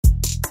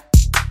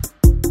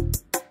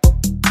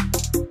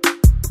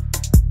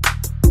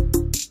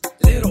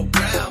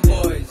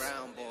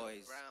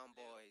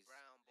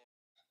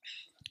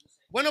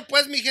Bueno,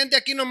 pues, mi gente,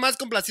 aquí nomás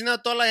complaciendo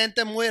a toda la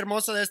gente muy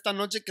hermosa de esta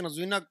noche que nos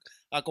vino a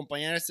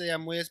acompañar este día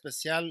muy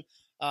especial.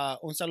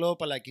 Un saludo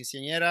para la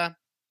quinceañera.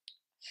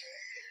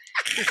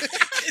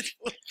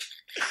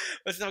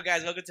 What's up,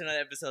 guys? Welcome to another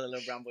episode of the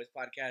Little Brown Boys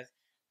Podcast.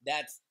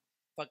 That's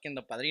fucking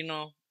the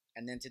Padrino.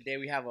 And then today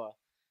we have a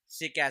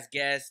sick-ass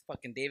guest,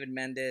 fucking David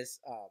Mendez.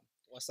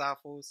 What's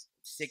up, fools?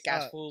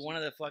 Sick-ass fool. One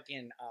of the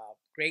fucking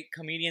great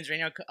comedians right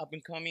now, up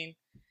and coming.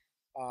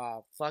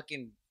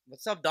 Fucking,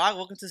 what's up, dog?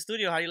 Welcome to the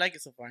studio. How do you like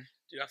it so far?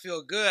 Dude, I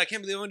feel good. I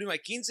can't believe I'm gonna do my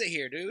quince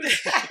here, dude.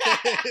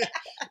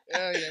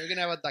 Yeah, we're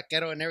gonna have a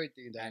taquero and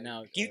everything. I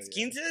know.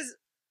 Quinces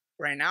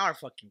right now are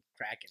fucking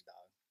cracking,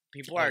 dog.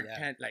 People are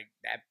like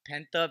that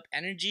pent up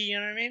energy. You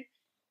know what I mean?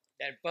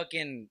 That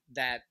fucking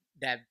that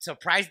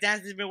surprise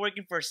dance has been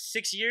working for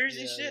 6 years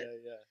and shit.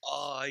 Yeah.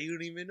 Oh, you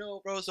don't even know,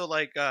 bro. So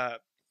like,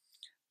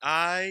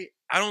 I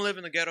don't live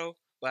in the ghetto,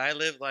 but I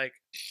live like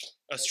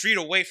a street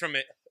away from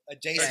it.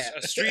 Adjacent.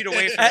 A street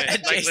away from it. Like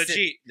Adjacent.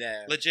 legit.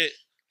 Yeah. Legit.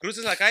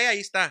 Cruzas la calle,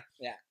 ahí está.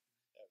 Yeah.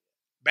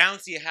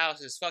 Bouncy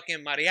houses,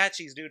 fucking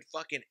mariachis, dude.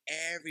 Fucking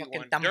everyone.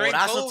 Fucking During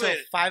tamborazo till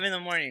COVID. 5 in the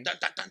morning. Dun,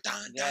 dun, dun,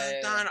 dun, Yeah, dun,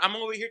 yeah, dun. I'm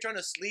over here trying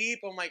to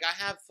sleep. I'm like, I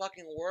have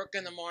fucking work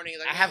in the morning.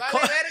 Like, I have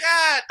vale,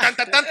 verga. Dun,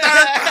 dun, dun,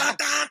 dun, dun,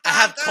 dun, I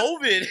have dun.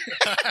 COVID.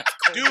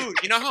 Dude,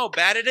 you know how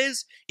bad it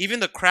is?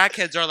 Even the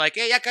crackheads are like,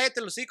 hey, ya cállate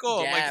el hocico.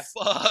 I'm Yeah.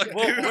 like, fuck,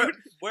 dude.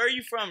 Where are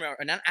you from?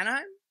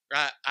 Anaheim?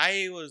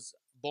 I was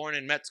born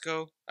in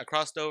Mexico. I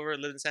crossed over,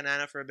 lived in Santa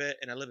Ana for a bit,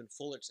 and I live in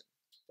Fullerton.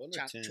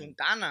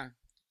 Chuntana.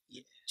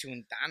 Yeah.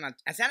 Chuntana.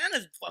 And Santa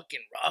Ana's fucking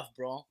rough,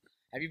 bro.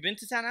 Have you been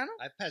to Santa Ana?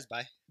 I passed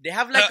by. They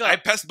have like I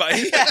passed by.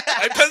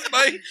 I passed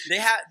by.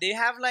 They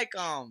have like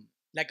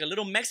a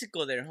little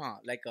Mexico there, huh?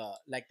 Like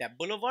that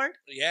boulevard,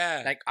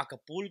 Yeah. like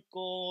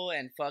Acapulco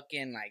and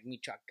fucking like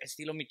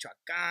Estilo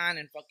Michoacán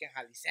and fucking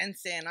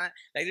Jalicense and like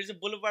there's a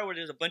boulevard where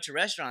there's a bunch of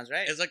restaurants,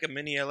 right? It's like a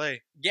mini LA.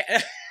 Yeah.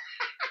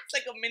 It's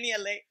like a mini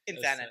LA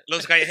in Santa Ana.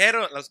 Los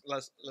callejeros.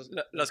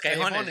 Los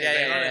Cajones.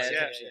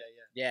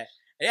 Yeah.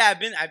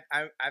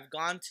 I've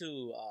gone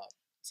to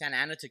Santa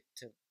Ana to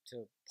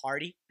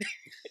party,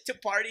 to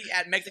party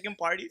at Mexican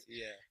parties.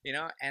 Yeah. You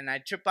know, and I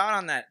trip out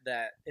on that.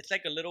 It's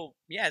like a little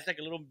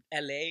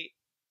LA,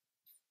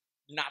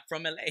 not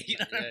from LA. You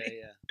know what I mean?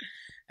 Yeah.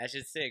 That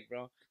shit's sick,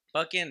 bro.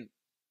 Fucking,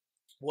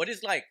 what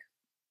is like?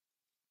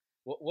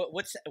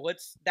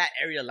 What's that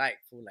area like?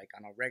 Fool, like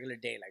on a regular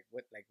day, like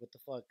what the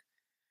fuck?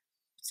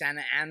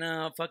 Santa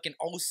Ana, fucking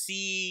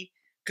OC.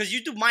 Cause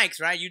you do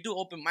mics, right? You do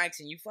open mics,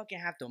 and you fucking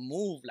have to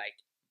move like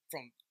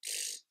from.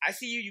 I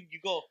see you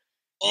go.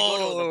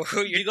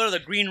 You go to the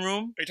green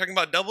room. Are you talking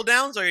about double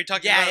downs, or are you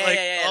talking about like?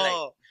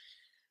 Oh,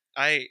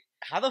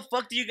 How the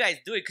fuck do you guys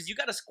do it? Cause you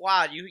got a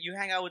squad. You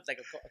hang out with like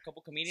a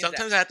couple comedians.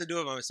 Sometimes I have to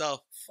do it by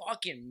myself.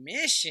 Fucking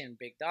mission,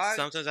 big dog.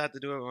 Sometimes I have to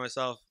do it by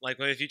myself.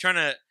 Like if you're trying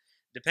to,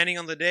 depending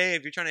on the day,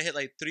 if you're trying to hit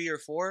like 3 or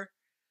 4,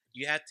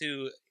 you have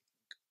to.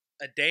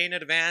 A day in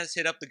advance,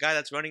 hit up the guy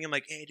that's running him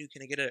like, hey, dude,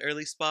 can I get an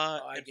early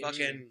spot? And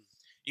fucking,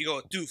 you go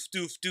doof,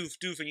 doof, doof,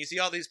 doof, and you see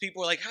all these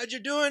people like, how'd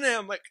you doing it?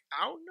 I'm like,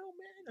 I don't know,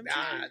 man.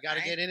 Nah,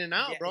 gotta get in and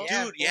out, bro.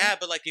 Dude, yeah,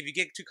 but like if you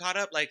get too caught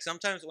up, like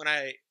sometimes when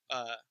I,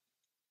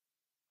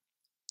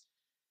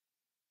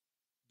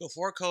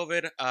 before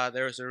COVID,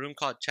 there was a room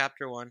called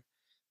Chapter 1.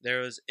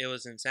 It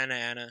was in Santa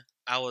Ana.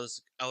 I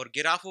would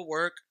get off of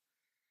work.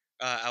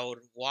 I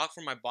would walk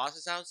from my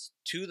boss's house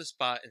to the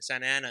spot in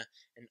Santa Ana,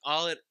 and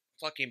all it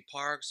fucking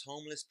parks,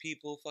 homeless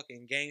people,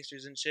 fucking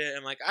gangsters and shit.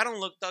 I'm like, I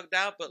don't look thugged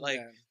out, but like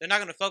they're not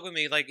gonna fuck with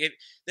me. Like if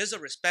there's a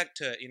respect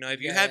to it, you know.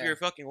 If you have your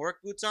fucking work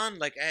boots on,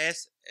 like,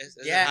 it's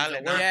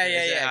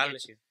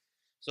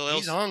So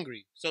he's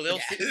hungry. So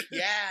they'll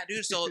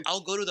dude. So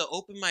I'll go to the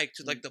open mic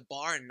to like the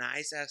bar,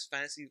 nice ass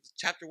fancy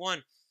Chapter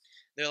 1.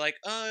 They're like,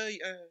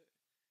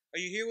 are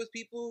you here with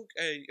people?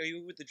 Are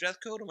you with the dress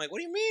code? I'm like, what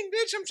do you mean,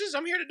 bitch?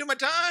 I'm here to do my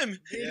time.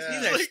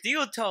 These are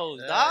steel toes,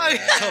 dog.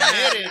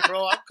 I'm committed,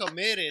 bro. I'm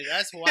committed.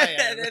 That's who I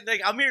am.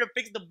 Like, I'm here to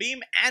fix the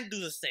beam and do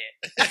the set.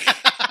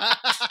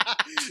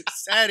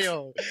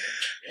 Serio.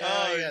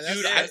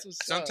 Dude,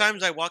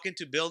 sometimes I walk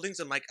into buildings.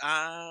 I'm like,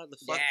 the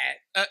fuck,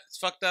 it's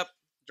fucked up.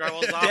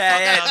 Drywall's off.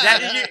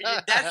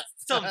 That's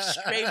some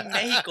straight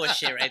Mexico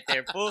shit right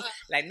there, fool.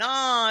 Like,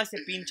 no, ese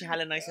pinche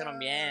jale no hicieron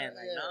bien.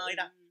 Like, no,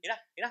 mira.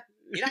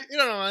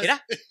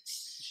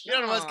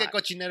 Mira nomás qué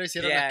cochinero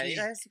hicieron aquí.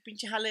 Mira, ese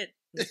pinche jale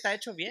no está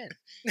hecho bien.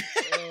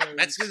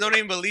 Mexicans don't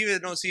even believe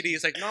it. No CD.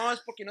 It's like, no, es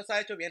porque no está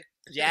hecho bien.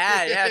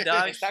 Yeah,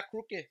 dog. Está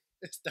crooked.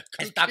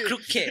 Está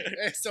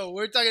crooked. So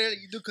we're talking.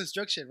 You do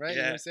construction, right? Yeah.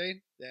 You know what I'm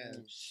saying? Yeah.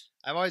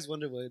 I've always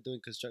wondered what you're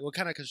doing construction. What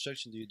kind of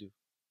construction do you do?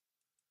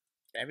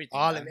 Everything.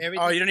 Everything.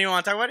 Oh, you don't even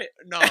want to talk about it?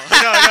 No. You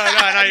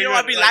don't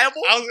want to be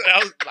liable? I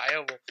was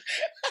liable.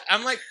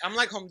 I'm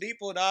like Home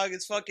Depot, dog.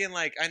 It's fucking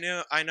like I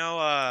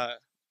know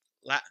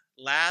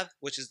lath,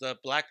 which is the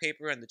black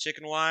paper and the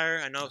chicken wire.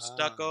 I know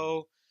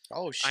stucco.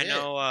 Oh shit. I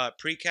know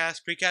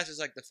precast. Precast is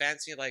like the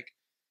fancy, like,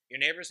 your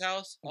neighbor's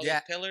house, all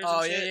Yeah. those pillars.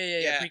 Oh and yeah,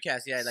 shit. yeah.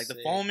 Precast, yeah, like the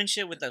Sick. foam and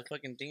shit with the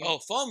fucking thing. Oh,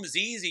 foam's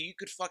easy. You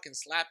could fucking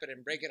slap it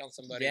and break it on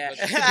somebody. yeah.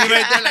 But- Be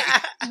right there like,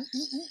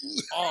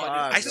 oh, Fuck,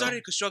 I bro.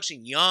 started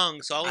construction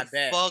young, so I would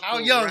bet. fuck how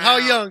young? How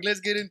around. young? Let's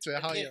get into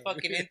it. How Get young?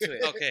 fucking into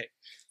it. Okay,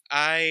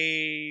 I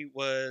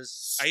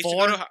used to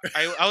Four? go to.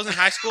 I was in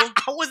high school.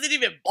 I wasn't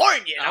even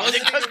born yet. I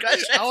wasn't even-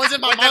 I was in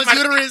my With the mom's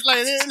uterus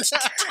like this.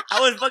 I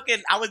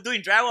was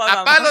doing drywall.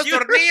 on my Apá los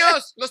computer.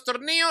 tornillos, los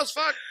tornillos,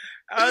 fuck.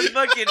 I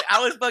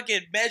was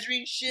fucking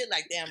measuring shit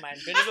like damn my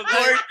umbilical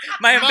cord,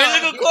 my Mom.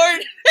 umbilical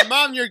cord.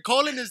 Mom, your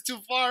colon is too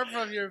far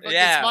from your fucking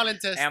Yeah. small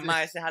intestine.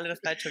 Mamá, ese jale no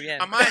está hecho bien.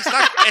 Mamá,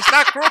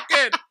 está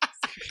crooked.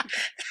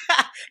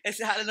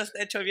 Ese jale no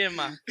está hecho bien,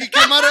 ma. He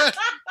came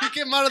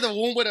out of the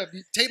womb with a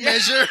tape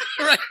measure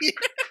right here.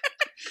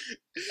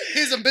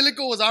 His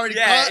umbilical was already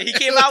Yeah, cut. he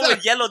came out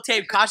with yellow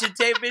tape, caution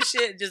tape and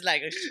shit, just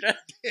like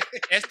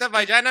Esta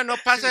vagina no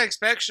pasa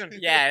inspection.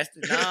 yeah, es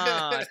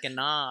que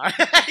no.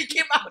 He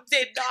came out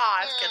saying no,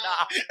 es que no.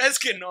 Es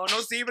que no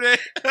sirve.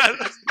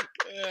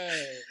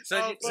 So,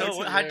 fuck,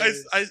 how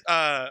hilarious.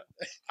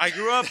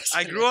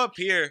 I grew up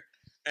here,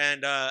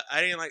 and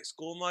I didn't like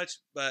school much,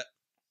 but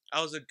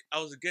I was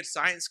a good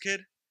science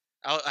kid.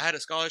 I had a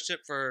scholarship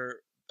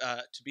for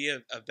to be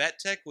a vet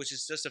tech, which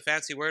is just a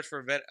fancy word for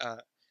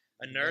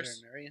a nurse.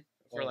 Veterinarian?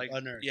 For Oh, like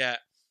a nurse. yeah.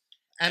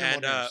 Animal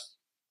And, nurse.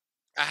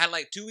 I had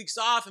like 2 weeks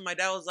off, and my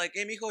dad was like,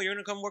 "Hey, mijo, you're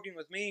gonna come working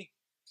with me."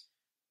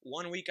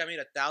 1 week, I made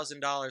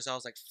 $1,000. I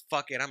was like,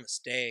 "Fuck it, I'm gonna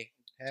stay."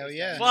 Hell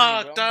yeah.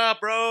 Fuck. Fucked up,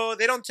 bro.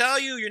 They don't tell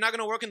you you're not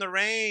gonna work in the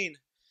rain.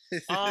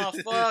 Oh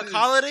fuck,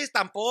 holidays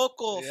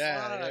tampoco.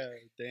 Yeah, Fuck. yeah,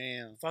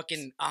 damn.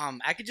 fucking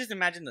I could just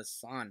imagine the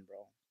sun,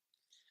 bro.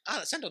 Ah,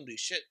 the sun don't do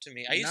shit to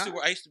me. I used Nah.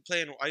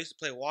 to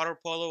play water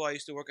polo. I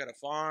used to work at a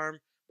farm,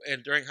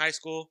 and during high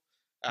school,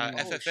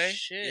 FFA. Oh,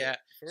 shit. Yeah,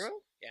 For real?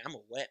 yeah, I'm a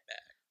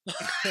wetback.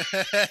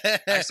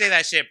 I say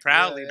that shit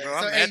proudly, Yeah, bro. yeah.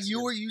 I'm So, an hey, expert.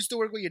 you used to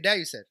work with your dad,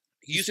 you said?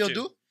 You Used still to.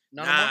 do?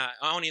 No, no Nah, more?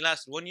 I only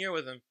lasted 1 year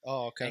with him.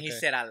 Oh, okay. And he okay.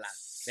 said a la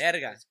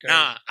verga.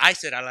 Nah, I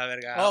said a la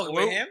verga. Oh,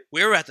 with him?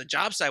 We were at the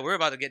job site. We were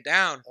about to get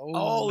down.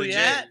 Oh legit.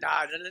 yeah,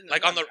 nah,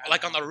 Like on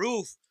the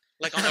roof.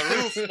 Like on the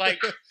roof. Like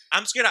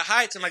I'm scared of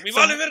heights. I'm like, "Mi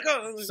vale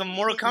verga." some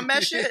Mortal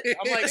Kombat shit.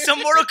 I'm like, some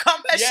Mortal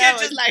Kombat Yeah, shit,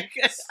 just like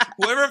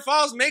whoever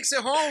falls makes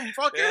it home.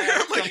 Fuck yeah, it.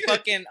 I'm some like,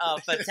 fucking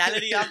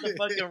fatality off the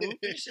fucking roof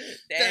and shit.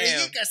 Te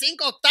Damn. dije que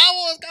 5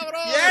 octavos,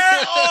 cabrón.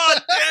 yeah. Oh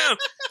damn.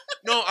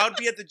 No, I would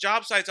be at the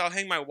job sites. I'll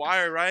hang my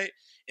wire right,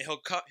 and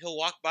he'll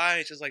walk by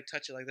and just like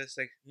touch it like this,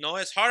 like, "No,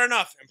 it's hard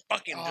enough," and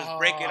fucking just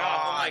break it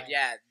off. I'm Oh, like,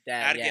 yeah,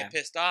 dad. I'd Yeah, get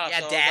pissed off. yeah,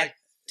 so I was dad. like,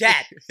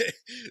 Dad.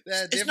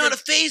 it's not a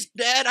phase,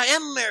 Dad. I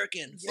am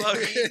American. Fuck.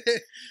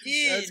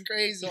 That's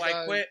crazy. So I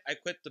dog. quit. I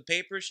quit the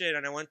paper shit,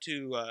 and I went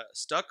to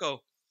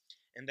stucco,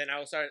 and then I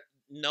was started.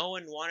 No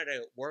one wanted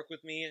to work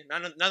with me.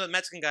 None of the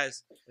Mexican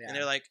guys, and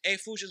they're like, "Hey,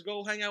 fool, just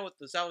go hang out with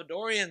the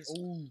Salvadorians."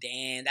 Ooh.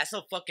 Damn, that's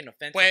so fucking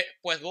offensive.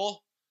 Pues vos,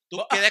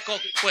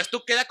 tú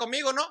queda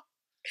conmigo, ¿no?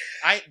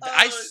 I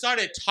Oh,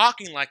 started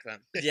talking like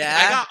them. yeah.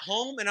 I got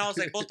home and I was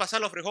like, "Vos pasar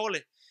los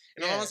frijoles," and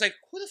my Yeah. mom was like,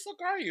 "Who the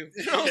fuck are you?"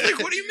 And I was like,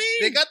 "What do you mean?"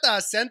 They got the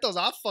acentos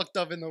all fucked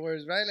up in the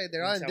words, right? Like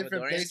they're all in In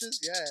different Salvadorian? places.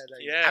 Yeah.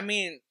 Like, Yeah. I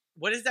mean,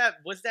 what is that?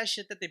 What's that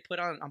shit that they put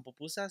on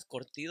pupusas?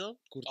 Curtido.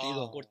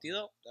 Curtido.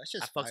 Curtido. That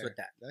shit's I fucks fire. with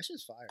that. That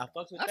shit's fire. I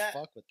fucks with I that.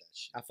 fuck with that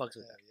shit. I fucks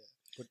with Yeah,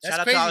 that. yeah. Shout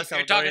out crazy. to all the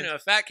You're talking to Salvadorians. a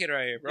fat kid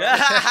right here, bro.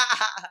 Yeah.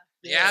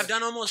 Yeah, I've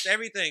done almost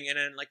everything, and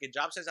then like at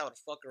job sites, I would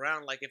fuck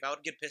around. Like if I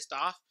would get pissed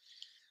off,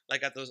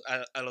 like at those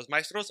at los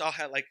maestros, I'll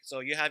have like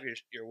so you have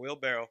your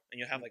wheelbarrow and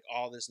you have like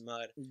all this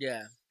mud,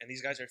 Yeah. and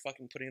these guys are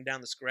fucking putting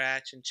down the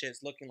scratch and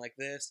shit's looking like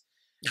this.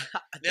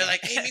 They're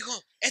like, "Hey, mijo,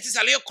 este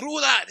salió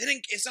cruda.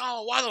 Didn't it's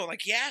all aguado." I'm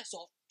like, "Yeah," so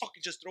I'll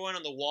fucking just throw it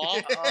on the wall.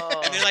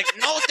 Oh. And they're like,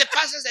 "No te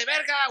pases de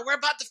verga. We're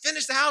about to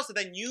finish the house." And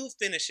then you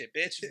finish it,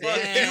 bitch. Fuck,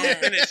 you Damn.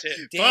 finish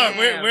it. Damn,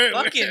 Fuck, we're-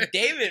 fucking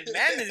David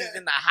Mendez is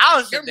in the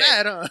house. You're today.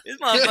 mad, huh?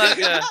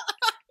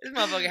 This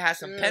motherfucker has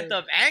some pent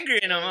up anger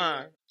in him,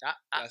 huh?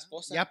 La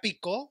esposa. Ya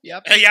picó. Ya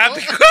Ya picó.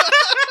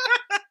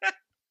 picó.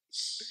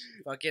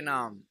 Fucking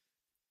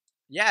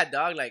yeah,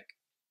 dog. Like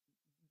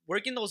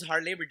working those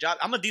hard labor jobs.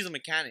 I'm a diesel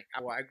mechanic.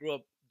 I grew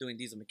up doing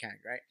diesel mechanic,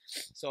 right?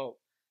 So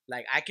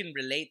like I can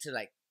relate to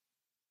like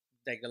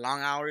the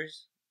long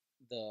hours,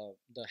 the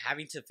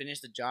having to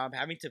finish the job,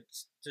 having to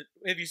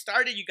if you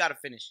started, you gotta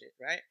finish it,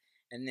 right?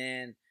 And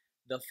then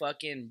the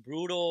fucking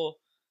brutal,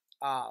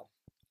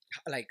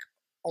 like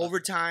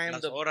overtime,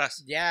 Las the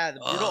horas. yeah, the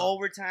brutal Ugh.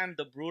 overtime,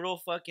 the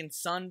brutal fucking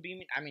sun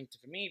beaming. I mean,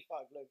 for me,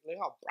 fuck, look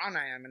how brown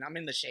I am, and I'm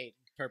in the shade.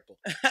 Purple.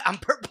 I'm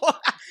purple.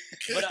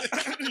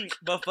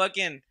 but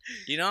fucking,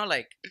 you know,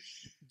 like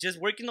just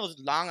working those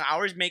long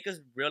hours make us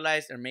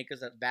realize or make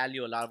us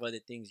value a lot of other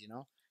things, you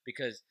know,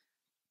 because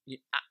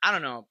I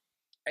don't know.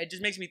 It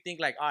just makes me think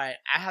like, all right,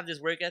 I have this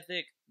work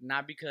ethic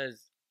not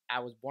because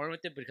I was born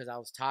with it, but because I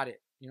was taught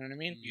it. You know what I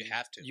mean? You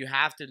have to. You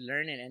have to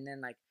learn it, and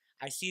then like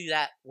I see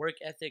that work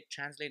ethic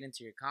translate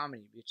into your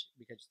comedy,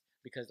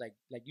 because like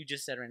you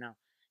just said right now,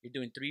 you're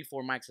doing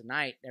 3-4 mics a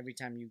night every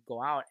time you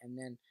go out, and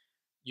then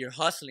you're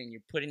hustling,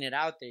 you're putting it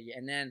out there,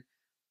 and then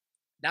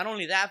not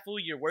only that, fool,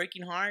 you're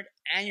working hard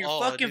and you're Oh,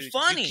 fucking dude,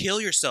 funny. You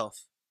kill yourself.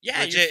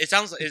 Yeah, Legit. It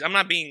sounds like I'm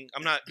not being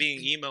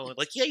emo.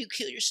 Like, yeah, you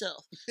kill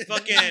yourself.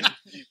 Fucking.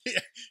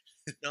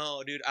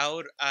 No, dude. I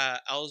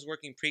was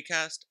working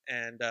precast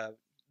and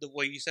the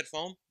way you said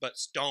foam, but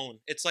stone.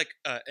 It's like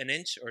an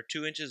inch or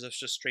 2 inches of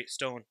just straight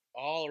stone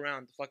all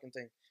around the fucking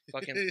thing.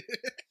 Fucking.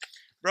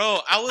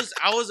 Bro, I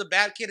was a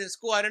bad kid in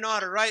school. I didn't know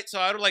how to write, so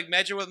I would like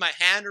measure with my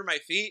hand or my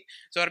feet.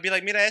 So I'd be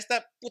like, mira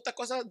esta puta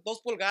cosa, 2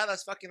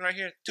 pulgadas, fucking right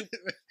here. 2,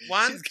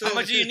 1, 2. How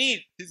much do you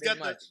need? He's got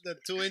the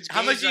 2-inch.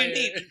 How much do you right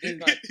need? here.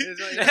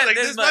 Like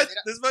this much.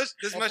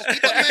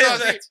 Poquito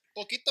menos.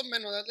 Poquito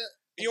menos. Dale.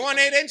 You want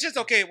 8 inches?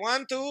 Okay,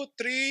 1, 2,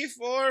 3,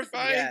 4,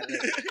 5. Yeah,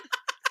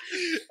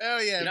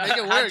 Hell yeah, You know, make it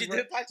how'd work, you bro.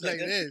 do it, Pax? Like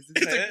Like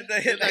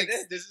this. Like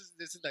this?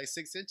 This is like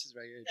 6 inches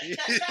right here.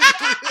 Dude.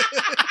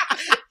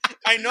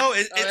 I know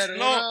it's A ver,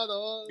 no.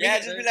 1, 2, Yeah,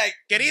 just be like,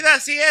 Querida,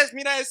 sí es,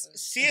 mira,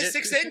 sí es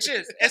 6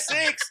 inches. Es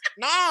 6.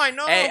 No, I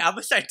know. hey, I'm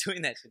gonna start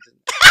doing that shit.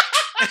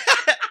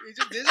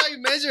 This is how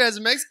you measure as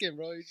a Mexican,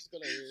 bro. You just go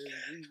like.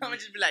 I'm gonna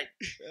just be like,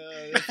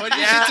 The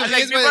funny yeah, shit to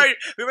me like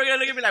is people when are gonna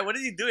look at me like, what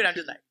is he doing? I'm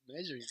just like,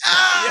 measuring.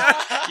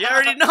 yeah, you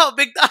already know,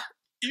 big dog.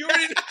 You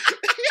already know.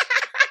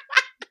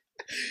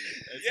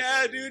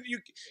 Yeah, dude,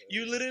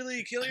 you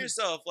literally kill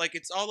yourself. Like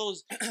it's all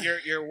those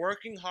you're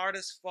working hard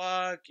as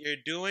fuck.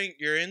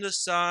 You're in the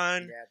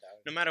sun. Yeah, dog.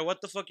 No matter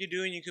what the fuck you're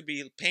doing, you could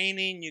be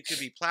painting, you could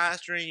be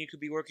plastering, you could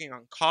be working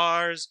on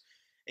cars,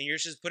 and you're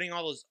just putting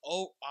all those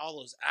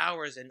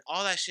hours, and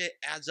all that shit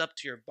adds up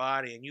to your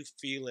body, and you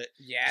feel it.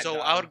 Yeah. So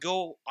dog. I would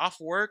go off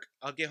work.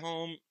 I'll get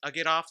home. I'll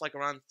get off like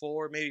around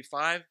 4, maybe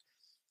 5.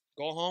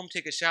 Go home,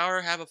 take a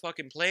shower, have a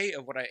fucking plate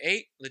of what I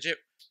ate. Legit,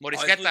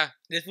 morisqueta.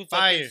 This fool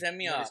Fire. fucking sent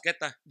me a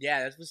Morisqueta.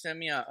 this fool sent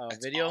me a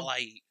That's video. all I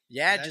eat.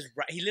 Yeah, That- just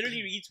he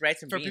literally eats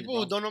rice and For beans.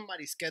 people who don't know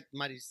morisqueta,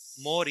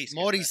 Morisqueta.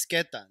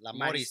 morisqueta, la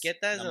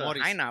Marisqueta is la a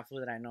moris. Haina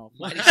food that I know.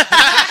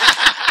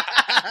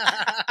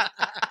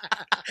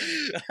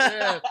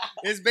 Yeah.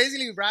 It's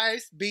basically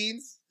rice,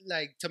 beans,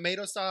 like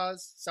tomato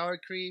sauce, sour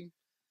cream.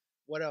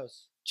 What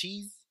else?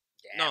 Cheese.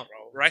 Yeah, No,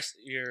 bro. rice.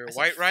 Your That's a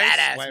white rice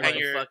fat-ass and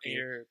your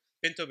motherfucker.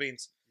 pinto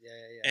beans.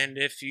 Yeah. And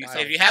if you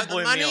Fire. have the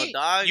Boy money, meal,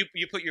 dog.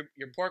 you put your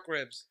pork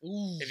ribs.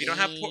 Ooh, If you don't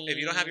have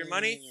your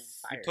money,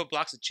 Fire. you put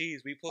blocks of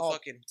cheese. We put Oh,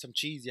 fucking some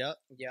cheese, yep.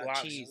 Yeah,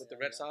 blocks cheese. with the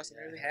red sauce and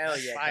everything. Hell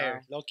yeah, Fire.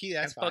 dog. Low key,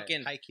 that's And fire.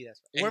 fucking- High key,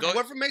 that's And fire. go-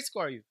 Where from Mexico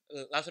are you?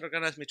 Las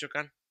Organas,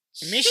 Michoacán.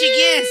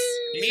 Michigans.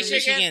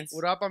 Michigan. Michigans.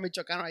 Urapa,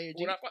 Michoacán, right here,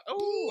 G.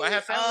 Oh, I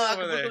have family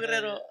over Acapulco,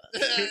 there. Guerrero.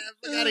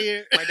 Fuck out of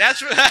here. My dad's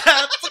from.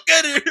 Fuck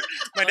outta here.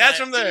 My dad's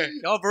from there.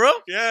 Oh, bro.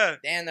 Yeah.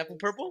 Damn, that fool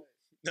purple.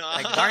 No.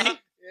 Like Barney.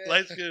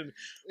 Light skin.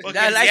 Fucking,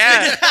 That light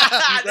yeah.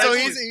 skin. So Light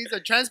he's a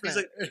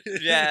transplant.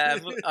 Yeah.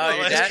 Oh,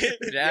 your Light dad? skin.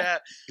 Your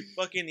dad? Yeah.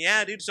 Fucking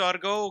yeah, dude. So I'd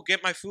go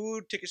get my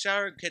food, take a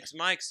shower, get some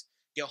mics,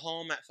 get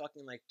home at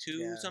fucking like 2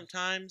 Yeah.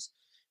 sometimes.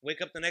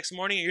 Wake up the next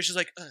morning and you're just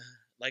like,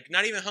 like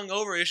not even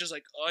hungover. You're just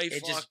like, oh, It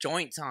fuck. just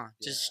joints, huh?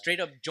 Just Yeah. straight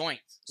up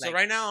joints. So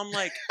right now I'm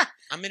like,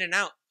 I'm in and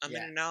out. I'm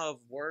Yeah. in and out of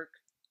work.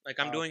 Like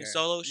I'm Oh, doing okay.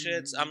 solo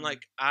shits. I'm Mhm.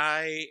 like,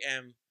 I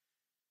am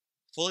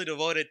fully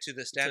devoted to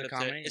the stand up.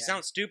 comedy, It yeah.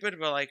 sounds stupid,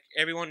 but like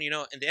everyone,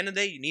 at the end of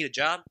the day, you need a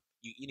job.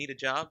 You need a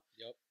job.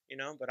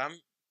 Yep. But I'm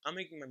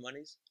making my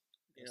monies.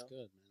 That's good,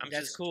 man. I'm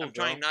That's just, cool, I'm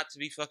trying bro. not to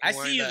be fucking. I see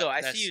wearing you, that, though.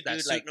 I that- see you, that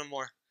dude, suit like- no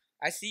more.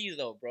 I see you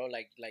though, bro.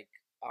 Like,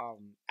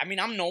 I mean,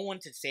 I'm no one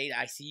to say that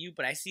I see you,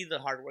 but I see the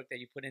hard work that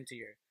you put into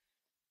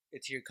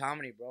your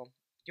comedy, bro.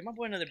 Give my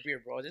boy another beer,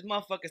 bro. This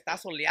motherfucker está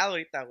soleado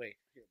ahorita, güey.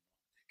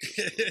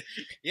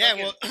 Yeah,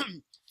 well,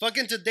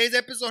 fucking today's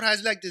episode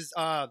has like this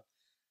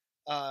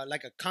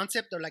like a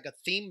concept or like a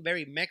theme,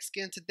 very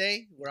Mexican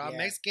today. We're all Yeah.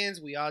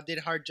 Mexicans. We all did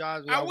hard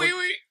jobs. We all worked-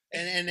 oui.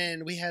 and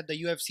then we had the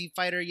UFC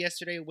fighter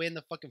yesterday win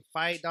the fucking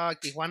fight, dog.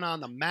 Tijuana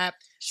on the map.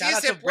 Shout Sí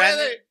out se to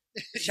Brandon.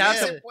 Shout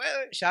Yeah. out to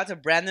Shout out to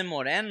Brandon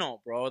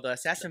Moreno, bro, the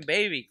assassin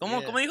baby.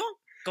 ¿Cómo, Yeah. cómo dijo?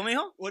 ¿Cómo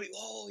dijo?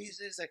 He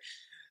says like,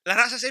 la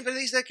raza siempre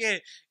dice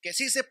que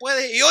sí se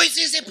puede y hoy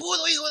sí se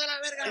pudo, hijo de la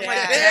verga. I'm like,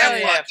 Yeah, damn, hell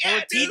yeah. fuck yeah,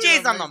 Fool, dude.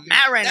 TJ's on the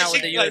mat right That now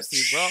with shit the like-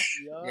 UFC, bro.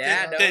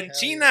 Yeah, dog. dog. Te Hell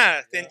enchina,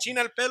 yeah, te enchina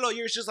el pelo.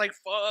 You're just like,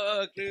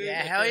 fuck, dude.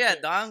 Yeah, hell yeah,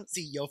 dog.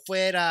 Si yo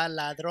fuera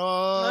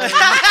ladrón.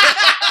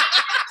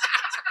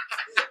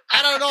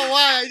 I don't know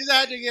why. I just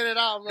had to get it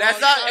out, bro. That's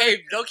not. Hey,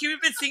 low-key,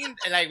 we've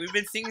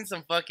been singing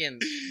some fucking.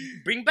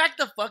 Bring back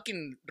the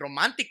fucking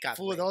romantica.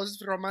 Fool,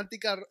 those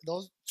romantica,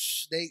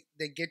 they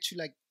get you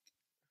like.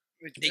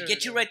 They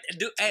get you right.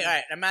 Dude, hey, all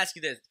right. Let me ask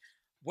you this: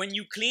 when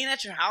you clean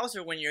at your house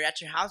or when you're at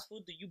your house,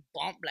 food, do you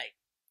bump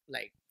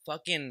like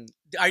fucking?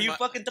 Are you My-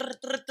 fucking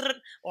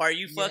or are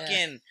you Yeah.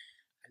 fucking?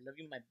 I love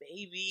you, my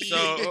baby.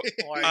 So,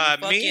 or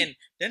are you me?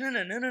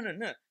 fucking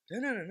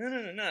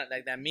no,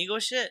 like that amigo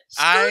shit.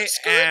 I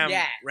Skirt, am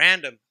yeah.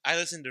 random. I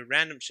listen to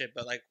random shit,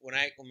 but like when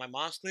my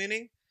mom's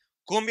cleaning,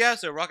 cumbia,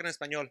 so rock en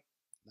español.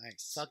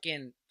 Nice.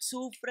 Fucking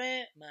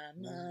sufre,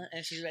 mama,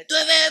 and she's like,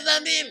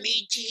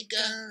 mi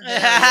chica.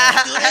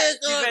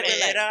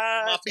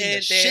 Mopping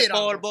the shit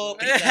on polvo,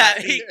 the pica,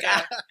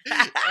 pica.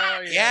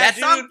 Oh, Yeah, that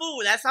dude. song, fool.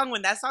 That song,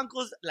 when that song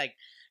goes like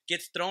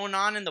gets thrown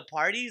on in the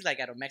parties, like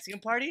at a Mexican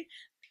party,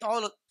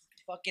 all the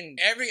fucking.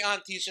 Every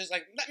auntie's just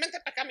like, "Vente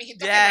pa' acá,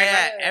 mijito."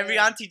 Yeah. Every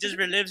auntie just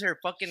relives her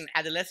fucking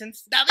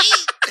adolescence. David!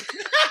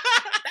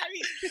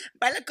 David!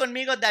 Baila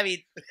conmigo,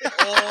 David.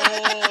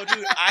 Oh,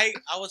 dude, I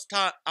was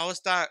taught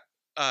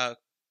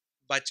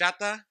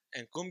bachata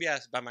and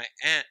cumbias by my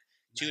aunt.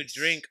 She would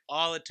drink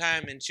all the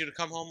time, and she would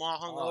come home all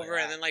hungover.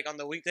 yeah. And then, like on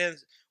the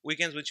weekends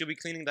when she'll be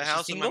cleaning the Is she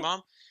house with my single?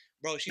 mom,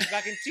 bro, she's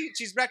back in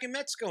she's back in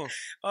Mexico.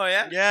 Oh,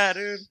 yeah? Yeah,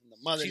 dude. The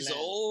motherland. She's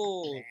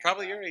old, Man,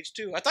 probably bro. your age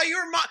too. I thought you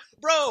were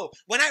bro.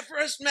 When I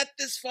first met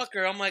this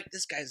fucker, I'm like,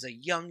 this guy's a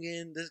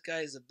youngin. This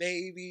guy's a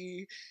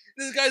baby.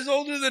 This guy's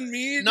older than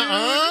me, dude.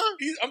 Nuh-uh.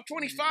 I'm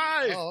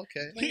 25. Oh,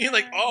 okay. You're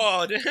like,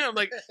 oh damn,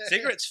 like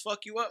cigarettes fuck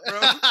you up, bro.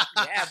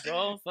 Yeah,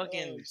 bro.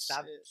 Fucking Oh,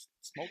 stop shit.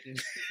 smoking.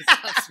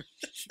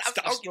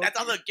 Stop smoking. That's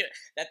all the.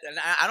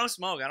 I don't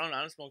smoke. I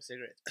don't smoke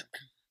cigarettes.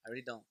 I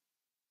really don't.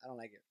 I don't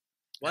like it.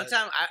 One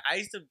time, I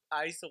used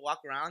to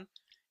walk around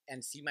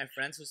and see my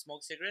friends who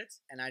smoke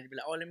cigarettes, and I'd be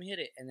like, oh, let me hit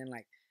it, and then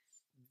like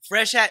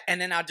fresh hat, and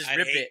then I'll just I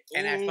rip hate- it,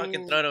 and I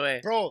fucking throw it away.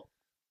 Bro,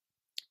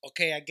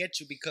 okay, I get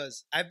you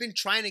because I've been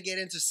trying to get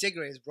into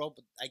cigarettes, bro,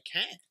 but I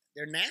can't.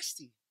 They're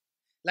nasty.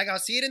 Like I'll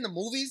see it in the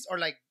movies or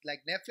like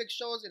Netflix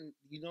shows, and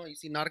you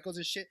see narcos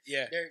and shit.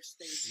 Yeah. You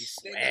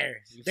Swear.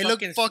 You They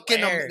look fucking.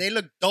 swear. They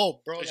look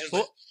dope, bro. It's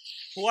Like, just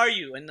Who are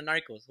you in the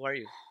Narcos? Who are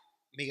you?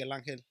 Miguel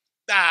Angel.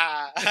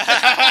 Ah.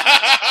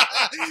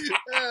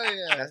 Oh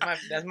yeah.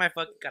 That's my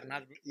fucking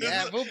carnal.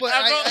 Yeah, bro, but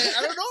I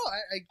don't know.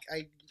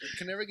 I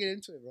can never get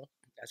into it, bro.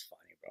 That's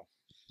funny, bro.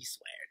 You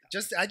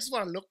swear. I just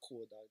want to look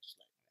cool, dog. Just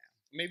like,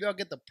 maybe I'll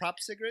get the prop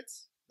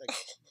cigarettes, like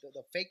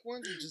the fake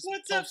ones. And just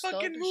What's throw that stuff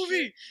fucking and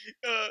movie?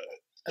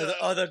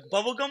 The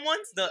bubblegum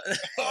ones?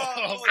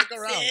 Oh, fuck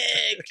around.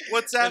 sick.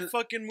 What's that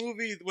fucking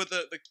movie with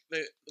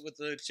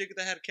the chick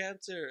that had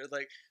cancer?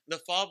 Like The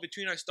Fall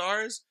Between Our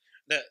Stars.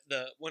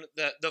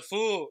 The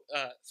fool.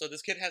 So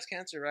this kid has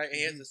cancer, right? And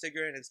he has a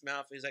cigarette in his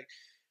mouth. He's like,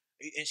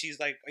 and she's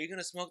like, "Are you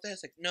gonna smoke that?"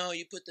 It's like, "No,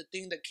 you put the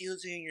thing that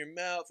kills you in your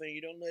mouth, and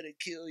you don't let it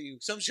kill you."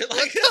 Some shit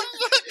like that.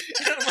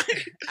 And I'm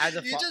like, As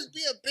a You just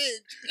be a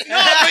bitch. no,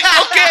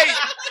 but okay.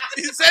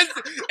 He says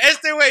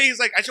este way. He's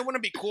like, I just want to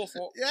be cool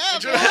for. Yeah,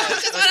 bro.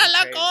 That's Just wanna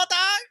crazy. loco,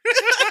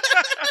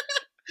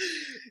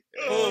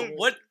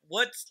 dog.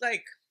 What's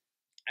like?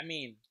 I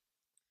mean,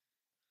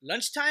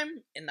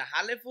 lunchtime in the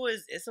Jale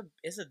is it's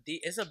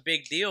a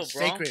big deal,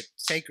 bro.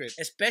 Sacred.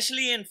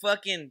 Especially in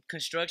fucking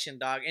construction,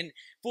 dog. And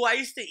fool, I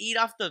used to eat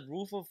off the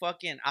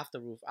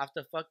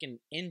fucking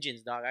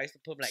engines, dog. I used to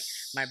put like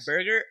my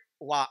burger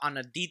while on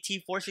a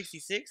DT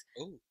 466.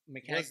 Ooh,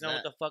 Mechanics what's know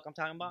what that? the fuck I'm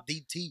talking about.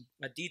 DT.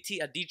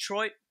 A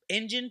Detroit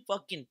engine,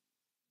 fucking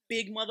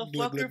big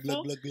motherfucker,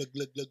 fool.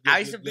 I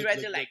used to be right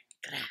there like,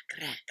 crack,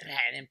 crack,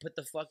 crack, and then put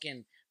the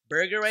fucking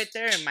burger right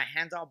there, and my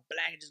hands all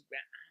black, and just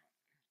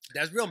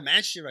That's real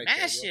man shit right there.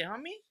 man bro. shit,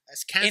 homie.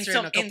 That's cancer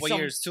in a couple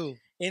years too.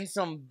 In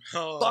some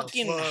oh,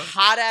 fucking fuck.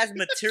 hot ass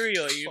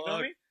material, you feel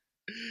Fuck. me?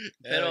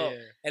 Hell Pero yeah.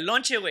 el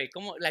lonche, güey,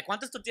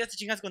 ¿cuántas tortillas te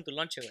chingas con tu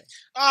lonche, güey?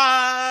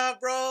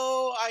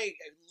 Bro, I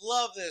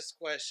love this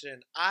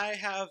question. I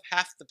have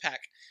half the pack.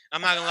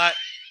 I'm not gonna lie.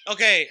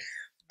 Okay,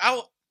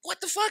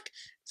 what the fuck?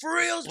 For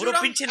reals, Puro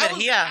dude. pinche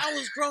energía.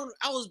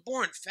 I was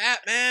born fat,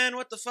 man.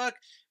 What the fuck?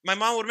 My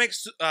mom would make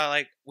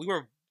like we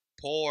were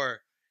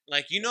poor.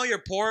 Like you're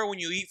poor when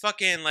you eat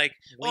fucking like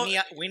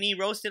Winnie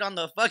roasted on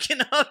the fucking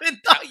oven,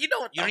 dog. You know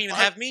what you don't even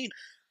have meat.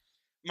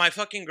 My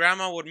fucking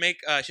grandma would make.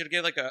 She'd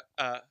get like a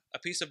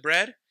piece of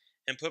bread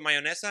and put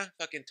mayonesa,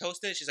 fucking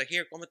toast it. She's like,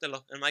 "Here,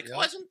 cómetelo." And I'm like, Yeah.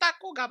 "Oh, es un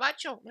taco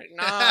gabacho." I'm like,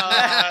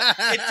 nah,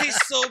 it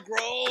tastes so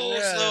gross.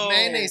 Yeah, though.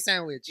 mayonnaise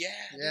sandwich. Yeah,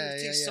 Yeah, it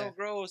yeah, tastes yeah. so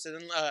gross. And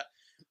then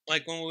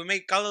like when we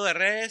make caldo de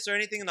res or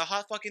anything in the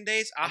hot fucking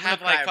days, I'll I'm gonna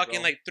have like cry, fucking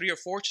bro. like 3 or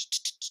 4.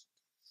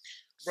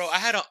 Bro, I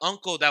had an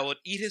uncle that would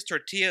eat his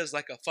tortillas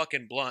like a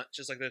fucking blunt,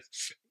 just like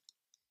this.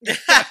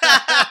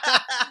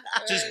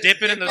 Just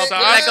dip it in the Like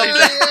sauce.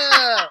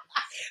 yeah.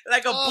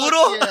 like a Fuck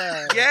puro.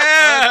 Yeah.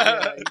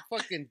 Yeah. You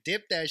fucking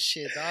dip that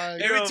shit, dog.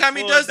 Every You're a time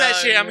he fool, does that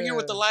dog, shit, I'm yeah. here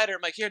with the lighter.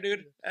 I'm like, here,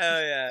 dude. Oh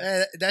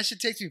yeah. That shit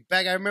takes me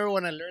back. I remember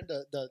when I learned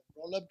the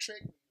roll up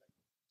trick.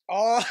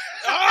 Oh.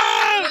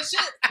 Oh!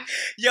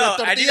 Yo,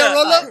 the I need tortilla a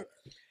roll up.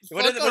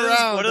 What are Fuck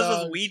around,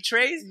 those dog. weed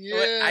trays?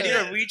 Yeah. I need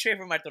a weed tray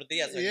for my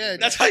tortillas. Yeah,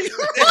 That's how you.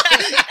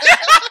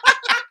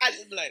 I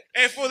just like,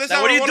 Hey, fool, this like,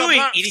 how what are I you roll a doing?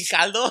 blunt. Eating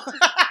caldo?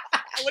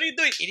 What are you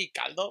doing? Eating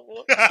caldo?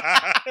 fool?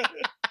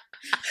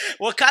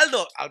 What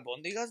caldo?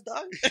 Albondigas,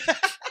 dog.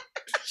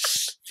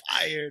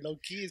 Fire, low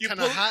key. It's You kind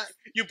of pull- hot.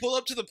 You pull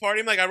up to the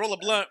party, I'm like, I roll a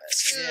blunt.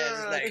 Yeah,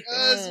 just like,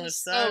 oh,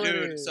 son.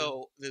 Dude,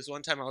 so this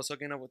one time I was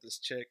hooking up with this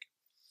chick,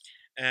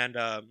 and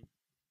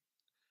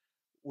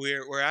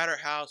we're at her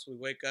house. We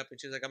wake up, and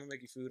she's like, I'm gonna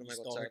make you food. I'm You like,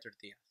 stole what's her up?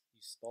 tortilla.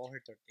 You stole her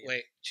tortilla.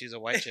 Wait, she's a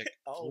white chick.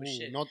 Oh Ooh,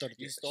 shit. no You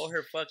tortillas. stole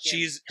her fucking.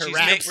 She's Her she's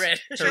wraps. make- bread.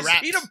 Her She's wraps.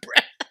 pita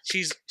bread.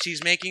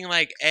 she's making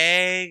like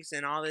eggs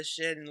and all this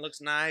shit, and it looks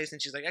nice.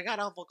 And she's like, I got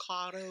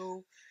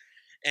avocado,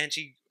 and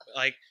she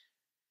like,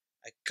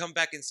 I come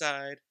back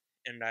inside,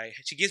 and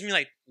she gives me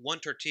like one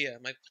tortilla.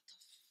 I'm like,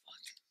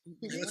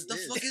 what the fuck? What's What the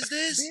this? fuck is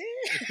this?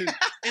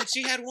 And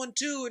she had one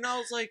too, and I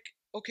was like,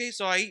 okay,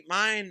 so I eat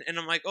mine, and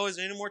I'm like, oh, is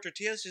there any more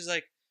tortillas? She's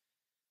like,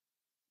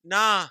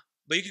 nah,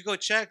 but you could go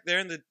check. They're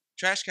in the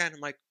trash can. I'm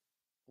like,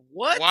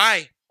 What?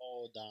 why?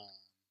 Hold on.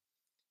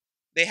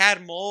 They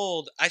had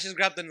mold. I just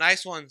grabbed the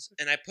nice ones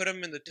and I put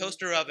them in the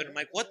toaster oven. I'm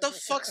like, what the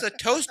fuck's a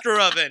toaster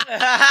oven?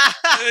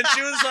 And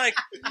she was like,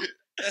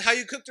 how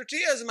you cook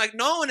tortillas? I'm like,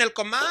 no, in el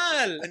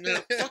comal. In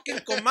el fucking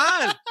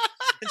comal.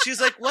 And she's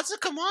like, what's a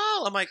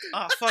comal? I'm like,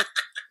 oh, fuck.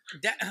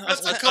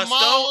 What's a stove, comal?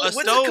 a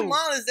What's stove. a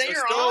kamal? Is that A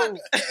your stove. aunt?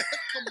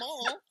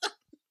 Kamal.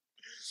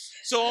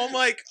 So I'm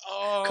like,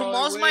 oh,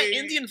 Kamal's my wait.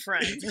 Indian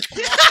friend.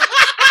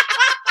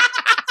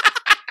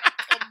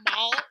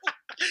 Kamal.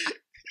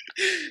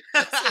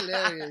 That's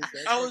hilarious.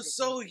 That's I fucking was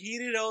so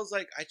heated. I was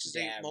like, I just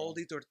Yeah, ate bro.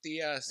 moldy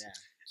tortillas. Yeah.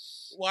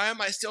 Why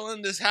am I still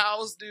in this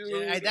house, dude?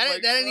 funny. Yeah, I'm that like,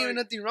 ain't fuck. even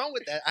nothing wrong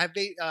with that. I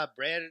baked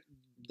bread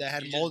that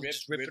had You just mold. rip-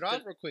 Just rip it ripped off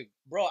it? real quick.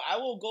 Bro, I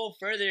will go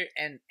further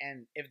and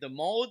if the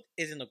mold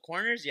is in the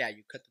corners, yeah,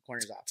 you cut the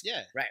corners off.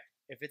 Yeah.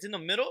 If it's in the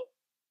middle,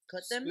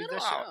 cut that Squeeze middle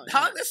that shit out. out,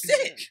 Dog, yeah. that's Yeah.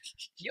 it.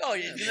 Yo,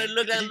 Yeah, it's gonna man.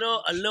 look like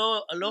a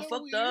little Little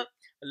fucked weird. up.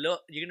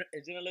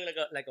 It's gonna look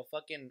like a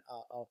fucking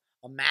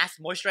a mask,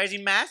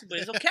 moisturizing mask, but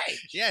it's okay.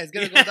 Yeah, it's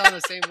gonna go down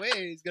the same way.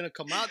 It's gonna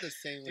come out the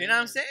same way. You know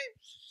what I'm saying?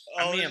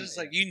 I I was mean, just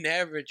like, you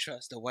never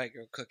trust a white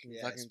girl cooking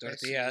Yeah, fucking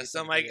especially tortillas.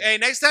 So I'm like, tortillas. hey,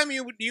 next time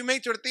you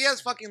make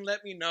tortillas, fucking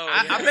let me know.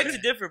 I beg to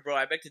differ, bro.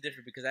 I beg to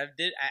differ because I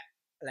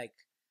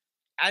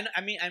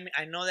mean,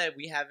 I know that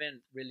we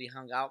haven't really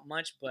hung out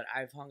much, but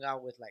I've hung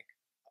out with like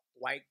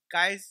white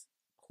guys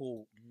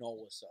who know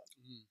what's up.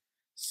 Mhm.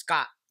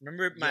 Scott,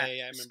 remember my I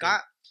remember.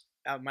 Scott?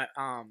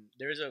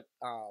 There's a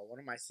one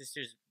of my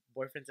sister's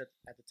boyfriends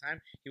at the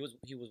time. He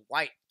was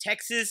white,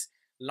 Texas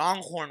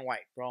Longhorn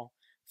white, bro.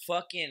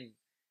 Fucking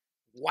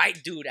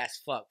white dude as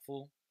fuck,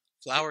 fool.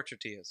 Flour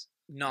tortillas.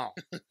 No,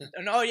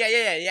 no,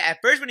 yeah. At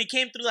first, when he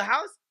came through the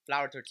house,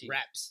 flour tortilla,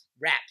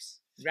 wraps,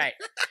 right.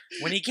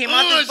 When he came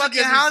out Oh, the she fucking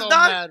gets me house, so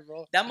dog, mad,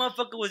 bro. that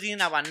motherfucker was eating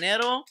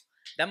habanero.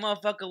 That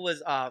motherfucker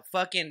was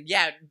fucking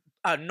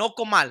no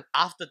comal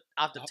off the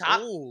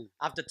top. Oh.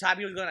 Off the top,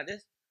 he was going like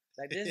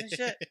this and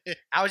shit.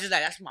 I was just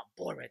like, that's my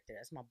boy right there.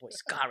 That's my boy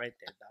Scott right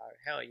there, dog.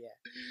 Hell yeah.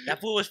 That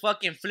fool was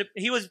fucking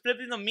he was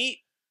flipping the meat,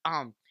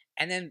 and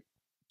then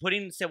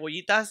putting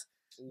cebollitas.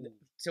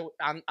 So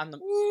on the,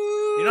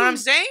 you know what I'm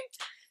saying?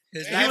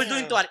 His He life- was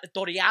doing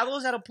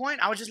toreados at a point.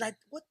 I was just like,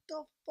 what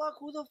the fuck?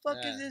 Who the fuck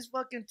Yeah. is this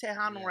fucking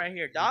Tejano Yeah. right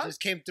here, He dog? just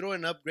came through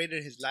and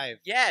upgraded his life.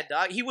 Yeah,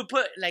 dog. He would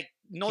put like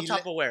no He le-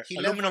 Tupperware, he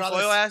left aluminum with all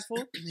foil this- ass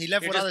fool. He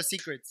left You're with all just- the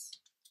secrets.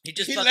 He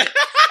just He fucking.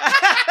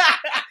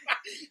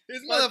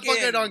 This Fucking-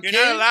 motherfucker don't You're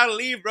care. not allowed to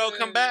leave, bro.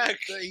 Come back.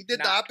 He did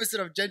the Nah. opposite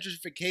of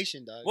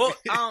gentrification, dog. Well,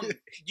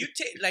 you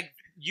take like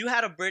you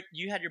had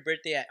your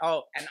birthday at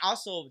and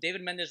also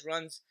David Mendez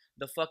runs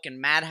the fucking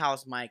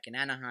Madhouse Mike in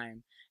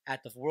Anaheim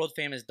at the world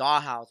famous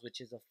Dollhouse, which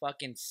is a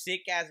fucking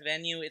sick ass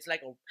venue. It's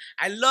like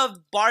I love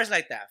bars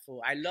like that,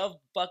 fool. I love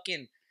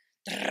fucking.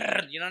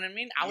 You know what I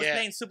mean? I was Yeah.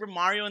 playing Super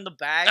Mario in the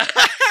bag,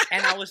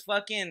 and I was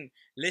fucking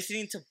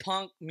listening to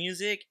punk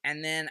music,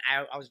 and then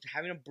I was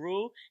having a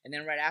brew, and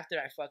then right after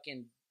I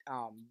fucking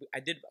I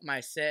did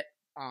my set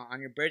on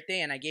your birthday,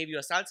 and I gave you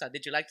a salsa.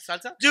 Did you like the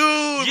salsa?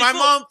 Dude, You my fool-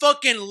 mom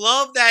fucking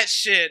loved that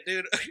shit,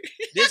 dude.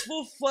 This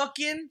fool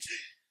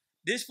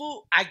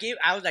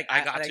I was like,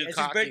 I got like, too it's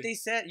cocky. his birthday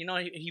set. You know,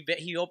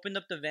 he opened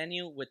up the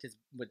venue with his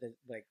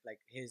like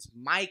his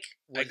mic.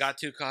 I got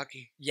too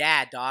cocky.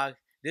 Yeah, dog.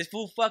 This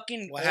fool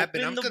fucking What opened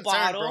happened? I'm the concerned,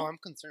 bottle bro. I'm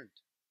concerned.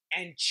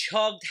 and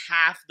chugged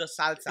half the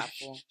salsa,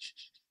 fool.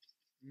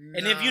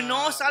 And if you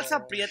know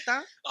salsa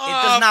prieta, it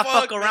does not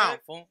fuck around,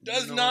 fool.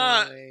 Does No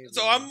not. way,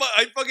 So bro.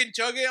 I fucking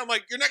chug it. I'm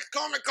like, your next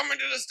comment coming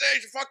to the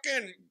stage.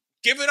 Fucking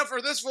give it up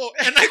for this fool.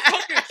 And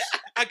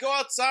I go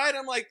outside.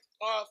 I'm like,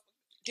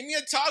 give me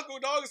a taco,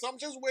 dog. So I'm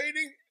just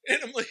waiting.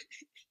 And I'm like,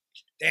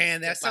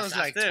 Damn, that Te sounds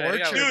like pasaste, torture,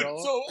 verga, dude.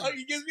 bro. So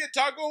he gives me a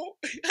taco.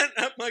 And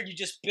I'm like, You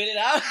just spit it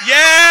out.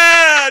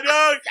 yeah,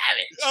 dog.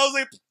 Savage. I was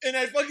like, and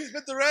I fucking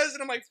spit the rest,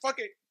 and I'm like, fuck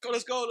it,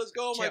 let's go. I'm like,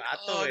 Che,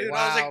 oh, vato, dude.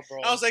 wow,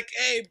 bro. I was like,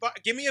 hey,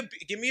 give me a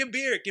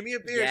beer.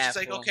 Yeah, She's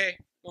like, fool. okay.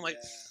 I'm like,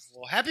 Yeah.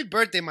 Well, happy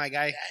birthday, my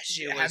guy. that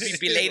shit was Happy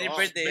belated wrong.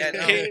 birthday. I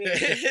know.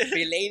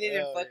 Belated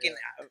and Oh,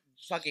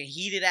 fucking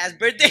heated ass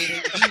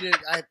birthday.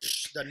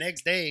 The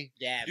next day.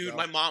 Yeah, Dude, bro.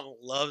 my mom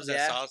loves that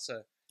Yeah.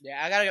 salsa.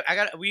 Yeah, I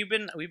got. We've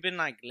been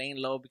like laying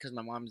low because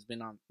my mom's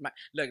been on.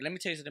 Look, let me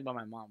tell you something about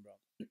my mom, bro.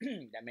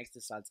 That makes the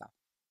salsa.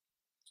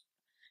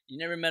 You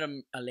never met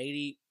a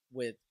lady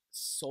with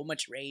so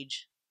much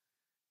rage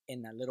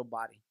in a little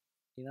body.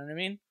 You know what I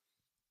mean?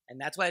 And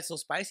that's why it's so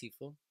spicy,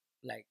 fool.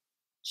 Like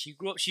she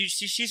grew up. She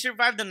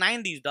survived the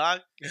 '90s,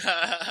 dog. You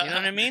know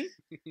what I mean?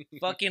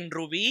 Fucking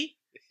Ruby.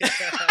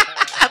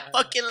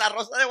 Fucking La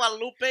Rosa de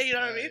Guadalupe. You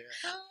know what I mean?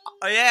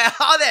 Oh yeah,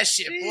 all that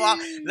shit, fool.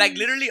 Like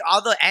literally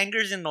all the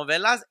angers in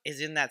novelas is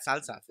in that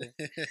salsa, fool.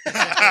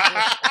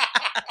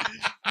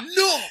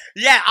 No,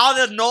 Yeah, all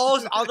the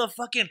no's, all the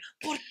fucking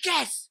 ¿por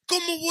qué?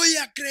 ¿cómo voy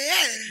a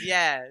creer?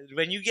 Yeah,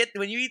 when you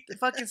eat the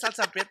fucking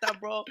salsa prieta,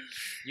 bro,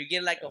 you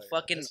get like a Oh, yeah,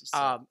 fucking that's what's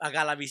up. a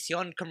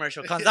Galavisión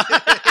commercial comes out.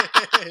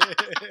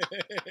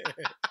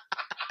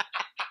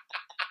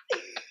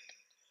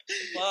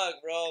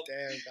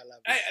 Damn,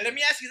 Calabi. Hey, let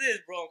me ask you this,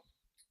 bro.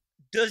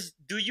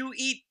 Do you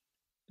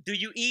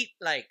eat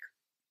like?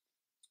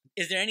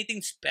 Is there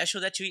anything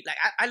special that you eat? Like,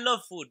 I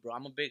love food, bro.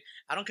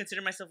 I don't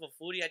consider myself a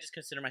foodie. I just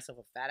consider myself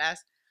a fat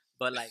ass.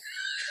 But like,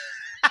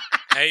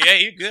 Hey, yeah,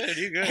 you good.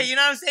 You good. hey, you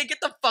know what I'm saying? Get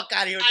the fuck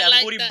out of here with I that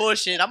like booty that.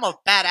 bullshit. I'm a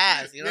fat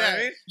ass. You know what I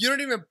mean? You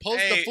don't even post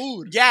the Hey,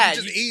 food. Yeah,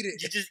 you just eat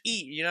it. You just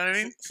eat. You know what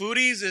I mean?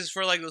 Foodies is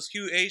for like those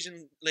cute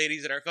Asian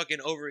ladies that are fucking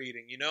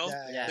overeating, you know?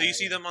 Yeah, So you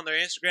see them on their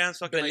Instagrams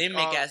fucking Bulimic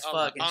like, as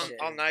fuck and all, shit.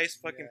 all nice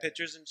fucking Yeah.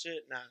 pictures and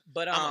shit. Nah,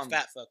 But I'm a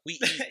fat fuck. We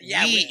eat.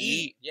 yeah, we we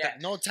eat. Yeah.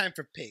 No time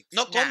for pigs.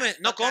 No comes,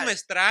 no fuck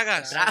comes,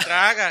 tragas, Tragas.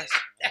 tragas.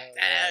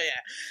 Hell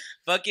yeah.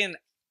 Fucking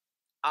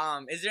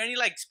is there any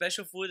like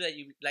special food that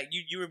you like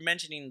you were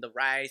mentioning the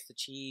rice, the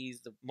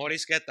cheese, the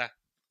Morisqueta.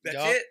 that's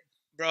Yup. it?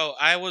 Bro,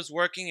 I was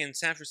working in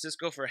San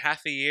Francisco for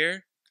half a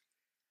year.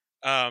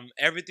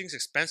 Everything's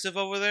expensive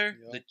over there.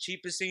 Yup. The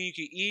cheapest thing you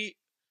could eat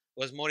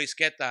was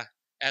morisqueta.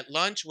 At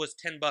lunch was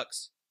 $10.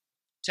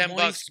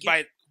 $10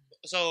 by.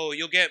 So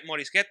you'll get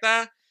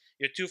morisqueta,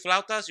 your 2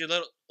 flautas, your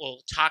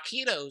little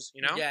taquitos,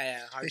 you know,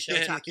 Yeah, hard shell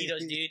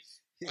taquitos, dude.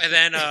 and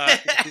then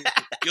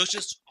you'll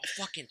just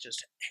fucking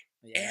just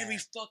Yeah. every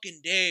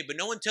fucking day. But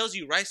no one tells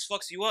you rice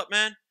fucks you up,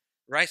 man.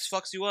 Rice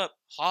fucks you up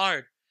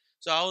hard.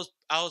 So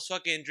I was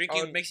fucking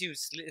drinking. Oh, it makes you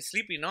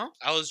sleepy, no?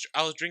 I was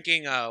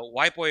drinking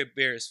white boy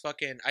beers,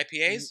 fucking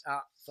IPAs.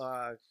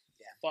 Fuck.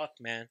 Fuck,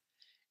 man.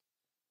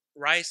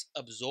 Rice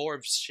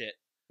absorbs shit.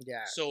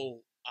 Yeah.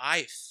 So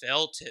I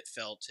felt it,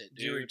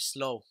 You were dude.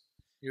 slow.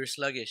 You were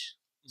sluggish.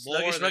 More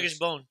than- Sluggish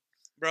bone.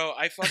 Bro,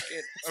 I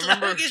fucking I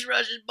remember. Sluggish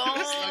bone.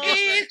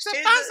 It's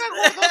a pasa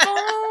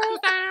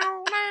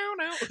gordo.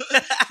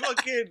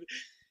 Fucking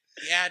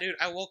yeah, dude.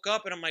 I woke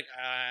up and I'm like,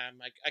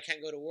 I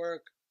can't go to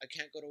work. I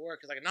can't go to work.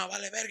 It's like, no,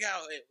 vale verga.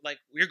 Like,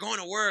 we're going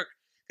to work.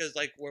 Because,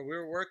 like, where we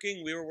were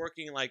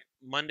working, like,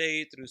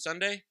 Monday through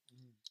Sunday.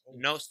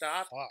 No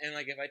stop. Fuck. And,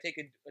 like, if I take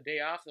a day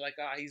off, they're like,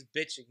 he's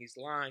bitching. He's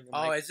lying.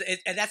 I'm Oh, like,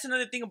 and that's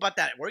another thing about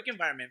that work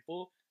environment,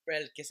 fool.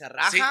 El que se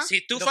raja.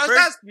 si tú the faltas,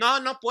 first-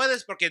 no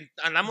puedes porque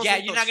andamos Yeah,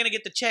 juntos. you're not going to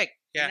get the check.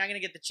 Yeah. You're not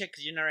going to get the check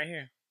because you're not right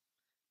here.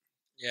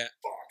 Yeah.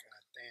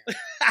 Damn.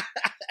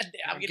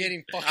 I'm I'm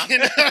getting... getting fucking.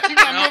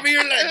 I'm over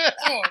here like,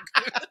 fuck.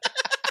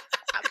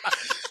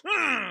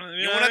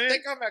 You want to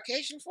take a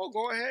vacation, fool?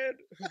 Go ahead.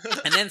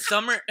 And then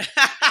summer...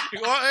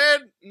 Go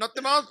ahead. No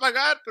te vamos a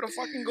pagar, pero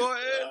fucking go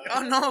ahead.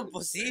 Oh, no,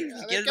 pues sí. Si A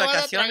ver quieres qué vas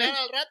a vacaciones. tragar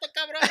al rato,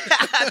 cabrón.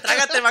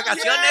 Trágate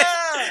vacaciones.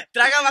 Yeah.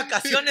 Traga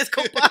vacaciones,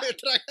 compa.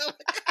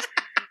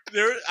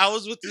 I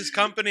was with this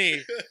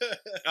company.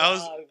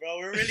 Oh, bro,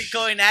 we're really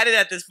going at it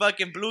at this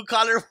fucking blue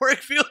collar work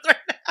field right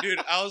now. Dude,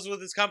 I was with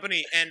this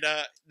company, and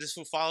this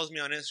fool follows me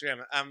on Instagram.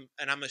 And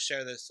I'm gonna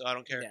share this, so I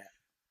don't care. Yeah.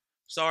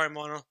 Sorry,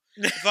 mono.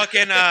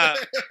 Fucking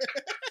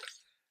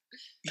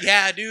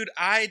yeah, dude.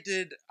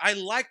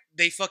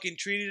 They fucking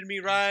treated me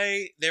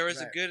right. There was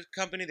a Right. good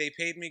company. They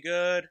paid me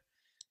good.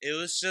 It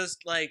was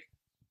just like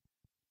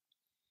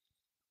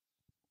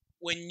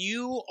when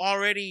you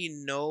already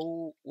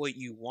know what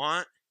you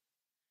want,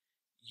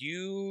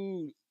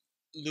 you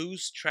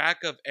lose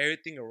track of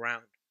everything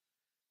around.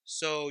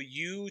 So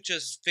you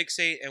just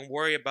fixate and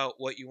worry about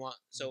what you want.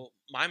 So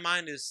my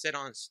mind is set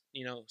on,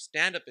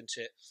 stand up and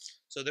shit.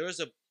 So there was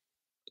a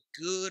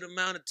good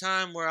amount of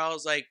time where I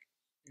was like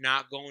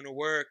not going to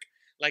work.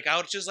 Like I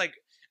would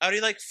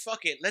be like,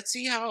 fuck it. Let's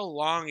see how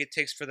long it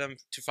takes for them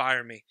to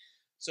fire me.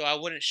 So I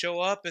wouldn't show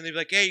up and they'd be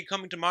like, hey, you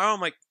coming tomorrow?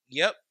 I'm like,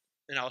 yep.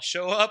 And I'll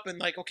show up and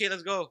like, okay,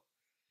 let's go.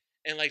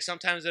 And like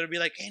sometimes it'll be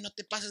like, hey, no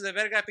te pases de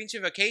verga,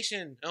 pinche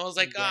vacation. And I was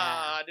like,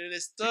 dude,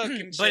 it's stuck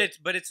and shit.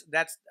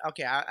 that's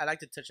okay. I like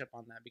to touch up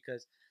on that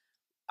because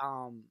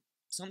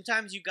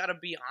sometimes you gotta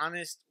be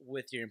honest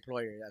with your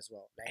employer as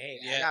well. Like, hey,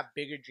 I Yeah. got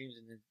bigger dreams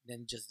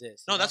than just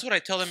this. No, that's what I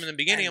tell them in the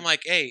beginning. And- I'm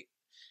like, hey,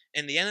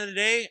 in the end of the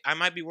day, I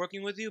might be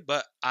working with you,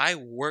 but I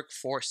work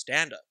for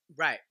stand up.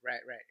 Right,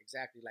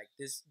 exactly. Like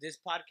this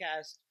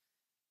podcast,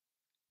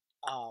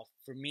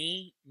 for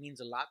me means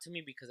a lot to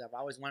me because I've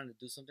always wanted to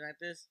do something like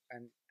this,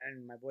 and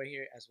my boy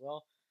here as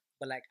well.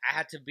 But like I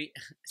had to be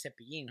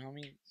Cepillín,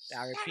 homie,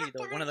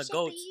 RP, one of the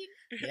goats.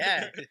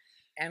 Yeah,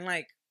 and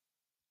like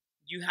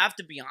you have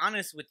to be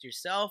honest with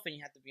yourself, and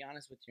you have to be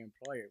honest with your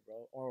employer,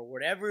 bro, or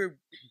whatever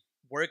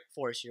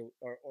workforce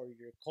or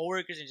your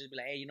coworkers, and just be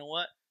like, hey, you know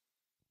what?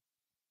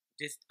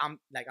 I'm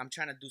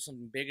trying to do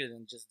something bigger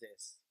than just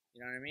this.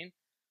 You know what I mean?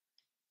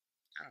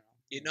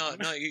 I don't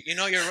know.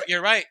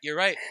 You're right. You're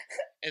right.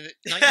 And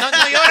no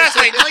lloras,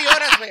 güey. No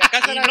lloras, güey. Acá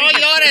está la No risa.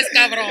 llores,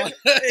 cabrón.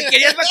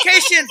 Querías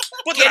vacations.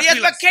 Ponte las Querías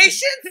pilas.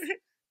 vacations.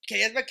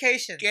 Querías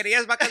vacations.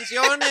 Querías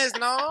vacaciones,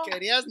 ¿no?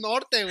 Querías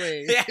norte,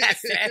 güey. Yeah,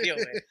 serio,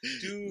 güey.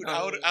 Dude,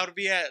 No. I would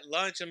be at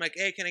lunch. I'm like,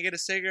 hey, can I get a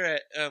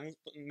cigarette?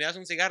 Me das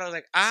un cigarro. I was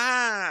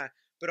like,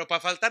 pero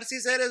para faltar si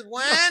eres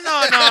bueno.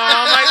 No,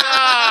 I'm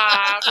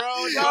like,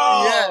 bro,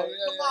 no. Yeah,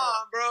 Come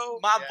on, bro.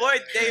 My Yeah, boy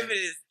yeah. David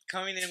is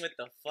coming in with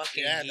the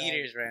fucking Yeah, dog.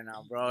 heaters right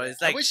now, bro. It's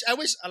like I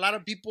wish a lot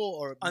of people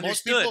or most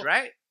understood, people,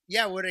 right?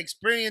 yeah, would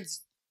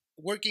experience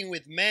working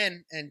with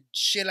men and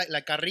shit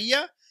like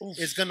carrilla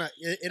is gonna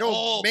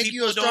it'll make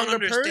you a people don't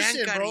stronger understand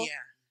person, bro. carilla.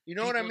 You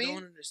know what I People mean?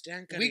 Don't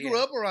understand. We Carilla. grew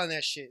up around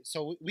that shit,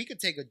 so we could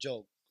take a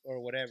joke or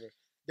whatever.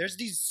 There's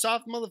these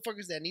soft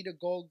motherfuckers that need to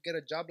go get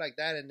a job like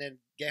that and then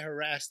get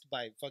harassed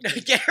by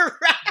fucking Get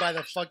harassed. by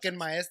the fucking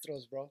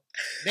maestros, bro.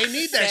 They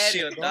need that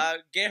Serio, shit, bro. dog.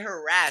 Get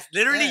harassed.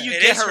 Literally, Yeah. you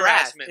It get is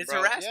harassed. harassment, It's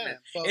bro. harassment.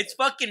 but- It's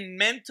fucking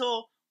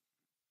mental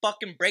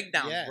fucking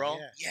breakdowns, yeah, bro.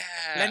 yeah.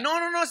 Yeah. Like,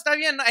 no, está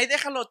bien. Ahí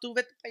déjalo. Tú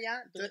vete para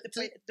allá. Tú vete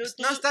para allá. Tú-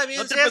 No está bien,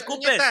 No te seas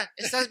preocupes. puñeta.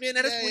 Estás bien,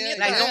 eres Yeah, puñeta.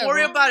 Like, Yeah, don't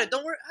worry bro. about it.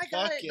 Don't worry. I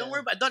got Fuck it. Don't yeah. worry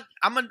about it. Don't,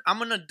 I'm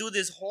gonna do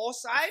this whole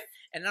side,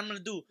 and I'm gonna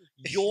do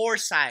your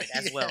side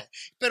as Yeah. well.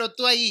 Pero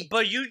tú ahí.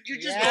 But you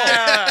just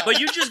Yeah. go. But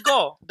you just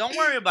go. Don't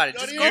worry about it.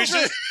 Don't Just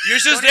even- go. You're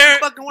just Don't there. even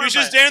fucking worry You're just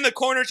about it. there in the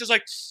corner, just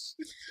like.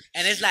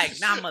 And it's like,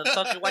 nah,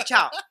 motherfucker, watch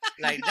out.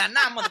 Like, nah,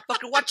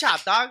 motherfucker, watch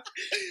out, dog.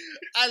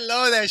 I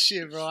love that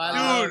shit, bro. I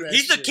love Dude, that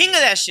he's the shit. king of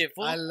that shit,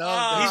 fool. I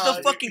love He's that.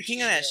 the fucking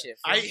king of that shit.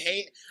 Fool.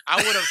 I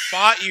would have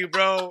fought you,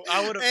 bro.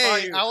 I would have fought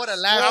Hey, you. I would have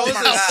I laughed. was my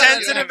a God.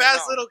 sensitive You ass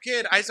don't little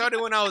kid. I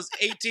started when I was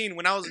 18.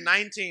 When I was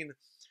 19,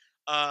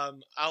 I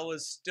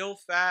was still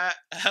fat.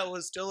 I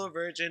was still a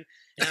virgin.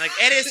 And like,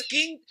 eres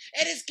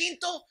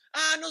quinto.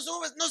 Ah, no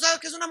sabes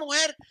que es una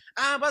mujer.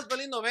 Ah, vas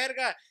valiendo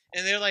verga.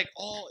 And they're like,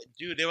 oh,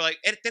 dude. They were like,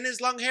 tienes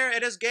long hair.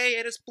 Eres gay.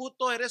 Eres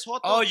puto. Eres joto.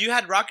 Oh, you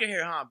had rocket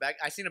hair, huh? Back,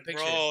 I seen a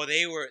picture. Bro,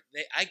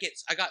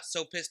 I got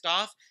so pissed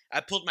off.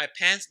 I pulled my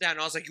pants down.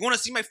 I was like, you want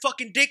to see my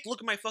fucking dick?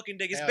 Look at my fucking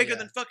dick. It's Hell bigger yeah.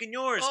 than fucking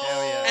yours.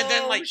 Hell yeah. And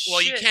then like,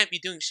 well, you shit. can't be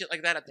doing shit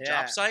like that at the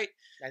Yeah. job site.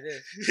 Like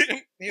this.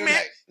 He was Man,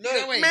 like,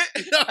 look, wait.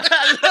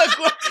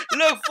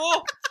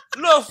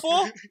 look,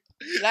 fool.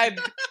 Like,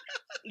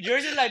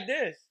 yours is like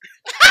this.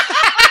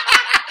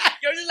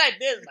 Yours is like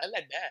this, man,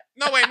 like that.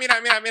 No, wait,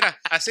 mira.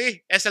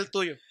 Así es el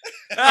tuyo.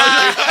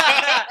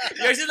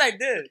 Yours is like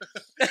this.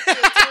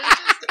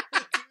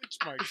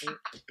 Smart, dude.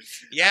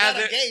 Yeah, I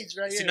got a gauge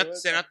right si here. no,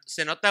 What's si, no, up?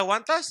 si no te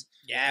aguantas,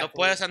 Yeah, no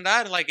fool. puedes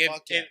andar. Like,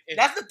 Fuck yeah. if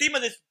That's the theme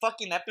of this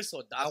fucking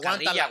episode, dog.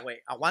 Aguanta Carrilla, la- güey.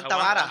 Aguanta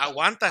vara.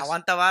 aguantas.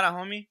 Aguanta vara,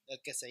 homie. El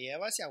que se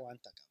lleva se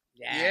aguanta, cabrón.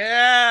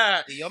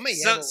 Yeah. Y yo me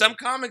So, llevo. some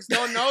comics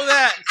don't know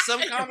that. Some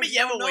Yo me comics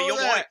llevo, don't güey. know Yo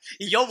voy. that.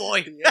 Y yo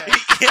voy.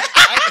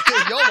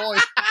 Yeah. Yo voy.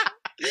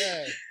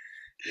 Yeah.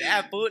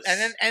 Yeah, fool.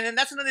 And then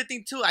that's another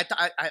thing too. I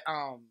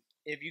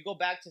if you go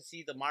back to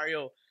see the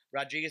Mario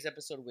Rodriguez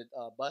episode with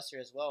Buster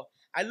as well,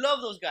 I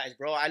love those guys,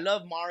 bro. I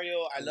love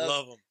Mario. I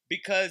love them.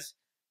 because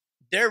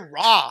they're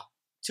raw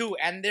too,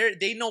 and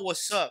they know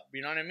what's up.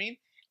 You know what I mean?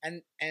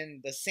 And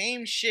the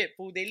same shit,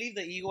 fool. They leave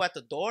the ego at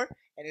the door,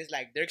 and it's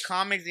like they're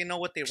comics. They know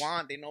what they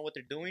want. They know what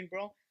they're doing,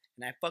 bro.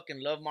 And I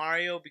fucking love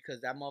Mario because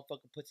that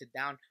motherfucker puts it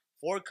down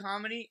for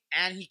comedy,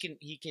 and he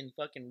can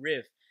fucking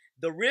riff.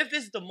 The riff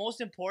is the most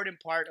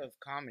important part of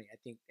comedy, I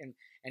think,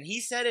 and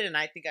he said it, and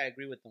I think I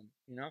agree with him.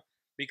 You know,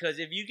 because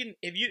if you,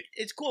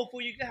 it's cool,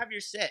 fool. You can have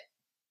your set,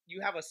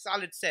 you have a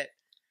solid set,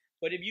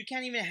 but if you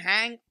can't even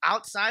hang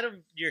outside of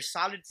your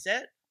solid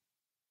set,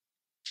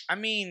 I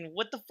mean,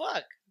 what the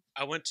fuck?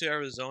 I went to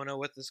Arizona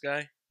with this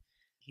guy.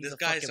 He's This a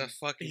guy's fucking- a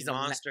fucking he's a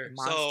monster.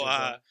 monster, So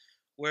bro.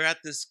 we're at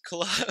this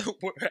club.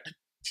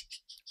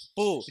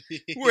 Fool.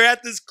 We're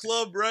at this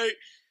club, right?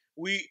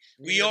 We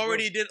Yeah,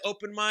 already did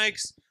open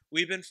mics.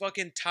 We've been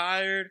fucking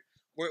tired.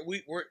 We're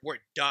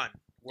done.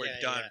 We're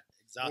Yeah, done. yeah.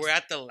 Exhausted. We're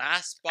at the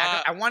last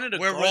spot. I wanted to.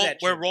 We're go to that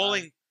we're shit, dog.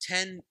 rolling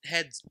 10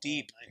 heads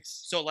deep. Oh,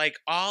 nice. So like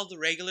all the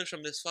regulars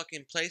from this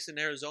fucking place in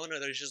Arizona,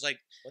 they're just like,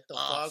 What the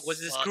oh, fuck? What's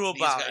this fuck crew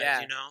these about? guys,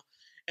 Yeah. you know.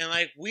 And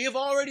like we have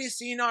already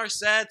seen our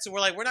sets, so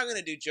we're like, we're not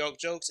gonna do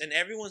jokes, and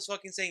everyone's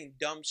fucking saying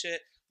dumb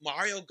shit.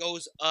 Mario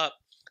goes up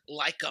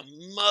like a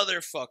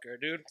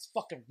motherfucker, dude. That's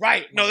fucking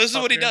right. No, this is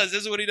what he motherfucker. does.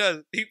 This is what he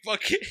does. He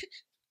fucking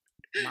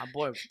My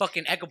boy,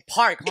 fucking Echo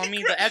Park,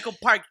 homie. The Echo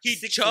Park. he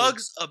 60.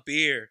 chugs a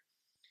beer.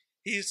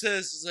 He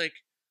says like,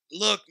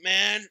 "Look,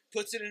 man,"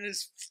 puts it in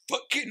his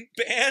fucking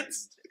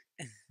pants.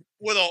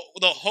 With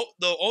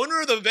the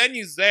owner of the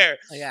venue's there,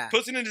 Yeah.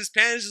 puts it in his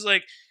pants. Is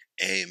like,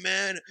 "Hey,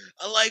 man,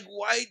 I like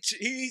white."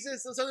 He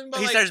says something about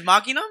He like, starts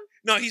mocking him.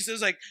 no, he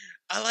says like,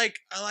 I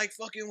like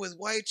fucking with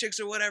white chicks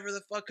or whatever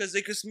the fuck, cause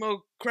they could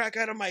smoke crack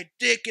out of my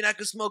dick, and I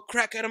could smoke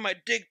crack out of my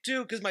dick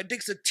too, cause my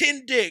dick's a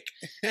tin dick,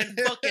 and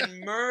fucking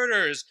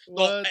murders.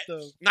 What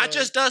the Not fuck?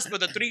 just us, but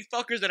the three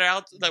fuckers that are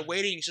out like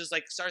waiting. Just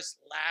like starts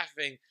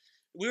laughing.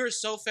 We were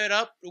so fed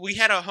up. We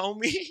had a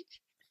homie,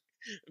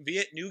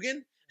 Viet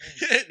Nugan.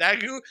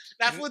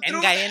 that fool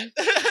threw Ngayon.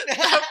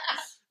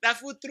 that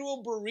fool threw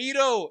a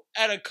burrito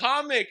at a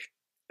comic.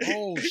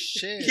 Oh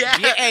shit. Yeah.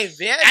 Hey,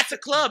 Viet. At the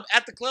club,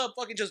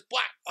 fucking just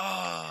black.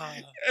 Oh.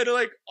 And they're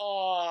like,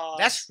 oh.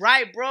 That's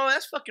right, bro.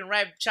 That's fucking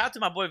right. Shout out to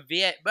my boy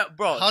Viet. But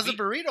bro, How's the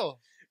burrito?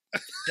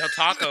 Del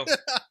Taco.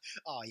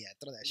 Oh yeah,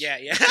 throw that Yeah,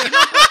 shit. yeah.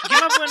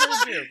 Give my boy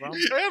another beer, bro.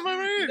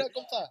 Mira,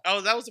 compa.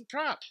 Oh, that was a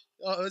prop.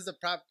 Oh, it was a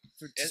prop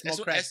for to Es, smoke es,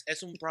 un, crack.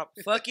 es un prop.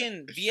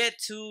 Fucking Viet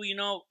too. You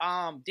know,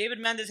 David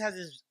Mendez has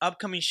his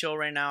upcoming show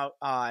right now.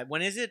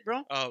 When is it,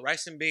 bro? Oh,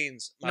 rice and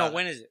beans. No,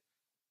 when is it?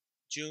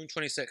 June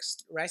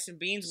 26th. Rice and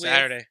beans.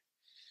 Saturday.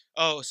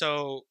 Oh,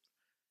 so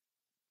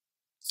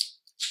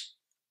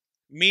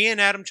me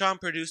and Adam Chom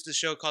produced a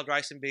show called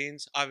Rice and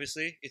Beans.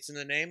 Obviously, it's in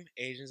the name,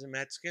 Asians and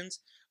Mexicans.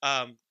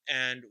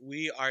 And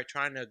we are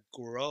trying to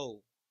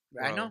grow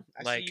I grow. know.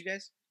 I Like, see you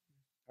guys.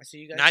 I see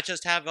you guys. not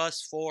just have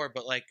us four,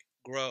 but like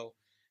grow.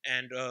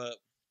 And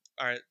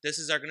this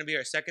is gonna be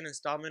our second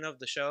installment of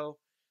the show.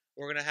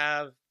 We're gonna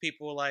have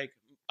people like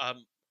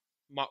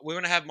we're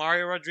gonna have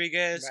Mario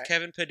Rodriguez, Right.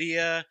 Kevin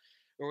Padilla.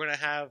 We're gonna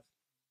have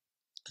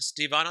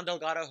Stevano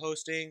Delgado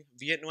hosting,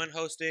 Viet Nguyen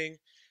hosting.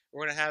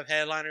 We're gonna have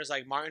headliners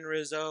like Martin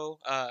Rizzo.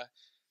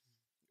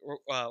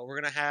 We're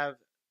gonna have.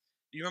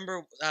 You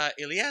remember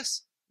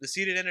Elias, the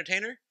seated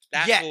entertainer?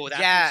 That Yeah, fool. That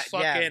yeah,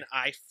 fool's fucking.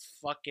 I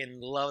fucking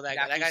love that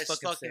guy. That fool's guy's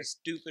fucking fucking sick.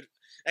 stupid.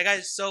 That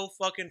guy's so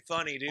fucking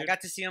funny, dude. I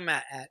got to see him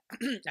at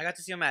I got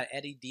to see him at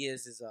Eddie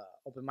Diaz's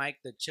open mic,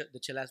 the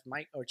chill ass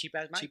mic or cheap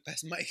ass mic. Cheap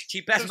ass mic.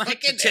 Cheap ass mic,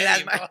 Fucking chill ass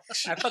Eddie, mic. bro.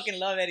 I fucking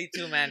love Eddie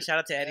too, man. Shout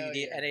out to Eddie, Hell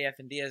yeah. Eddie F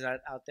and Diaz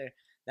out there.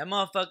 That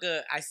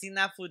motherfucker, I seen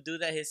that fool do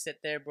that his set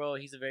there, bro.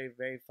 He's a very,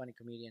 very funny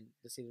comedian,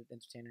 the seated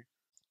entertainer.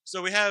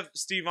 So we have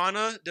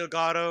Stevana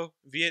Delgado,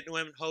 Viet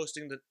Nguyen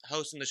hosting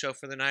the show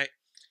for the night.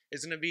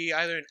 It's gonna be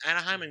either in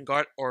Anaheim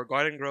or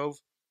Garden Grove.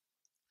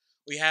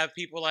 We have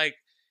people like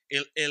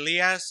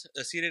Elias,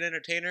 the seated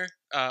entertainer,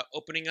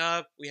 opening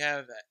up. We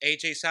have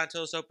AJ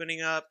Santos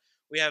opening up.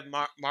 We have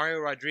Mario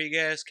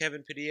Rodriguez,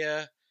 Kevin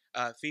Padilla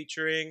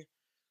featuring.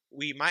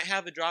 We might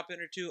have a drop in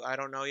or two. I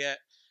don't know yet.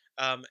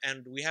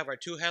 And we have our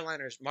two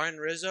headliners, Martin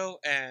Rizzo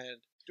and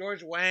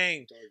George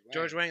Wang.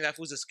 George Wang, that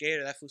fool's a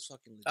skater. That fool's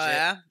fucking legit. Oh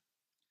yeah,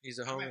 He's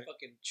a I homie. might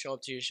fucking show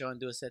up to your show and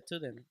do a set too.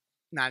 Then,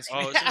 nah, I'm just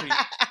Oh, kidding.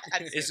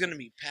 It's gonna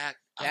be packed.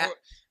 Yeah.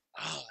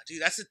 Oh,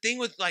 dude, that's the thing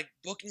with like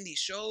booking these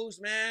shows,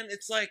 man.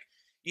 It's like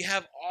you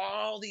have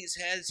all these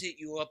heads hit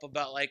you up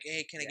about like,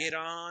 hey, can I get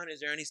on? Is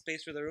there any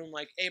space for the room?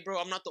 Like, hey, bro,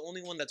 I'm not the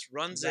only one that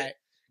runs it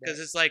because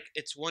it's like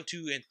it's 1,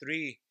 2, and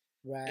 3.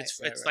 Right.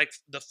 It's like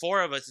the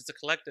four of us. It's a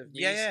collective.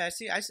 Yeah, I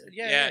see.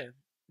 Yeah.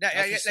 Yeah.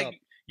 Like what's up.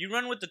 you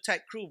run with the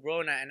tight crew,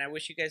 bro, and I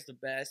wish you guys the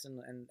best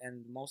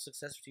and most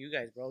success to you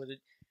guys, bro.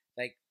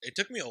 Like It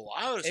took me a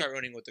while to start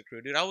running with the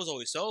crew, dude. I was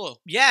always solo.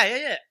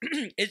 yeah.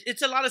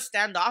 It's a lot of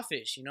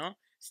standoffish, you know.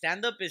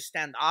 Stand up is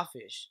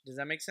standoffish. Does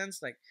that make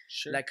sense? Like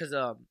Sure. like cause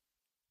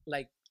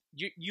like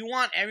you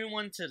want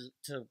everyone to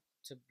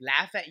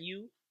laugh at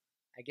you,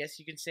 I guess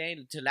you can say,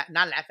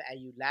 not laugh at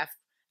you, laugh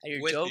at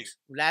your With jokes,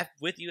 laugh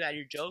with you at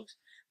your jokes.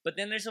 But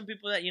then there's some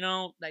people that, you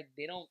know, like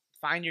they don't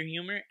find your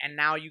humor, and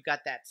now you got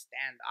that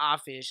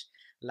standoffish,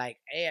 like,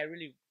 hey, I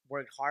really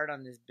worked hard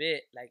on this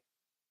bit. Like,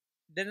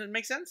 doesn't it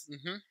make sense?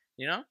 Mm-hmm.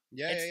 You know?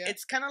 Yeah, yeah.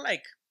 It's kind of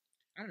like,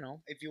 I don't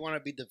know. If you want to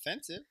be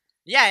defensive.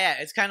 Yeah.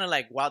 It's kind of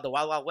like the Wild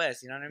Wild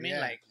West. You know what I mean? Yeah.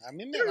 Like, I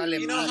mean, me vale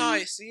You know madre. how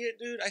I see it,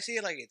 dude? I see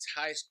it like it's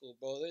high school,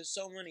 bro. There's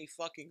so many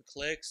fucking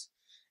cliques.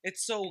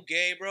 It's so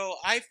gay, bro.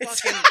 I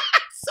fucking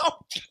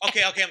so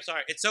okay. I'm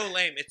sorry. It's so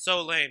lame. It's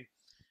so lame.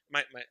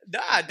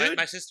 dude.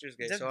 My sister's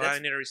gay, so That's- I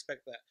need to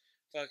respect that.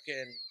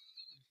 Fucking.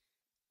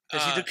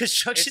 Does she do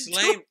construction It's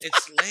too? lame.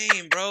 It's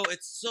lame, bro.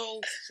 It's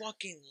so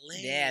fucking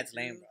lame. Yeah, it's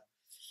lame, dude. bro.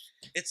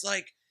 It's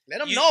like Let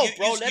them You- know, you-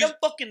 bro. you- Let you- them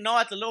fucking know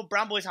at the Little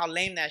Brown Boys how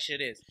lame that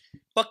shit is.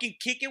 Fucking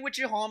kick it with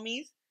your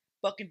homies.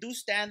 Fucking do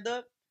stand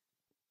up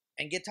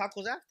and get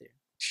tacos after.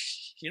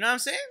 You know what I'm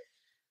saying?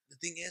 the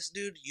thing is,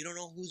 dude. You don't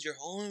know who's your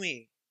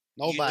homie.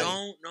 Nobody. You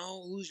don't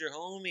know who's your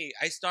homie.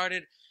 I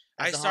started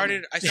That's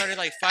the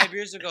like 5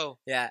 years ago.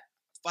 Yeah.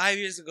 5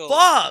 years ago.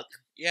 Fuck.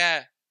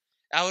 Yeah,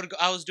 I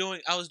was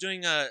doing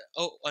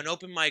an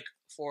open mic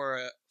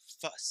for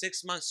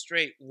 6 months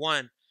straight,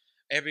 one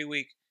every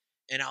week,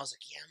 and I was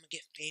like, yeah, I'm gonna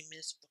get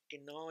famous.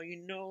 Fucking no, you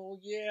know,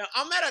 yeah.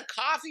 I'm at a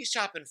coffee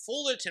shop in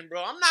Fullerton,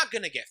 bro. I'm not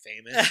gonna get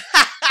famous.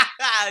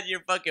 You're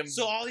fucking.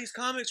 So all these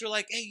comics were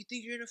like, hey, you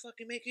think you're gonna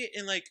fucking make it?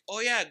 And like, oh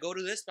yeah, go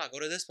to this spot, go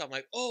to this spot. I'm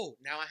like, oh,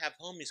 now I have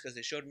homies because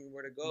they showed me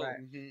where to go. Right.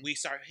 Mhm. We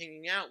start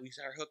hanging out. We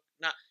start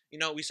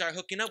we start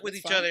hooking up with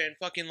That's each fine. other and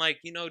fucking like,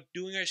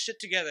 doing our shit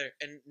together.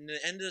 And in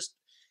the end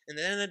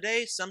of the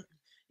day,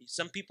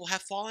 some people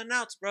have fallen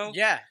outs, bro.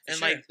 Yeah. for And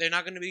sure. like they're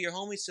not gonna be your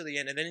homies till the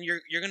end. And then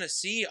you're gonna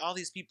see all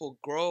these people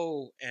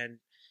grow and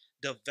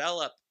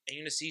develop, and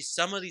you're gonna see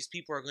some of these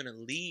people are gonna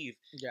leave,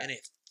 yeah. and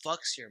it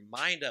fucks your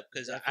mind up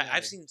because Definitely.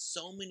 I've seen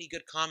so many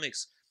good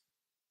comics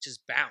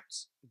just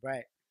bounce,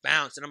 Right.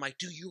 and I'm like,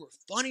 dude, you were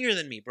funnier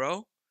than me,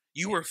 bro.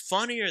 You were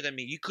funnier than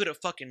me. You could have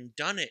fucking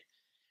done it.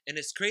 And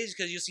it's crazy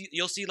because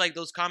you'll see like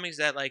those comics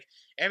that like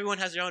everyone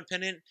has their own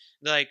opinion.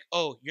 They're like,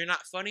 oh, you're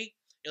not funny.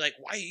 You're like,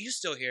 why are you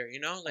still here?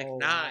 Like, Oh,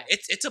 nah. wow.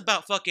 It's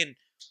about fucking.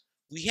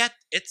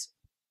 It's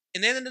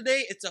in the end of the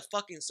day, it's a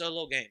fucking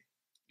solo game.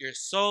 You're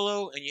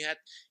solo, and you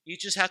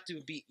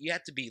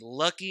have to be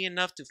lucky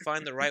enough to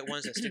find the right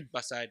ones that stick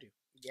beside you.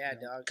 Yeah,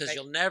 Yeah. dog. Because Like,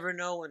 you'll never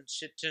know when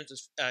shit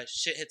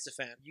hits the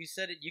fan. you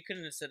said it. You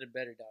couldn't have said it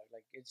better, dog.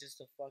 Like, it's just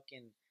a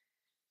fucking.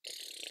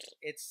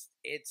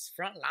 It's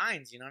front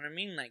lines. You know what I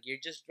mean? Like, you're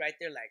just right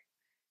there, like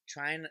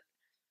trying.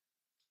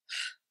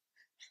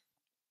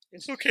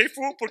 It's okay,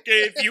 fool, porque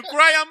if you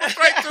cry, I'm gonna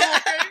cry too,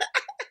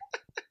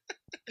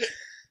 okay?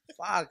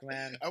 Fuck,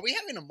 man. Are we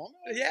having a moment?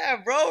 Yeah,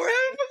 bro. We're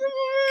having a fucking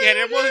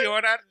moment.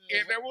 llorar.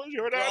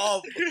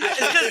 Bro,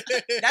 it's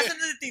 'cause that's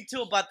another thing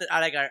too about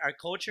our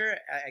culture.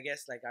 I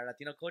guess like our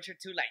Latino culture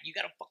too. Like, you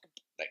gotta fucking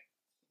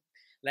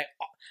Like,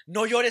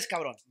 no llores,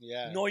 cabrón.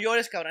 Yeah. No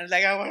llores, cabrón. It's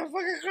like, I want to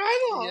fucking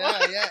cry, though.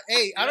 Yeah.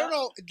 Hey, I Yeah. don't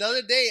know. The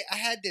other day, I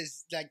had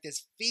this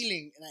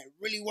feeling, and I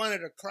really wanted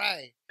to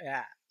cry.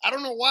 Yeah. I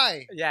don't know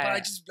why. Yeah,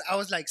 But yeah. I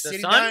was like The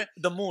sitting sun, down.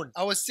 the moon.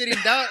 I was sitting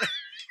down,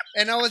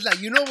 and I was like,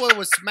 you know what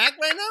was smack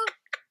right now?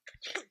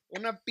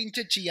 Una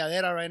pinche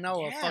chilladera right now,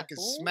 or Yeah, fucking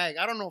fool. smack.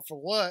 I don't know for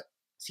what.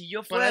 Si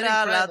yo But I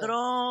fuera didn't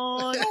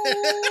cry, ladrón.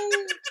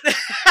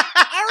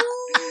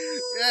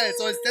 Yeah,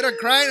 so instead of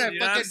crying, You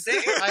know what I'm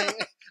saying?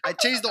 I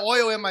changed the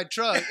oil in my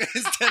truck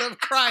instead of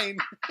crying.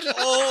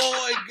 Oh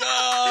my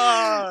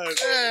god.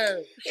 Yeah.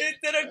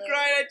 Instead of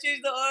crying, I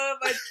changed the oil of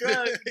my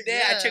truck.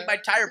 Then I Yeah. checked my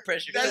tire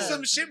pressure. That's Yeah.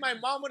 some shit my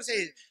mom would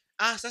say.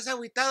 ¿Estás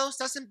agüitado?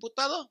 ¿Estás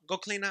emputado? Go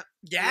clean up.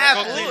 Yeah,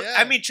 Go fool. clean. Yeah.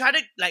 I mean, try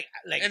to like.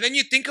 And then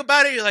you think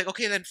about it, you're like,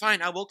 okay, then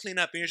fine, I will clean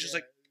up. And you're just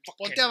like,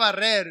 Ponte a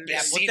barrer.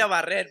 Yeah, Sí. ponte a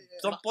barrer.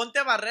 So ponte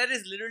a barrer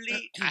is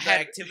literally the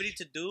activity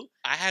to do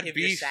I had if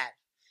you're beef. sad.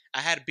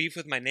 I had beef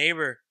with my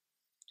neighbor.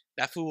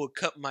 That fool would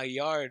cut my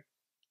yard.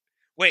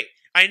 Wait,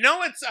 I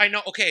know.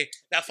 Okay,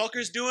 that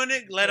fucker's doing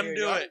it. Let him Your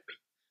do yard? it.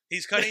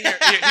 He's cutting.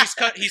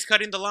 He's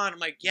cutting the lawn. I'm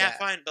like, yeah, Yeah.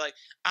 fine. But like,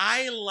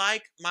 I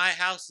like my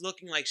house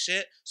looking like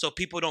shit, so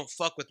people don't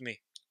fuck with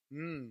me.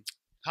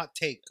 Hot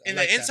take. I In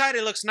like the that. inside,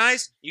 it looks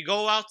nice. You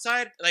go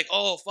outside, like,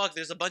 oh fuck,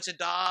 there's a bunch of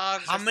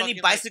dogs. How They're many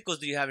fucking, like- bicycles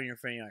do you have in your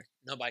front yard?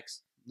 no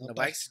bikes. No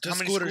bikes. Just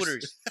How many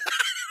scooters.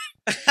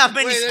 How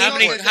many? Wait, there's How no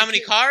many? way. How many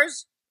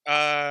cars?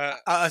 A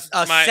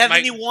my-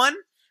 71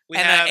 We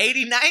and have an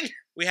 89.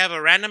 we have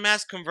a random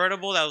ass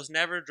convertible that was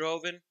never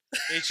driven.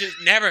 It's just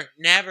never.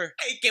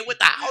 Hey, get with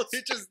the house.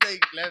 He just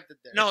like left it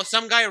there. No,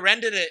 some guy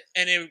rented it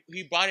and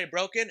he bought it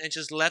broken and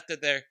just left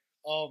it there.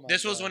 Oh my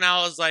This was God. when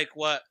I was like,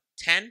 what,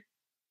 10?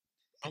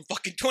 I'm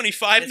fucking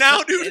 25 It's now,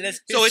 not- dude. it's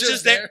So it's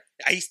just there.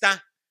 there. Ahí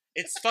está.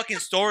 It's fucking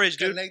storage,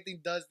 dude. Collecting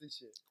dust and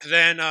shit.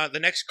 Then the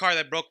next car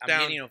that broke I'm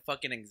down, getting a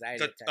fucking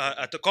anxiety attack.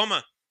 a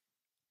Tacoma,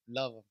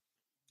 Love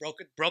him.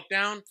 broke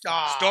down.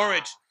 Ah.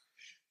 Storage.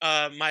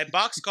 My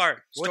box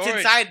car. What's storage,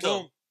 inside, though?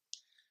 boom.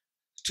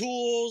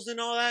 Tools and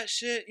all that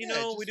shit. You Yeah,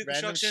 know, just we do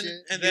random construction.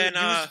 shit. And then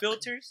use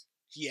filters.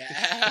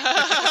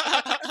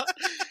 yeah.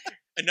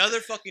 Another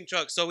fucking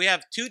truck. So we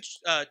have two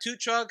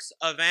trucks,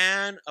 a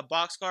van, a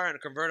boxcar, and a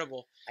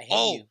convertible. I hate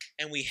Oh, you.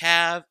 and we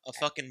have a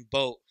fucking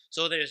boat.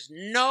 So there's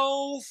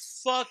no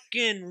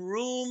fucking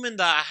room in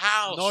the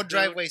house. No dude.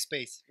 driveway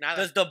space.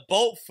 Nada. Does the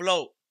boat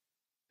float?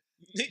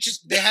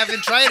 Just They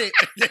haven't tried it.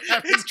 They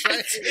haven't tried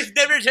it.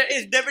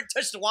 It's never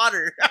touched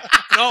water.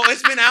 no,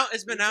 it's been out.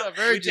 It's been It's a out.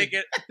 We virgin. take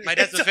it. My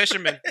dad's a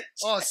fisherman.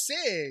 Oh,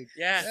 sick.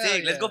 Yeah. Yeah.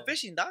 Sick. Let's go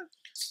fishing, dog.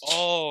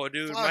 Oh,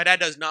 dude, Fuck. my dad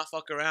does not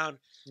fuck around.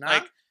 Nah?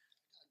 Like,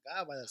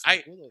 God, why that's I-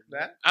 zancudo,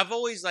 Yeah. I've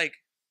always like,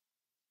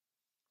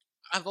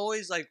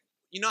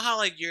 you know how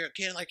like you're a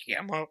kid, like, yeah,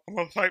 I'm gonna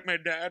fight my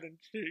dad and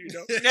shit, you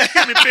know.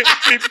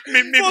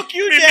 Fuck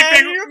you,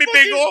 Dad, you're Me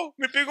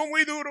pegó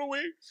muy duro,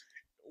 güey.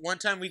 One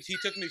time he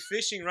took me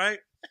fishing, right?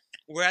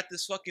 We're at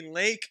this fucking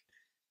lake.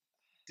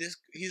 This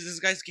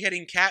guy's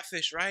getting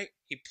catfish, right?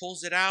 He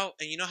pulls it out,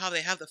 and you know how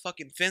they have the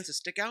fucking fins that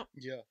stick out?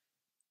 Yeah.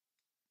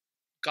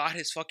 Got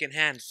his fucking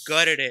hand,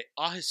 gutted it,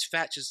 all his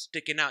fat just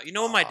sticking out. You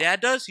know what my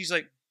dad does? He's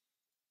like,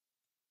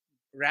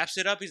 wraps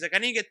it up. He's like, I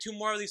need to get 2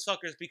 more of these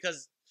fuckers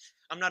because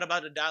I'm not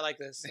about to die like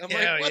this. I'm Hell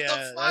like, what yeah, the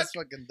fuck? that's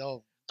fucking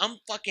dope. I'm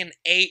fucking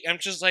 8. I'm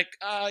just like,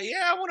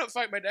 yeah, I want to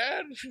fight my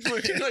dad.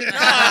 Like,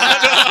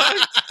 nah,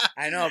 dog.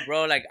 I know,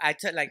 bro. Like I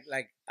took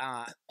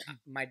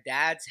my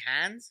dad's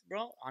hands,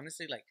 bro.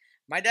 Honestly, like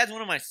my dad's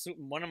one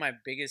of my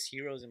biggest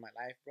heroes in my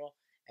life, bro.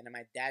 And in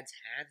my dad's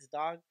hands,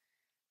 dog,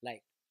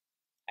 like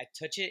I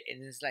touch it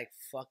and it's like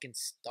fucking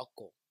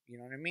stucco. You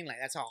know what I mean? Like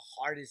that's how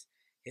hard his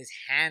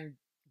hand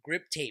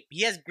grip tape.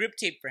 He has grip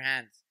tape for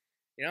hands.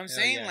 You know what I'm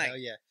saying? Yeah, Like hell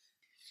yeah.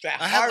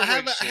 that I have,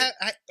 Harvard shit.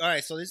 all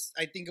right, so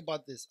I think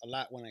about this a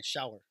lot when I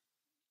shower.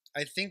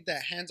 I think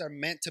that hands are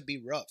meant to be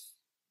rough.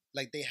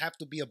 Like they have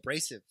to be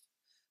abrasive.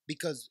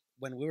 Because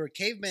when we were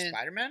cavemen,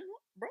 Spider-Man,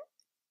 bro.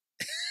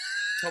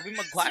 Tobey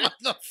Maguire.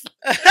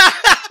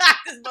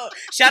 Motherfucker.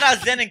 Shout out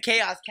Zen and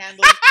Chaos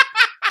candles.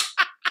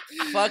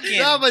 Fucking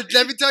No, but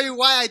let me tell you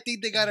why I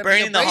think they gotta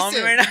burning be the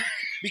abrasive. homie right now.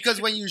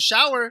 Because when you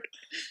shower,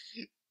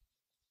 it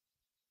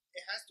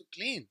has to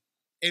clean.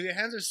 If your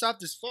hands are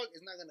soft as fuck,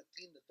 it's not gonna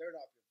clean the dirt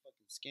off your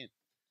fucking skin.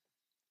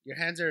 Your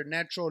hands are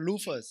natural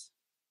loofahs.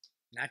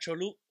 Natural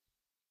loop.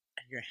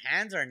 Your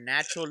hands are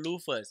natural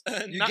loofahs.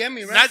 You get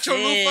me, right? Natural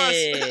loofahs.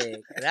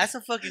 Sick. That's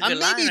a fucking I good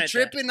may line be right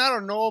tripping, I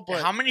don't know, there.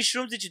 but How many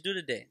shrooms did you do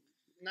today?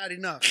 not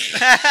enough.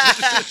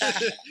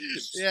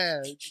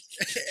 Yeah.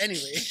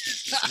 Anyway.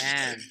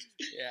 Man.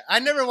 Yeah. I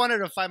never wanted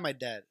to fight my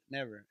dad.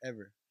 Never,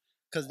 ever.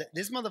 Because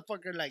this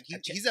motherfucker, like,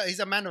 he's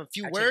a man of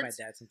few I check words.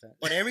 my dad sometimes.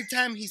 But every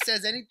time he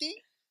says anything,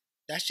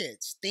 that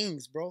shit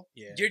stings, bro.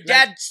 Yeah. Your Like,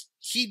 dad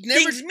He never.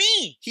 stings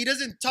me. He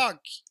doesn't talk.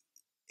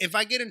 If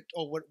I get in,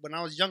 or when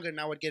I was younger and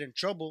I would get in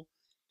trouble,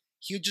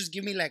 he would just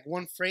give me like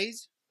one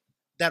phrase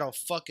that'll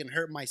fucking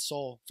hurt my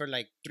soul for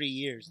like 3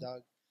 years,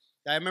 dog.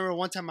 I remember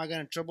one time I got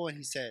in trouble and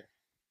he said,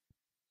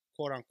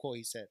 quote unquote,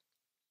 he said,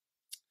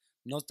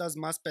 "No estás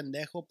más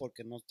pendejo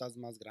porque no estás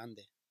más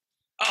grande."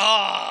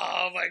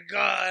 Oh, my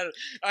god!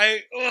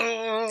 I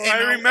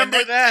And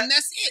remember that. and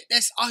that's it.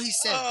 That's all he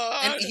said. Oh.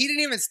 And he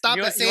didn't even stop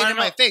You- and you say it wanna in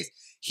my know- face.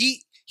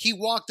 He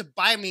walked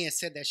by me and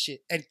said that shit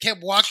and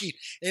kept walking.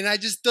 And I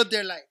just stood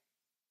there like,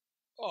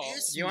 Oh.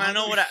 this You want to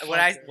know what I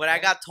motherfucker, what I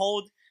bro. got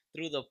told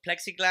through the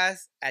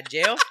plexiglass at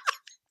jail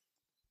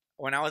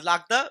when I was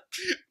locked up?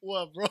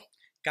 What, bro?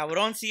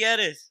 Cabrón si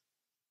eres.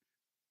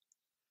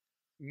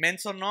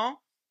 Menso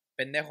no,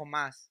 pendejo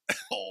más.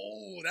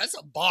 Oh, that's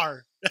a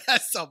bar.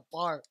 That's a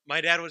bar. My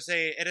dad would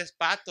say, "Eres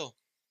pato,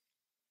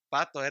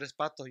 pato, eres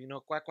pato." You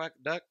know, quack quack,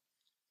 duck.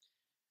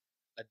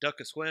 A duck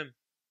could swim.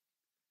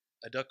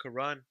 A duck could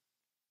run.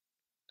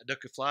 A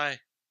duck could fly.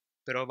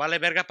 Pero vale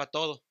verga pa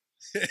todo.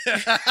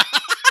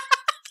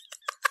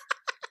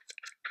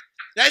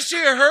 That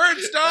shit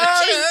hurts, dog.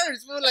 That shit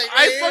hurts, bro. Like,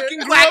 I right fucking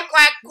here. grew up,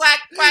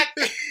 quack.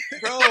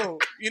 bro.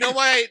 You know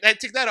why I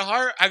took that to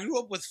heart? I grew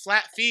up with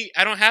flat feet.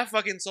 I don't have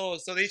fucking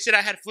soles, so they should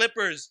have had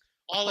flippers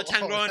all the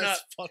time growing up.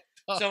 That's fucked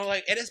up. So I'm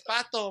like, eres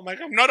pato. I'm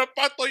like, I'm not a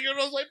pato. Yo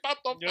no soy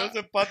pato.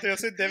 pato, yo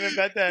soy David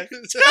Mendez.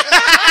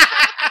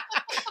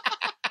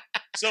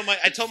 So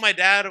I told my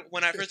dad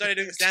when I first started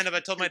doing stand up. I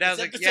told my dad, I was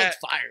like, yeah.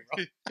 fire,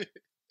 bro.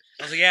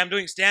 I was like, yeah, I'm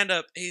doing stand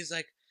up. He's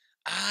like,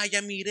 ya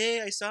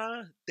miré, I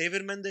saw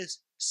David Mendez.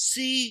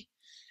 See,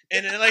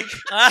 and then like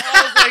I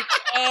was like,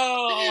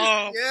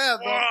 oh, Yeah,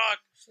 bro. fuck.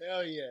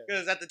 Hell yeah.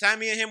 Because at the time,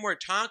 me and him were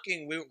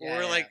talking. We were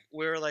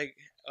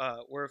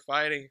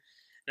fighting,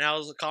 and I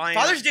was calling.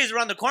 Father's Day is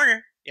around the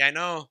corner. Yeah, I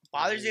know.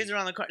 Father's Day is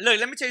around the corner. Look,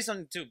 let me tell you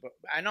something too, bro.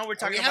 I know we're Are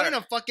talking we about having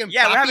a fucking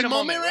we're poppy having a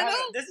moment right We're now?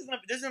 having-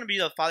 This is gonna be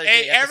the Father's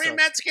Hey, Day every episode.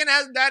 Mexican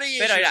has daddy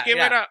issues. Pero mira, Give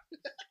mira. it up.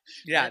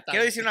 Mira, Neta,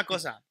 quiero güey. decir una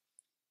cosa.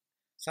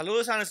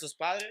 Saludos a nuestros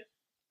padres.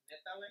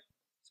 Neta, güey.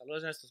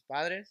 Saludos a nuestros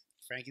padres.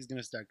 Frankie's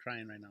gonna start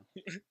crying right now.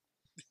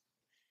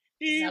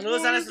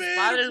 Saludos a nuestros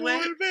padres,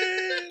 güey.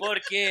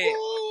 Porque,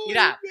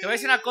 mira, te voy a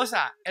decir una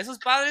cosa. Esos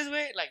padres,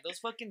 güey, like those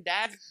fucking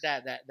dads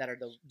that are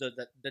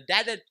the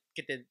dad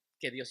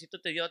que Diosito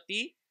te dio a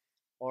ti,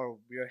 or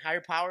your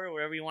higher power,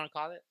 whatever you want to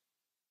call it.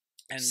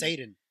 And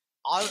Satan.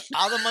 all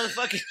the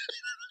motherfucking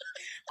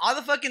all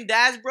the fucking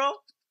dads, bro,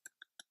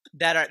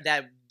 that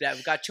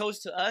got chose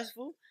to us,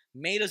 fool,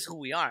 made us who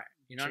we are.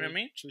 You know what I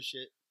mean? True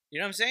shit. You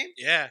know what I'm saying?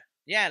 Yeah.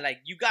 Yeah, like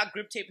you got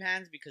grip tape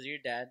hands because of your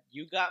dad.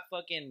 You got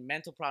fucking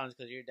mental problems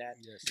because of your dad.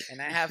 Yes. And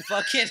I have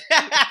fucking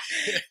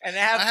and I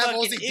I have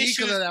fucking OCD issues.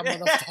 because of that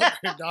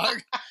motherfucker,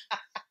 dog.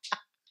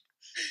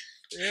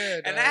 Yeah,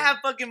 And dog. I have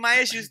fucking my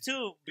issues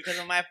too because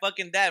of my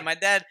fucking dad. My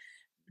dad,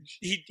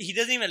 he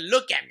doesn't even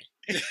look at me.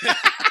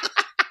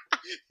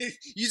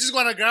 You just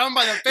want to grab him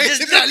by the face.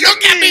 Just and be like,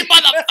 look at me,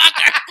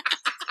 motherfucker.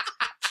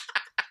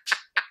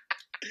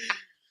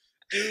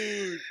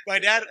 Dude, my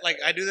dad, like,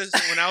 I do this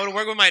when I would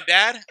work with my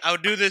dad. I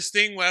would do this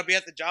thing where I'd be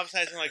at the job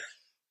site and like,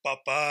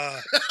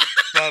 Papa,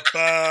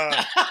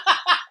 Papa.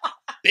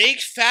 Big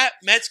fat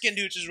Mexican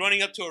dude just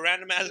running up to a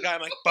random ass guy.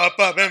 I'm like,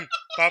 Papa, ven,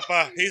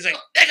 Papa. He's like,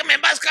 déjame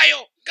en paz,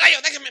 Gallo, Gallo,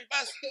 déjame en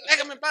paz,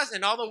 déjame en paz.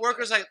 And all the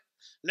workers like,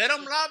 let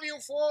him love you,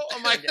 fool.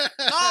 I'm like,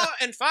 no,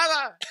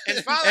 enfada,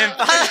 enfada.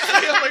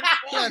 I'm like,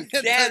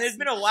 fuck. Damn, it's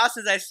been a while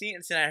since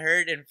I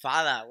heard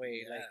enfada,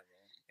 wait, like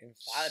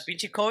enfada,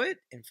 pinche COVID,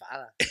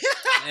 enfada.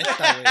 Neta,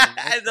 güey,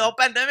 neta. The whole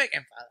pandemic,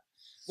 enfada.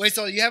 Wait,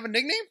 so you have a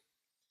nickname?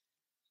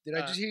 Did I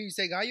Uh, just hear you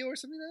say Gallo or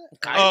something like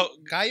that? Gallo? Oh,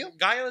 Gallo?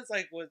 Gallo is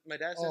like what my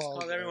dad says Oh,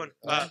 calls okay. everyone.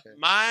 Oh, okay.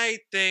 My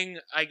thing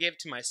I gave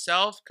to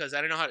myself because I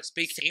didn't know how to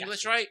speak Gotcha.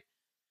 English right.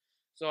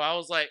 So I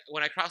was like,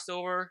 when I crossed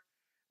over,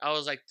 I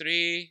was like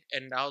 3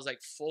 and I was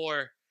like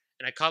 4,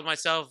 and I called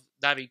myself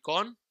David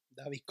Con.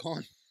 David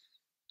Con.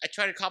 I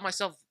tried to call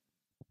myself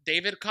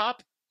David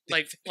Cop,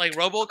 like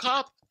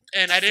RoboCop,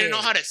 and I didn't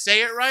know how to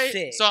say it right.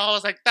 Sick. So I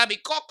was like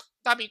David Cock,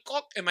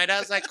 and my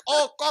dad's like,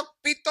 oh, cock,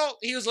 pito.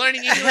 He was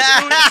learning English.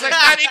 He's like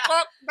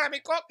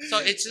David Cock. So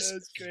it's just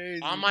That's crazy.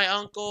 all my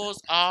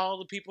uncles, all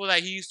the people that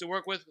he used to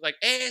work with, like,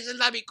 hey, es el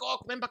David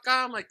Cock, ven pa'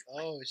 acá. I'm like,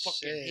 Oh, I fucking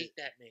shit. hate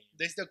that name.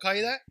 They still call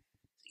you that?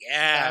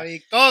 Yeah.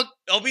 David Cock.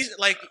 It'll be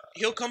like,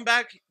 he'll come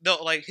back,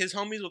 like, his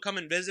homies will come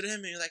and visit him,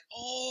 and he's like,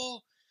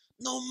 oh,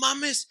 no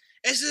mames,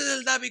 ese es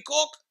el David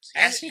Cock.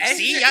 Ese- Sí,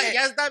 ese-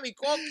 ya es David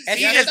Cock. ese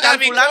Sí, es es tal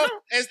David fulano.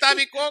 Cock. Es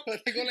David Cock.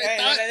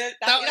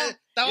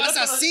 Estabas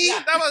así.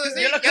 Estabas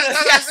así, Yo lo ya estás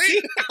conocí así.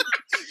 así.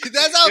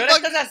 That's ¿Y how ahora fuck.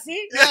 estás así?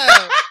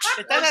 Yeah.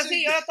 ¿Estás Oh, así?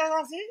 shit. ¿Y ahora estás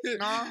así?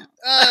 No.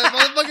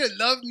 Motherfuckers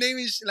love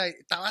naming shit like,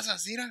 estabas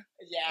así, ¿no?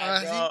 Yeah,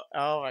 ¿sí? bro.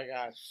 Oh my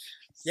god.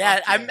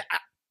 Yeah, Fuck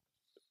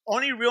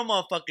only real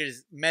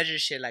motherfuckers measure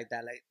shit like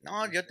that. Like,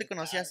 no, yo te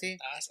conocí así.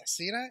 Estabas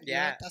así, ¿no?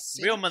 Yeah, Estás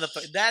así. real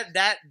motherfucker.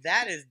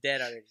 That is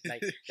dead already.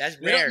 Like, that's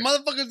We don't- rare.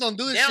 Motherfuckers don't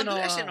do They this don't shit do no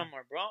that shit no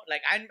more, bro.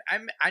 Like,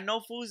 I know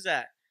fools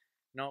that,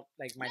 no,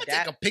 like my I'm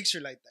dad. take a picture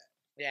like that.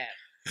 Yeah,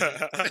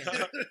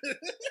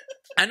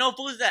 I know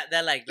fools that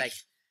like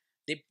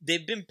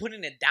they've been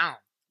putting it down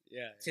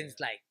Yeah. since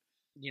like,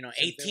 you know,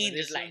 Since they 18. were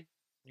Just little. like,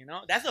 you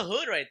know, that's a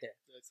hood right there.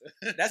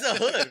 That's a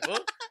hood, bro.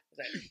 Like,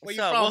 Where what's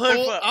you up? from? What hood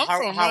fool? for? I'm How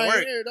from how right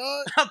work? here,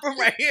 dog. I'm from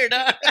right here,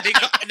 dog.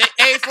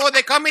 Hey, fool,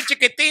 they call me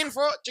Chiquitín,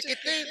 fool.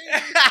 Chiquitín.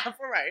 I'm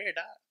from right here,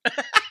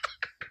 dog.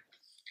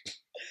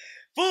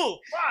 Fool,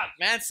 fuck,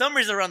 man.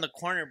 Summer's around the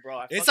corner,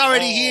 bro. It's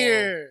already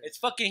here. It's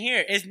fucking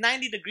here. It's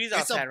 90 degrees It's a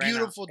outside right now.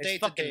 beautiful day It's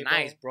fucking today,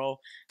 nice, bro.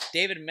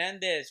 David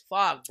Mendez,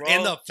 fuck, bro.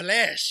 In the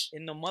flesh.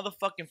 In the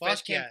motherfucking Fuck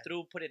flesh came yeah.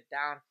 through, put it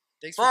down.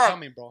 Thanks Fuck. for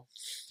coming, bro.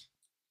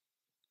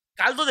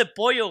 Caldo de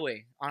pollo,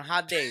 way, on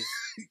hot days.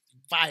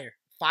 Fire.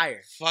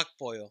 Fire. Fuck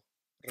pollo.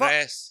 Fuck.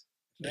 Res.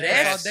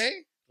 Res? All day?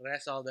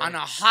 Res all day. On a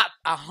hot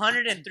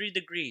 103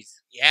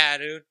 degrees. Yeah,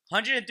 dude.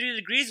 103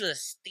 degrees with a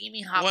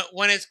steamy hot.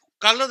 When it's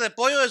caldo de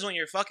pollo is when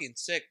you're fucking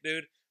sick,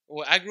 dude.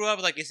 Well, I grew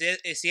up like,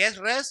 si es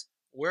res,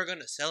 we're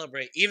gonna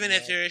celebrate. Even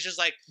if it's just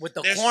like, With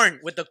the there's-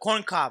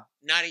 corn cob.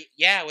 not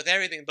yeah, with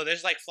everything, but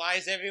there's like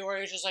flies everywhere.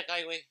 It's just like,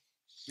 ay, wait.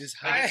 It's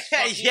Yeah,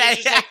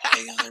 hot.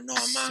 yeah. No,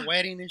 ama,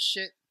 Sweating and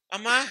shit.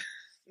 ama,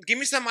 give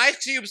me some ice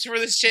cubes for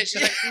this shit.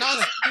 She's like,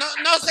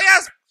 no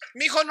seas,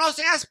 mijo, no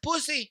seas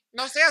pussy,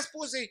 no seas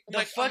pussy. I'm The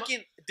like,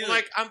 fucking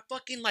dude. I'm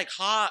fucking like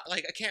hot,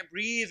 like I can't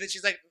breathe, and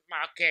she's like,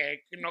 okay,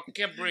 no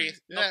can't breathe,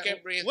 no Yeah.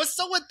 can't breathe. What's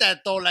up with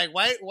that though? Like,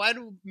 why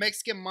do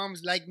Mexican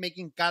moms like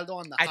making caldo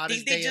on the I hottest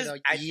think they day just. of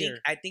the I year?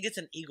 think it's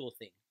an ego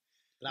thing.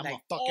 I'm gonna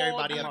like, fuck oh,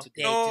 everybody I'm up a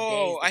today. day. No,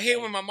 today's the I hate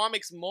day. when my mom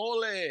makes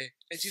mole and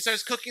she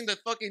starts cooking the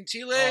fucking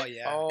chile Oh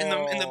yeah.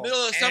 in the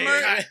middle of Hey.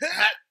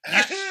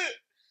 summer.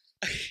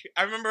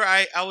 I remember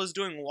I was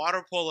doing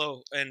water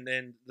polo and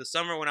in the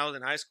summer when I was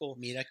in high school.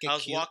 Mira que I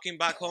was cute. walking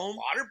back home.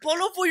 Water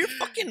polo for your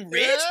fucking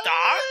rich, Yeah.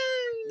 dog.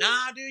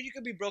 Nah, dude, you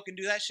could be broke and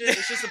do that shit.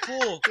 It's just a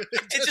pool.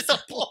 It's just a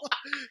pool.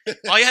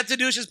 All you have to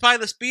do is just buy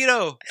the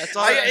Speedo. That's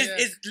all. Oh, yeah, yeah, yeah.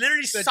 it's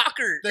literally The-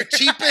 soccer. The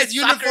cheapest It's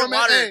soccer uniform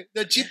water. ever.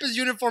 The cheapest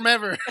uniform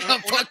ever. A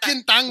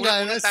fucking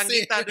tanga. una That's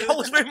it. tanguita, dude. I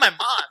was wearing my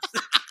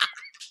mom's.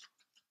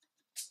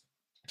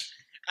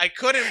 I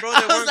couldn't, bro.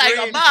 I They was weren't like,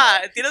 green.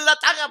 mamá, tienes la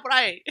tanga por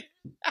ahí.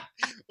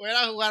 Voy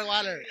a jugar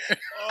water.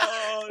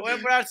 Oh, Voy a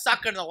poner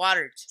soccer in the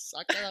water.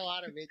 Saca the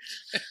water,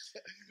 bitch.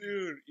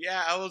 dude.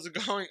 Yeah, I was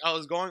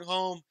going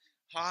home,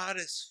 hot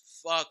as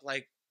fuck,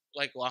 like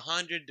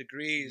 100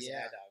 degrees.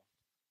 Yeah.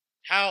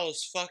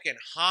 House fucking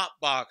hot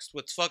boxed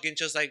with fucking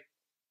just like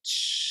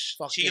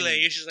Fucking chile.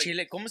 You're just like,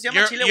 Chile. ¿Cómo se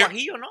llama? Chile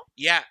guajillo, no?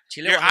 yeah.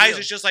 Chile Your guajillo. eyes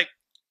are just like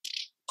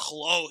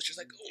closed. Just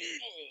like,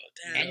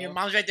 oh, damn. And your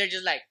mom's right there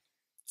just like,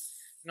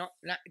 no,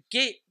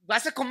 ¿qué?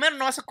 ¿Vas a comer o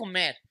no vas a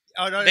comer?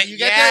 Oh no, They- you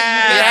get yeah.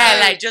 there. Yeah, You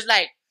like, just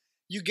like,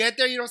 you get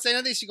there. You don't say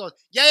nothing. She goes,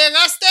 "Ya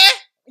llegaste."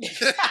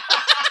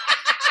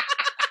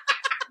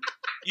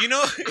 You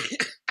know,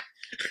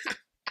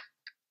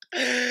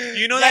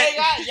 you know ya,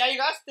 that. ya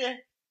llegaste.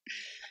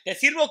 ¿Te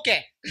sirvo o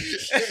qué?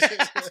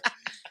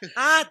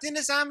 Ah,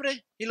 tienes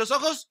hambre. ¿Y los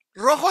ojos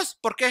rojos?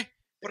 ¿Por qué?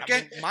 ¿Por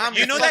qué? Mom,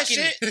 You it's know that fucking-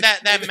 shit?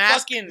 That it's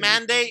mask fucking-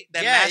 mandate?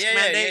 That Yeah, mask yeah,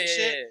 mandate yeah,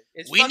 shit? yeah.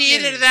 It's We fucking-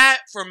 needed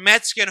that for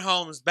Mexican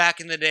homes back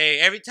in the day.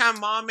 Every time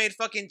mom made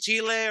fucking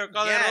chile or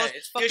caldo de Yeah, arroz, it's it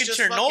was fucking just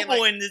Chernobyl fucking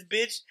like, in this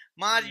bitch.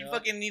 Ma, you Yeah.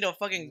 fucking need a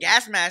fucking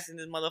gas mask in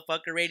this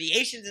motherfucker.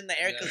 Radiation's in the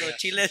air because Yeah. of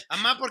chiles.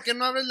 Mamá, ¿por qué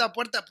no abres la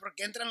puerta?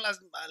 Porque entran las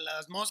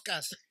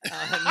moscas.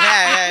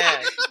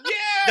 Yeah.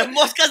 The yeah,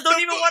 moscas don't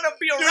even want to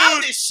be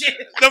around Dude. this shit.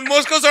 the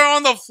moscos are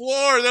on the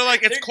floor. They're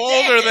like, it's They're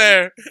colder dead.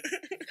 there.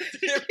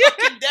 They're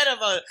fucking dead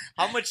about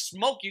how much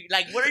smoke you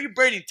like. What are you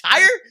burning?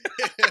 Tire?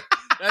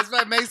 That's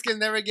why Mexicans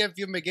never get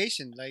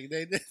fumigation. Like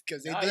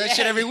because they Oh, do that yeah,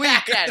 shit every week.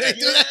 yeah, They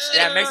do that shit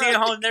Yeah, every Mexican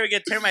week. homes never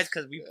get termites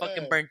because we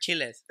fucking Yeah. burn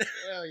chiles.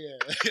 Hell yeah.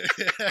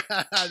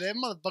 Them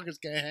motherfuckers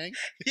can hang.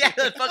 Yeah,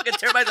 the fucking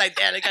termites like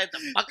that. They got the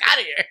fuck out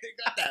of here. They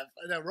got that.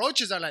 The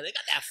roaches are like, they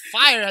got that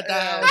fire at the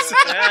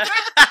Yeah.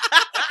 house.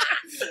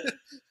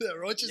 The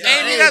roaches Yeah.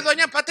 Hey, are mira,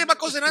 doña Pati va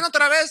cocinando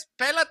otra vez.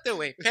 Pélate,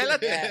 güey.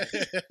 Pélate. Yeah.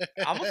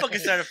 I'm gonna fucking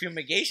start a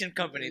fumigation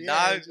company,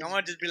 Yeah, dog. just- I'm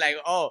gonna just be like,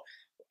 oh,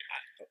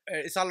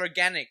 it's all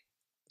organic.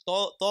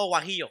 Todo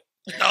guajillo.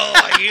 Todo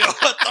ahí,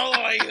 todo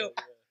ahí. That'd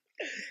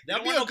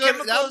You be don't a want no good.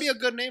 That'd chemicals? be a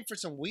good name for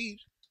some weed.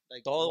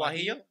 Like Todo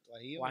guajillo?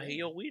 Guajillo.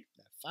 Guajillo weed.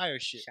 That fire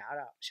shit.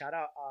 Shout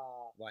out,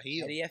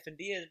 Guajillo. Eddie F and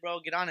Diaz, bro.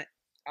 Get on it.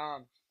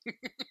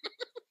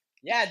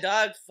 Yeah,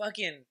 dog.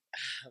 Fucking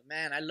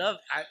man, I love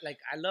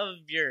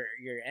your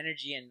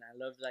energy, and I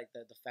love like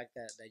the fact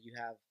that you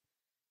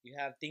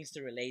have things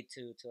to relate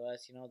to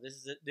us. You know,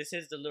 this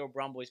is the Little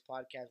Brown Boys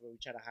podcast where we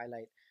try to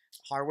highlight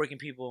hardworking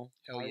people.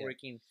 Hell yeah.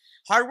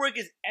 Hard work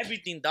is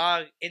everything,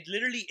 dog. It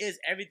literally is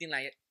everything.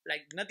 Like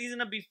nothing's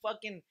gonna be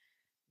fucking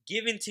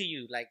given to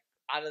you like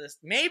out of this.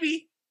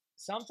 Maybe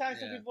sometimes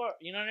some Yeah. people,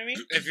 you know what I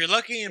mean. If you're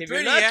lucky and If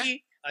pretty, you're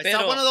lucky, I Pero-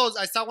 saw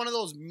one of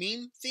those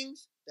meme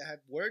things that had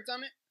words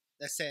on it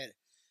that said,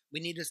 "We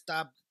need to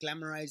stop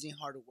glamorizing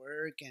hard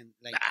work and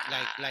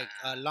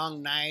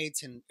long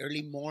nights and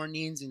early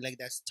mornings and like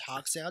that's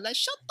toxic." I was like,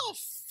 "Shut the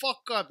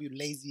fuck up, you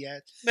lazy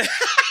ass."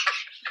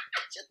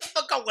 shut the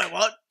fuck up,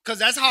 huevón. Because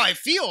that's how I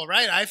feel,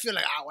 right? I feel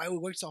like, why we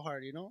work so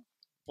hard, you know?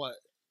 But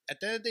at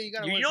the end of the day, you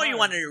gotta You work know hard. you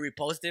wanted to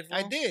repost it.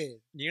 I fool? did.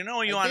 You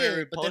know you I wanted to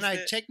did, repost but then I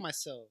it, checked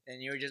myself.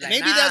 and you were just like,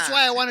 Maybe that's nah.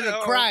 why I wanted to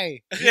No.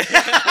 cry.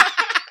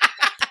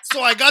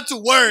 So I got to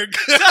work.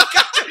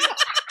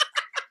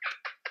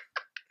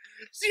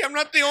 See, I'm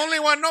not the only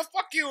one. No,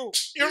 fuck you.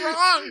 You're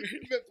wrong.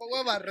 Me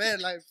pongo a barrer,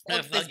 like,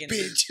 fuck this Fucking-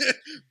 bitch.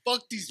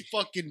 Fuck these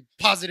fucking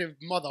positive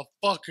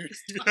motherfuckers.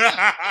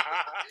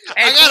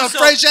 I got a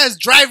fresh ass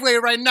driveway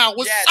right now.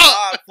 What's up?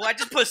 Dog. Fool, I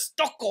just put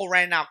stucco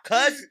right now,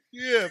 cuz.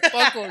 Yeah,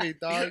 fuck on me,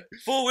 dog.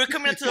 Fool, we're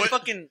coming into the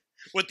fucking.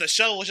 With the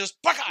shovel, just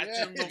 ¡paca!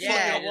 Yeah. in the Yeah,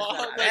 fucking just wall.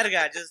 la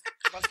verga, just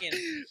fucking.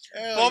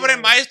 Pobre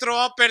maestro,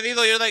 all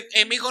perdido. You're like,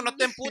 hey, mijo, no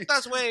te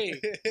emputas, güey.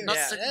 No,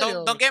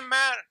 Yeah. don't get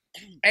mad.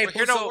 Hey, We're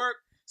here fool, to work.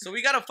 So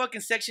we got a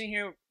fucking section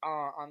here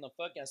on the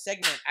fucking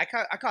segment. I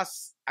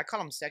call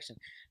them section.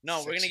 No,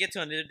 we're gonna get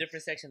to a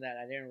different section that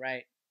I didn't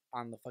write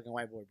on the fucking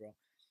whiteboard, bro.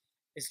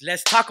 It's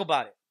let's talk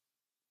about it.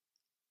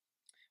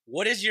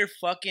 What is your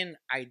fucking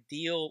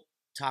ideal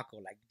taco?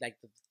 Like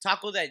the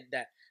taco that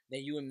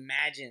you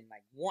imagine.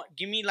 Like, what?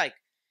 Give me like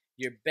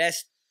your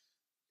best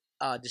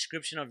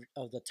description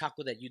of the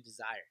taco that you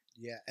desire.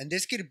 Yeah, and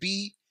this could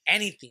be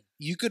Anything.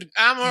 you could.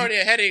 I'm already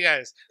ahead of you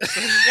guys.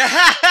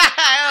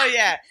 Hell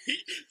yeah.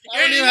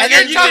 And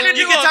then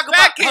you can talk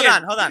about.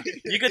 Hold on.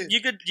 You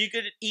could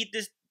eat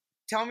this.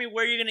 Tell me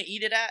where you're gonna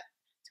eat it at.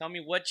 Tell me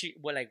what you're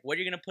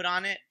gonna put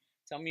on it.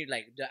 Tell me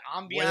like the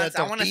Where ambiance. the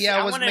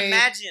tortilla was I want to made.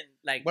 imagine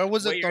like Where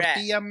was the you're at.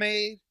 tortilla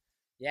made?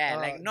 Yeah,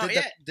 like no,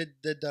 did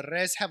yeah, the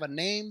rest have a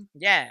name?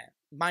 yeah.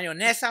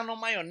 Mayonesa, no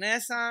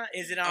mayonesa.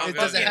 Is it on? It fucking-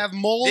 does it have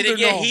mold Did or it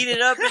get no?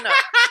 heated up in a?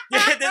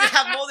 Yeah, did it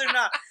have mold or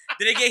not?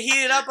 Did it get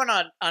heated up on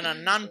a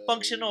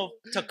non-functional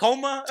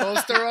Tacoma?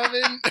 Toaster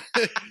oven?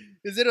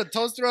 Is it a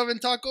toaster oven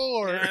taco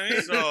or? You know what I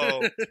mean?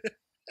 So,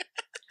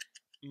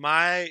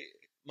 my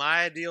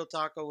ideal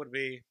taco would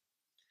be,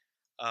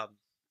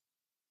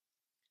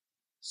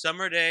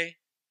 summer day.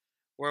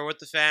 We're with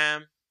the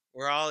fam.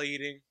 We're all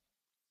eating.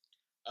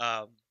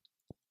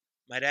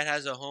 My dad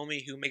has a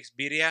homie who makes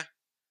birria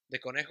de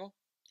conejo.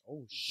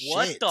 Oh shit!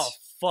 What the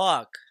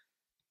fuck?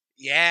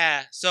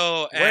 Yeah.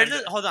 So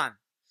Hold on.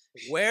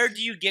 Where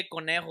do you get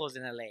conejos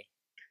in LA?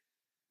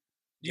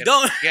 You Guer-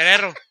 don't.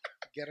 Guerrero.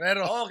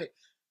 Guerrero? Oh, okay.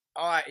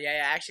 Oh, yeah,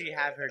 I actually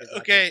have heard of that.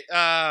 Okay.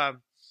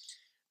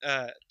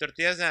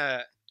 Tortillas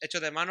hecho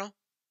de mano.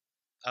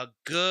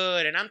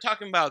 Good, and I'm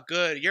talking about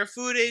good. Your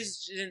food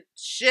is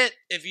shit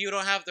if you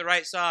don't have the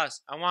right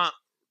sauce. I want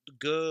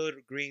good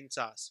green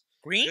sauce.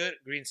 Green? Good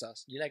green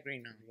sauce. You like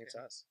green? Green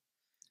sauce.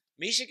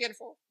 Michigan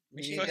fool.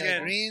 You need Fucking-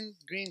 that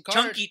green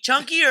card.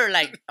 Chunky or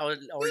like or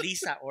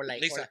Lisa or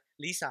like Lisa. or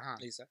Lisa, huh?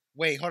 Lisa.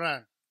 Wait, hold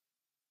on.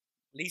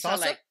 Lisa Salsa?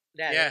 like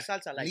Yeah.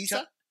 like salsa like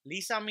Lisa?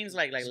 Lisa means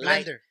like Blender.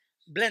 light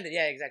blended.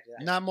 Yeah, exactly.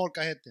 That. Not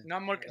molcajete.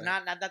 Not more, Okay.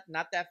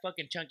 not that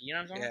fucking chunky. You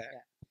know what I'm saying? Yeah.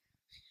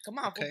 Come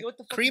on, Okay. get with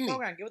the fucking Creamy.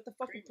 program. Get with the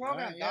fucking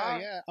program,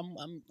 dog. Yeah.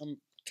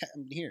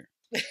 I'm here.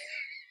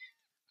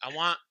 I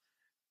want,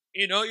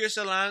 your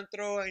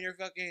cilantro and your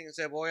fucking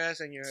cebollas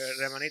and your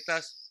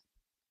remanitas.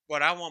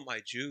 But I want my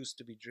juice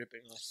to be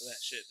dripping off of that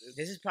shit, dude.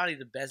 This is probably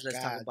the best let's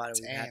talk God about it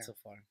we've had damn. so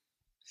far.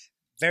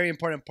 Very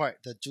important part.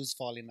 The juice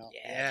falling out.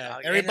 Yeah. dog.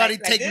 And Everybody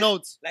like take this?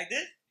 notes. Like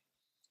this?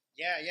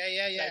 Yeah.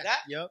 Like that?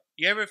 Yep.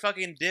 You ever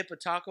fucking dip a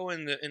taco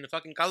in the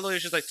fucking caldo?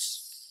 It's just like,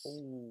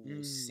 Ooh,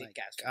 Mm, sick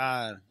ass.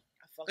 God.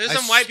 there's I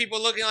some s- white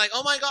people looking like,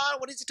 oh my god,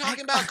 what is he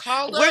talking about,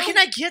 caldo? Where can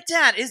I get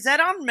that? Is that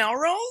on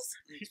Melrose?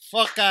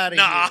 Fuck out of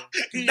Nah.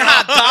 here.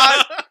 Nah,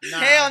 dog. Nah.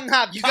 Hell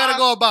nah, You gotta dog.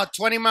 go about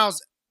 20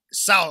 miles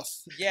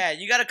south. Yeah,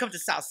 you gotta come to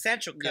South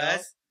Central, cuz.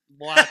 Yup.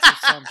 Watch or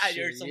some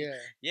You're shit. some- Yeah.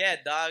 Yeah,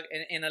 dog.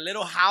 In a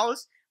little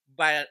house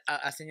by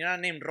a señora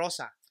named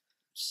Rosa.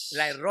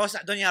 Like Rosa,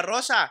 Doña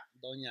Rosa.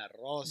 Doña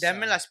Rosa.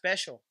 Dame la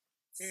special.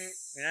 You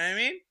know what I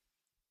mean?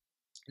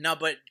 No,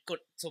 but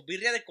so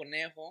birria de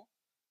conejo.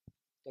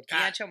 Tortilla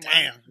God chamán.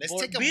 damn. Let's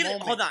take a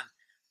moment. Hold on.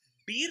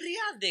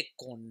 Birria de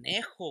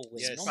conejo, güey.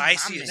 Yes. No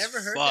Spicy mames. as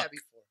Never heard fuck. that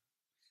before.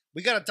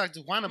 We gotta talk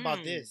to Juan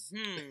about this.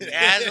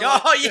 As a-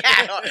 Oh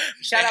yeah.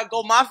 Shout out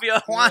Go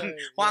Mafia Juan Yeah,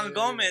 Juan yeah,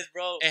 Gomez,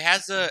 bro. It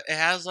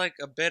has like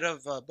a bit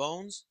of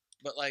bones,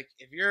 but like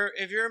if you're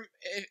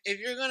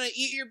gonna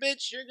eat your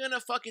bitch, you're gonna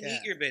fucking Yeah.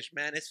 eat your bitch,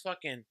 man. It's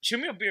fucking. Shoot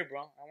me a beer,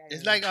 bro. I want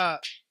It's one. like I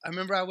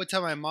remember I would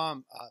tell my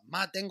mom,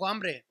 "Ma, tengo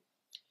hambre,"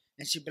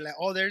 and she'd be like,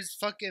 "Oh, there's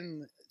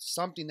fucking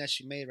something that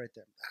she made right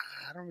there."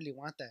 I don't really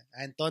want that.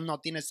 Entonces no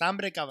tienes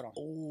hambre, cabrón.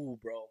 Ooh,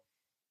 bro.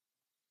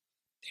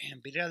 Damn,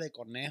 birria de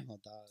conejo,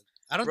 dog.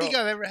 I don't Bro. think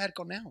I've ever had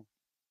conejo.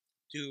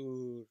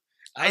 Dude,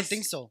 I don't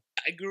think so.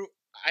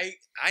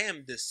 I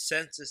am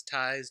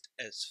desensitized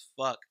as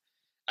fuck.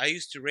 I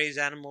used to raise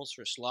animals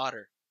for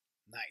slaughter,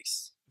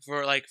 Nice.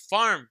 for like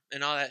farm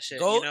and all that shit.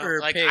 Goat you know? or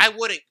like pig? I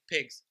wouldn't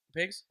pigs.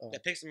 Pigs? Oh. Yeah,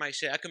 pigs are my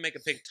shit. I could make a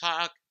pig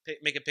talk,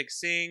 make a pig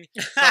sing.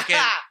 Fucking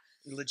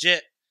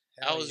legit.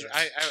 Hell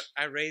yeah.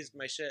 I raised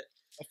my shit.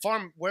 A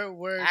farm.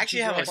 Where? I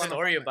actually have a farm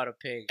story about a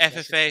pig. That's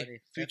just FFA, funny.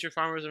 Future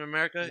Farmers of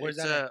America. Where's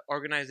it's that a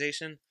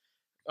organization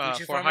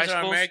Future for high farmers of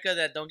schools. America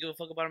that don't give a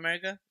fuck about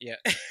America.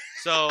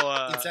 So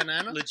in Santa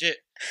Ana? legit.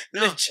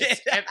 No, Legit.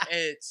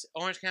 It's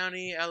Orange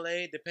County,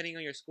 LA, depending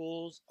on your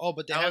schools. Oh,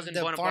 but they I have was in the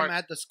Buena farm Park.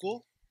 at the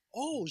school.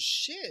 Oh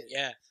shit!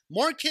 Yeah.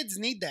 More kids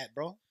need that,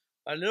 bro.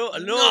 A little.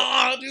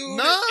 No, dude.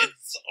 No?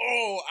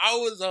 I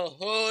was a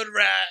hood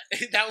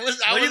rat. That was.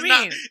 I What do was you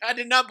not. mean? I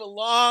did not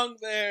belong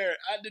there.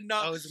 I did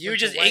not. I was a You were bunch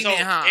just of white- ignorant,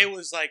 huh? It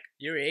was like,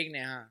 You're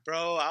ignorant, huh?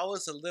 bro, I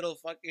was a little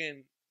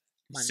fucking.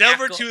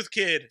 Silver Manaco. tooth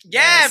kid.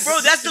 Yeah, Yes. bro,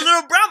 that's the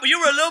little brown boy. You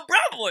were a little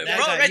brown boy, That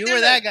bro. guy. Right You there,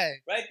 were that guy.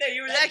 Right there,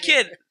 you were That that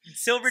kid.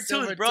 Silver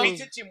Silver tooth, bro.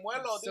 tooth.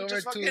 Chimuelo,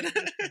 Silver tooth.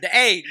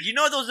 Hey, you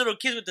know those little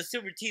kids with the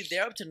silver teeth?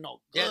 They're up to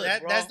no good, Yeah,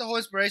 bro. that's the whole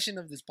inspiration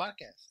of this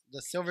podcast.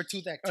 The silver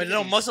tooth A activity.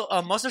 little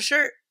muscle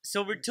shirt,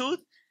 silver tooth.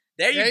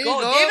 There There you you go.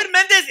 go. David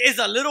Mendez is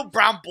a little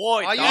brown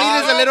boy. All you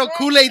dog. need is a little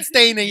Kool-Aid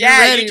stain and yeah, you're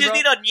ready, you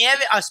just bro. need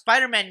a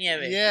Spider-Man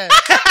nieve. Yeah.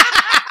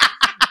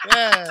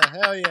 Yeah,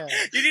 hell yeah.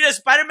 You need a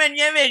Spider-Man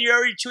nieve and you're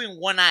already chewing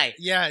one eye.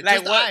 Yeah, Like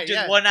just what? eye, Just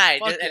yeah. one eye.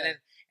 Fuck Just, yeah.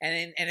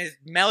 and it's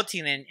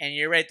melting and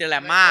you're right there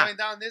like, Like ma. going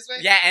down this way?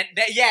 Yeah, and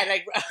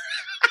like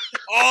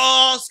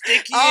All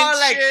sticky all and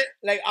like shit.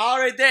 like all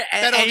right there.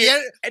 And, Pero and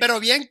bien, pero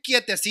bien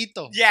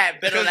quietecito. yeah,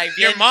 but Because like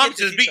your bien mom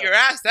just beat quietecito. your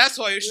ass. That's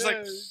why you're just Yeah,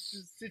 like,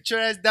 just sit your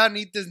ass down and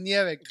eat this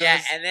nieve. Yeah,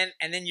 cuz.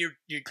 and then you're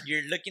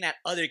looking at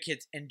other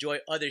kids enjoy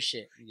other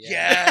shit.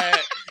 yeah.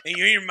 And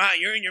you're in your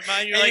mind. You're in your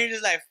mind. You're And like, you're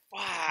just like,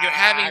 fuck. you're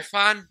having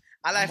fun.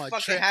 I like I'm a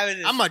fucking trip- having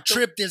this. I'm gonna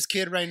trip this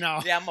kid right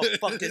now. Yeah, I'm gonna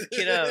fuck this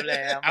kid up. Like,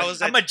 I'm at-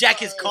 gonna jack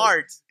his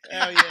cards.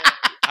 Hell yeah.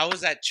 I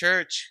was at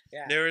church.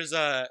 Yeah. There was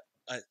I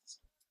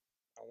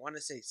want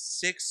to say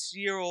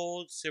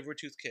 6-year-old silver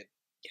tooth kid.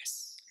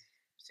 Yes.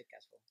 Sick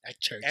ass fool. At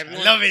church.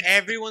 Everyone, I love it.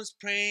 Everyone's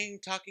praying,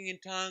 talking in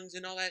tongues,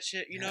 and all that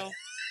shit. You know.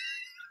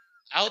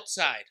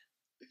 Outside,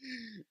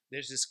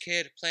 there's this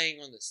kid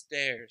playing on the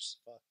stairs.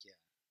 Fuck yeah.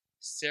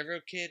 Silver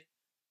kid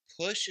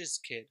pushes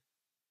kid.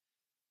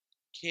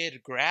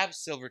 Kid grabs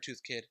silver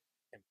tooth kid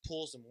and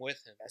pulls him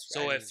with him. That's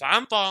So right. if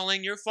I'm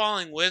falling, you're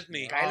falling with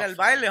me. Cáele al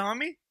baile,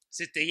 homie.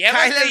 Si te llevas,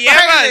 Cáele te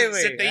al baile, llevas.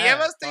 güey. Si te Yeah,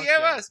 llevas, te fuck yeah.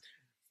 llevas.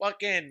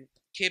 Fucking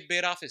kid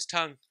bit off his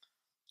tongue.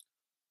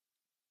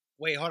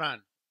 Wait, hold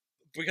on.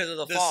 Because of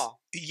the This-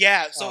 fall.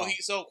 Yeah, Oh.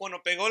 so cuando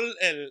pegó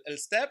el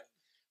step,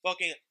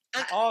 fucking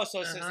Oh,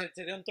 so Uh-huh.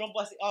 se dio un trompo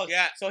así. Oh,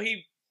 Yeah. So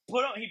he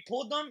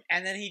pulled them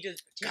and then he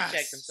just chin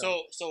checked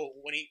himself. so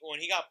when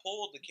he got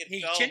pulled, the kid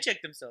he fell. chin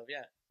checked himself.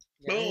 Yeah.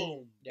 Yeah.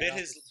 Boom! Yeah, Bit off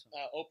his his-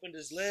 opened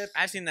his lip.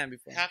 I've seen that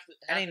before. Half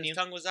That ain't his new.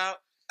 tongue was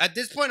out. At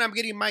this point, I'm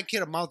getting my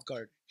kid a mouth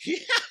guard.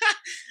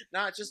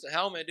 Nah, it's just a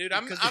helmet, dude.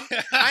 I Because-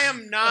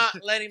 am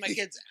not letting my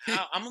kids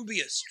out. I'm gonna be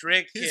a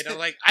strict kid. I'm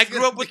like, I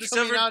grew up with the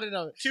Coming silver out in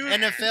a tooth.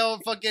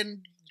 NFL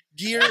fucking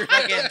gear. fucking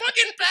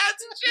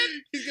pads and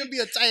shit. He's gonna be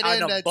a tight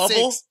On end a at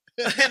bubble. 6.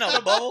 In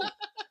a bubble.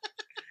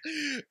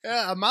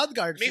 Yeah, a mouth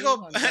guard. Mijo,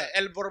 fool, on that.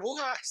 el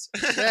burbujas.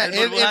 Yeah, El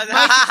if burbujas.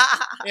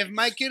 my, if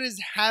my kid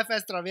is half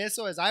as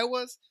travieso as I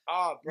was,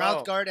 Oh, bro.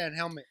 mouth guard and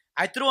helmet.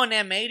 I threw an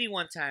M80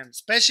 one time.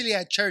 Especially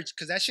at church,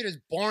 because that shit is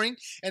boring,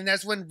 and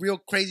that's when real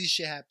crazy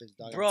shit happens,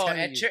 dog. I'm Bro, telling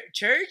at you.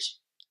 church,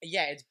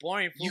 yeah, it's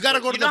boring. fool, You gotta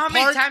but go to you know the how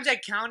many park? times I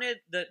counted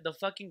the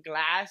fucking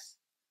glass?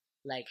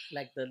 Like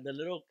the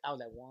little, I was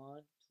like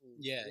 1, 2,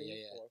 Yeah, 3, yeah,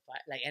 yeah. 4,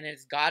 5. Like, and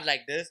it's God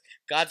like this.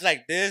 God's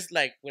like this,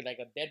 like with like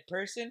a dead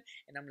person.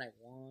 And I'm like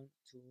 1,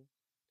 2,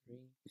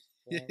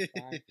 3, 4,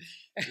 5.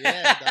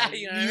 Yeah, dog. You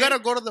you know what I gotta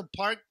go to the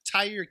park,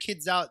 tire your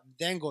kids out,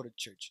 then go to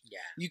church. Yeah.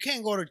 You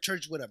can't go to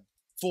church with a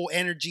full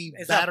energy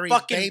It's battery a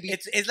fucking, baby.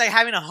 it's like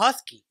having a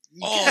husky.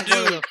 You Oh, can't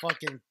go to dude. the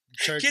fucking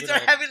church. Kids with are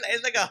a- having,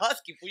 it's like a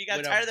husky. Fool. You gotta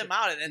with a- tire them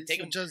out and then take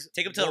them just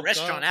to the woke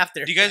restaurant up.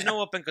 after. Do you guys know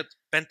what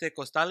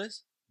Pentecostal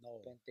is? No,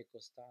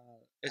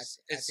 Pentecostal. It's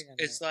I it's think I know.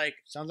 it's like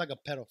sounds like a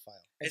pedophile.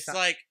 it's not-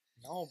 like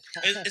No,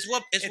 it's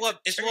what it's It's what a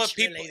it's what church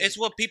people related. it's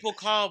what people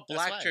call That's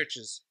black why.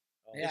 churches.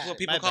 Yeah, It's what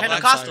people my call bad.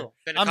 black Pentecostal.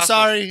 I'm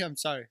sorry. I'm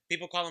sorry.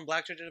 People call them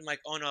black churches. I'm like,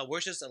 oh no, we're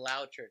just a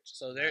loud church.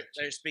 So they're Loud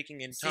they're speaking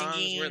in tongues,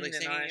 we're like Singing and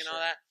singing all and that all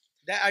shit.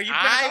 that. Are you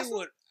I Pentecostal?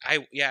 would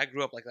I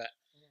grew up like that.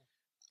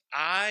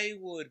 I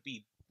would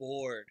be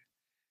bored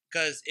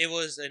because it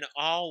was an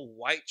all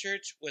white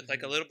church with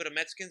like a little bit of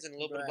Mexicans and a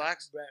little bit of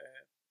blacks. Right.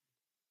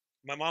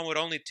 My mom would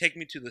only take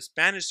me to the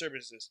Spanish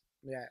services.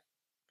 Yeah.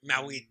 Me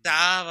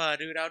agüitaba,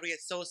 dude. I would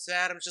get so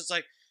sad. I'm just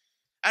like,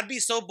 I'd be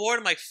so bored.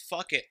 I'm like,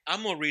 fuck it.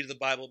 I'm gonna read the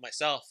Bible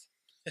myself.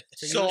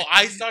 So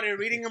I started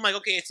reading. I'm like,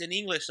 okay, it's in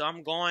English, so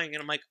I'm going, and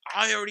I'm like,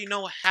 I already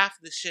know half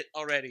this shit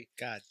already.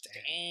 God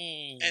damn.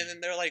 Dang. And then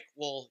they're like,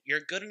 well,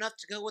 you're good enough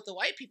to go with the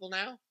white people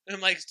now. And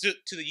I'm like, to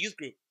the youth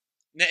group.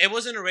 No, it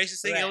wasn't a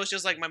racist thing. Right. It was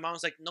just like my mom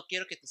was like, no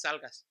quiero que te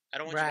salgas. I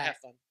don't want you to Right. have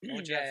fun. I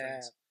want you to have Yeah,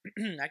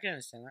 friends. I can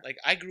understand that. Like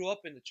I grew up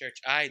in the church.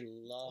 I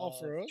love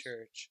for real?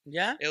 church.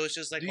 Yeah. It was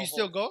just like Do a you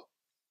still whole-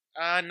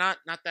 go? not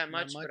that Not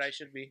much, much? but I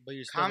should be. But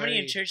you're still Comedy very-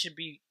 and church should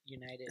be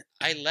united.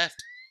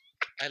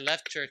 I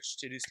left church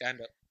to do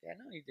stand up. Yeah,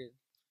 no, you did.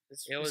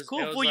 It's, It it's was- cool.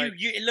 it was Fool. like-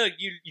 You look.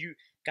 You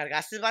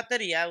cargaste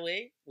batería,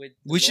 way. With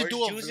We the should do a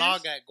Lord's juices.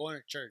 vlog at going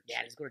to church.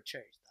 Yeah, let's go to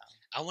church. Dog.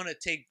 I want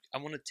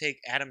to take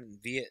Adam and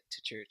Viet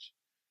to church.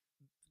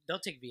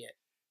 Don't take Viet.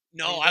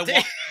 No, Please I don't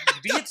want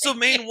take- Viet's the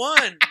main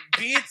one.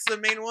 Viet's the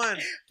main one.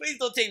 Please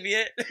don't take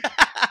Viet.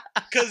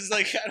 Cause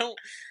like I don't,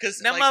 cause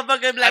That like,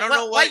 motherfucker be I like, don't what,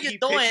 know what what you he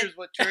doing? pictures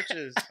what church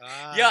is.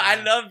 Yo,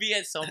 I love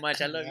Viet so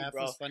much. I love you, That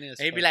bro. fool's funny as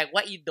And he'd be fuck. like,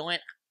 what you doing?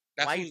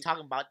 That Why fool's, you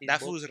talking about these that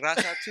books? fool's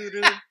raza too,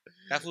 dude.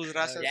 That fool's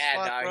raza. as Yeah,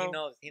 fuck, dog. bro. He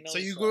knows. He knows. So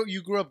you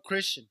fuck. grew up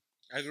Christian.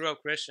 I grew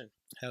up Christian.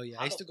 Hell yeah. I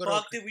How used to the go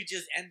fuck to. did we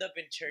just end up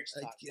in church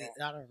talk,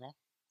 bro? I don't know.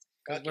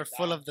 Because Fuck we're it,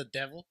 full dog. of the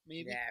devil,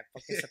 maybe. Yeah,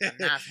 fucking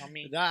Satanas,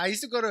 homie. Nah, I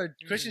used to go to a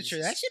Christian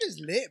church. That Jesus. shit is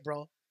lit,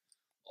 bro.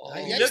 I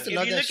If used you look, to if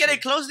love you that look at shit.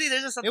 it closely,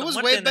 there's a Santa It was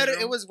Muerte way in this better.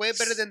 room. It was way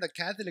better than the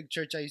Catholic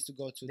church I used to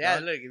go to. Yeah,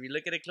 dog. look, if you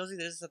look at it closely,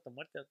 there's a Santa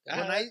Muerte.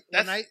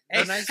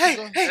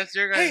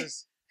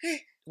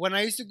 When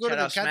I used to go to Shout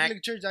the out Smack.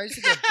 Catholic church, I used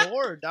to get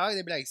bored, dog.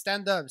 They'd be like,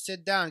 stand up,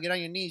 sit down, get on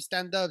your knees,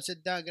 stand up,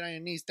 sit down, get on your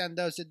knees, stand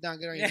up, sit down,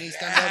 get on your knees,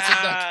 stand up,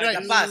 sit down. Get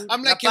on La your- Paz,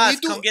 I'm La like, Paz,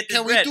 come get this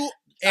can we bread. do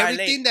Sorry,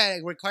 everything that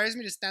requires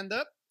me to stand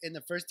up in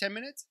the first 10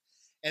 minutes?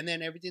 And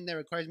then everything that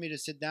requires me to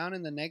sit down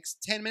in the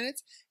next 10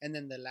 minutes. And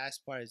then the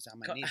last part is on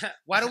my knees.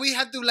 Why do we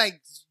have to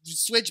like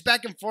switch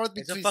back and forth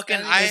It's a between fucking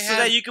standing and so sitting?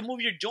 that you can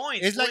move your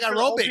joints. It's like for the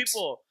old aerobics.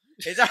 people.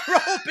 It's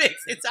aerobics.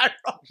 It's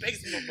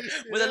aerobics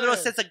with a little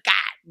sense of God.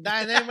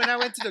 And then when I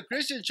went to the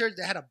Christian church,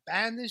 they had a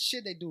band and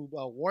shit. They do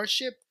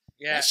worship.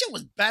 Yeah. That shit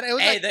was bad. It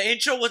was Hey, like, the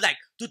intro was like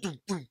doo-dum,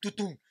 boom,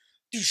 doo-dum,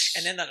 doosh,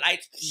 and then the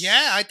lights.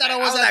 yeah, I thought Like,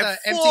 I was I at was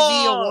the like,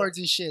 MTV fuck. Awards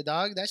and shit,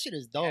 dog. That shit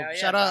is dope. Hell yeah,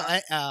 Shout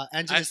out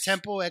Angeles I-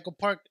 Temple, Echo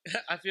Park.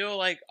 I feel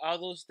like all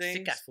those things,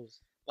 Sick ass fools.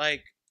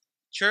 like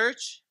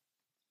church,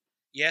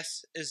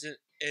 yes,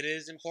 it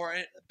is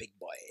important, Big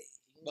boy.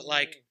 but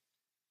like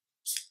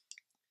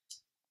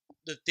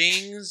the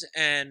things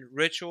and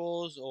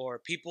rituals, or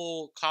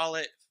people call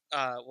it,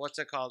 what's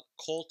it called,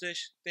 cultish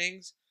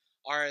things,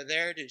 are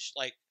there to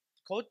like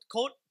Code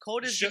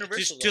is show,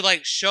 universal. to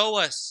like show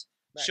us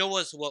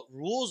Right. what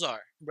rules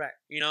are. Right.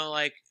 You know,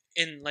 like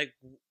in like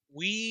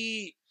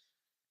we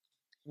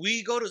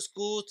go to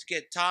school to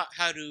get taught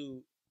how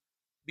to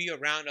be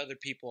around other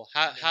people,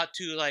 how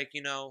to like,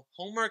 you know,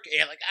 homework.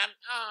 Yeah, like I'm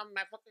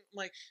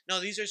like, no,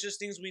 these are just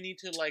things we need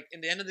to like.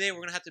 In the end of the day,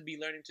 we're gonna have to be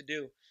learning to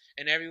do,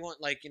 and everyone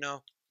like, you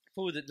know,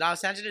 Fool, the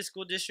Los Angeles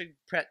School District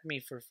prepped me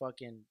for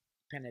fucking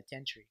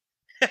penitentiary.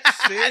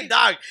 See?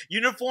 Dog,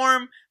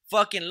 uniform,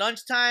 fucking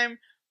lunchtime,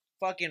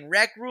 fucking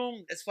rec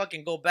room. Let's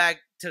fucking go back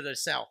to the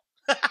cell.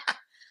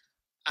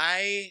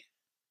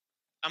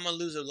 I'm gonna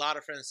lose a lot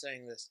of friends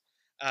saying this.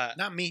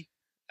 Not me.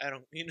 I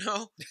don't, you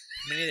know.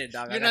 Me neither,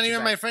 dog. I You're got not your even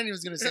back. my friend. He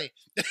was gonna say.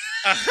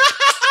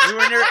 We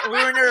were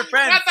never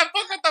friends.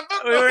 What the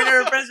fuck? We were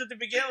never friends to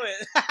begin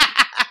with.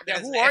 Yeah,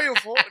 who are you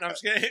for? No, I'm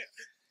just kidding.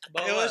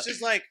 But it was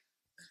just like,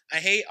 I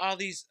hate all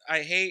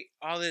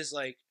this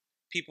like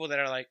people that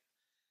are like,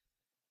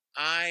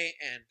 I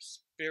am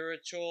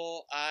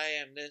spiritual, I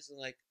am this, and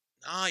like,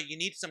 nah, you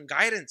need some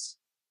guidance.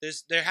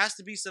 There has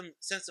to be some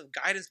sense of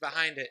guidance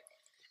behind it.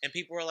 And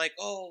people are like,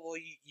 oh, well,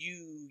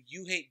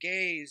 you hate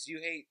gays, you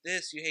hate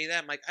this, you hate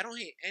that. I'm like, I don't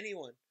hate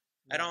anyone.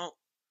 I don't.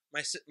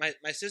 My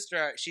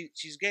sister,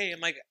 she's gay. I'm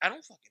like, I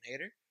don't fucking hate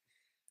her.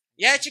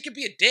 Yeah, she could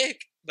be a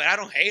dick, but I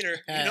don't hate her.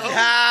 You know,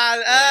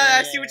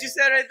 I see what you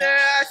said right there.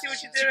 I see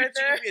what you did right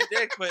there. she could be a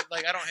dick, but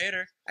like, I don't hate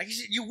her. I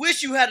guess you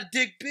wish you had a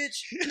dick,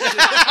 bitch.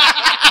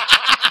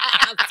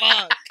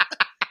 Fuck.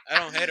 I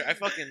don't hate her. I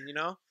fucking, you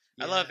know,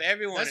 I love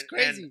everyone. That's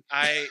crazy. And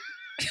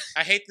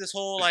I hate this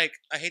whole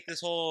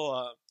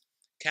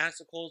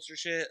cancel culture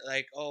shit.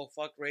 Like, oh,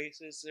 fuck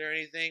racists or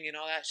anything and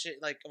all that shit.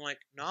 Like, I'm like,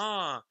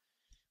 nah.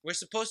 We're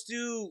supposed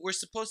to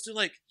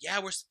like, yeah,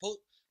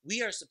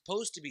 we are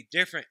supposed to be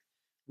different.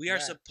 We are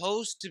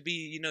supposed to be,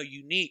 you know,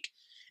 unique.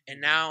 And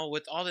now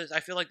with all this, I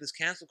feel like this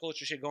cancel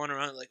culture shit going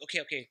around, like,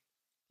 okay.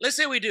 Let's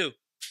say we do.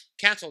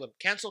 Cancel them.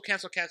 Cancel.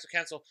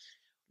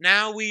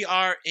 Now we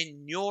are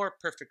in your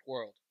perfect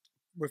world.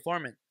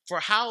 Reforming. For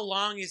how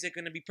long is it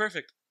going to be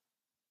perfect?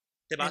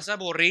 Te vas a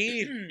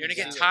aburrir. You're going to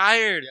get Yeah.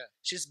 tired. Yeah.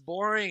 It's just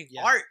boring.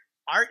 Yeah. Art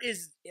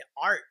is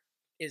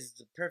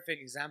the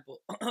perfect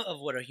example of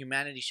what a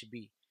humanity should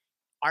be.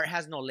 Art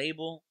has no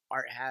label.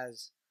 Art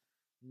has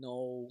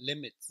no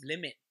limit.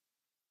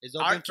 It's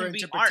open Art for can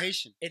be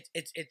interpretation.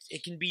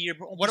 It can be your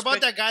own What about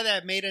perspective. that guy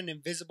that made an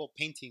invisible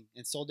painting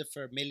and sold it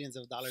for millions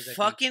of dollars? I think?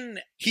 Fucking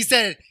He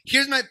said,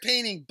 "Here's my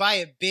painting. Buy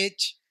it,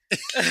 bitch."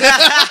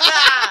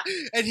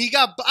 And he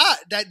got bought.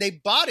 That they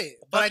bought it,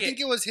 but I Fuck it. think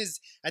it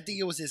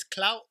was his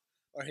clout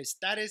or his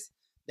status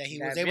that he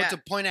was Yeah, able yeah. to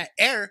point at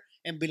air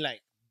and be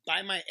like,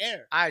 "Buy my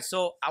air." All right,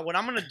 so what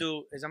I'm gonna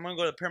do is I'm gonna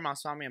go to Paramount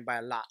Swami and buy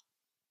a lot,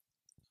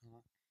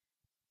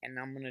 and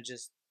I'm gonna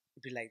just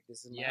be like,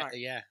 "This is my art.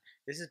 yeah.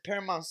 This is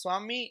Paramount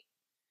Swami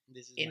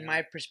This is in my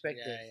art.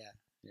 perspective."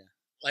 Yeah.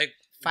 Like,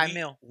 5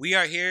 mil. We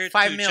are here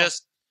 5 to mil.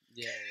 just,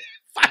 Yeah.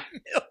 5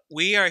 mil.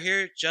 we are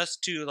here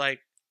just to like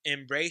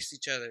embrace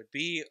each other,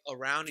 be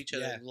around each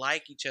other, Yeah.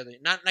 like each other.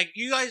 Not like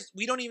you guys,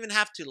 we don't even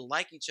have to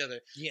like each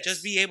other. Yes.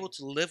 Just be able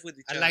to live with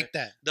each I other. like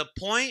that. The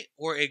point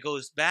where it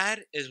goes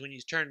bad is when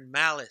you turn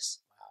malice.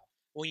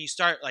 When you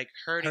start like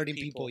hurting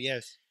people.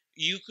 Yes.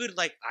 You could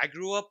like, I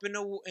grew up in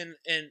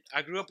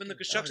I grew up in the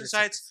construction this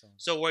sites. episode.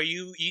 So where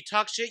you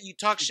talk shit, you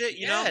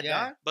know. Yeah.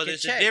 dog. But Get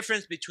there's checked. a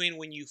difference between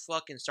when you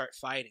fucking start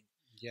fighting.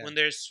 Yeah. When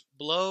there's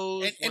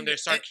blows, And- when and- they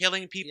start and-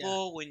 killing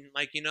people, when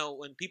like, you know,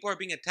 when people are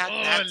being attacked, Oh,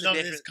 I that's a love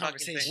this different fucking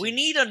conversation. thing. We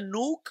need a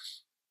nuke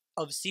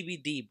of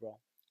CBD, bro.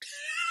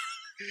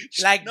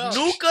 Like No.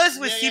 nuke us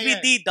with Yeah,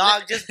 yeah, CBD,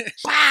 dog. Just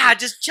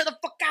just chill the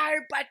fuck out,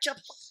 everybody. Chill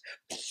the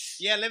fuck.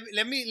 Yeah,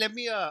 let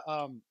me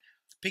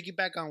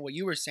piggyback on what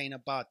you were saying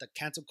about the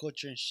cancel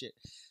culture and shit.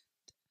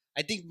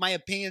 I think my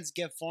opinions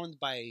get formed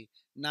by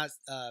not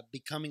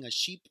becoming a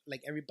sheep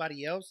like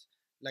everybody else.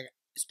 Like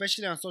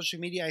especially on social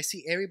media, I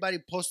see everybody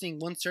posting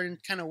one certain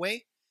kind of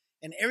way,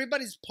 and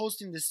everybody's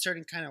posting this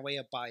certain kind of way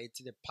about it,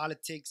 either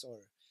politics or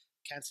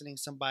canceling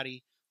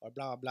somebody or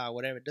blah blah blah,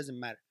 whatever. It doesn't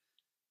matter.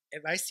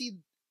 If I see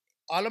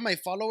all of my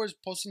followers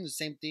posting the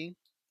same thing,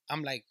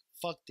 I'm like,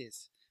 fuck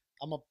this.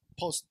 I'm gonna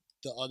post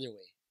the other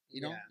way.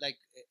 You know, Yeah. like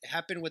it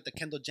happened with the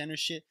Kendall Jenner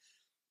shit.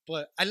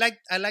 But I like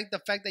the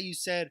fact that you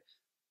said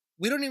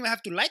we don't even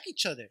have to like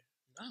each other.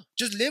 No.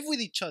 Just live with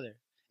each other.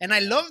 And I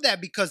love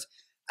that because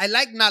I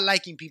like not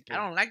liking people. I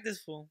don't like this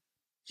fool.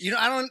 You know,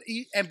 I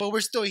don't. But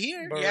we're still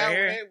here. But Yeah, right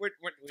here.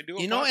 we do.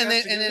 A You know, and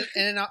podcast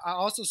then together. I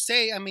also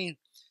say, I mean,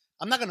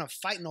 I'm not gonna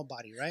fight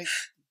nobody, right?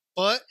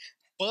 But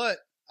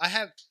I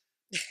have.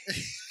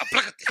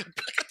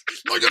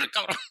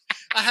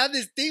 I have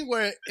this thing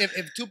where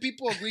if two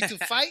people agree to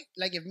fight,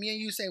 like if me and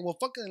you say, well,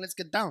 fuck it, let's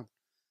get down,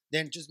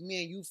 then just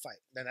me and you fight.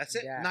 Then that's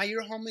it. Yeah. Not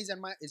your homies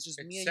and my. It's just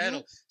It's me and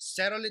settled. you.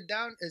 Settle it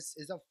down. It's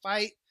a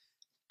fight.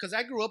 Cause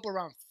I grew up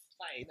around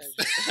fights.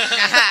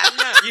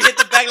 You hit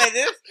the back like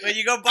this when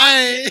you go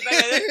by. You hit the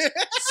back like this.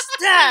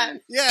 Stop.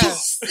 Yeah,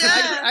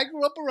 Stop. I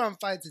grew up around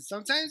fights, and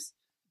sometimes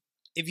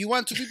if you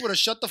want two people to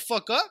shut the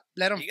fuck up,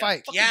 let them You gotta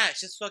fight, fucking- Yeah,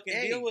 just fucking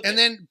Hey. deal with and it.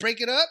 then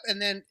break it up,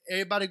 and then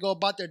everybody go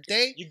about their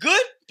day. You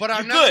good? But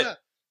I'm You not good.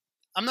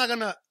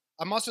 gonna.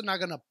 I'm also not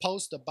gonna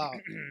post about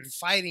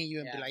fighting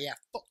you and be Yeah. like, yeah,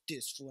 fuck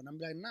this fool. And I'm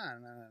like, nah.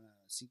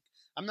 See,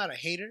 I'm not a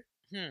hater,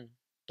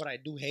 but I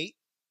do hate,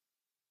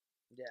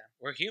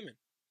 We're human.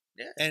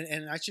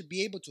 and I should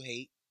be able to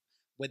hate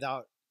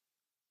without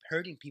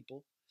hurting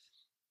people.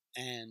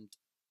 And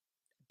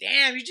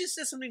Damn, you just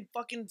said something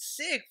fucking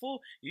sick,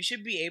 fool. You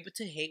should be able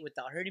to hate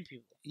without hurting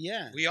people.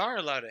 yeah, We are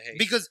allowed to hate.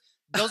 because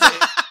those are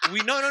we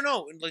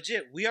no,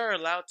 legit. We are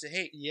allowed to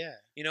hate. yeah.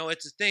 You know,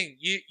 it's a thing.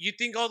 You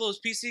think all those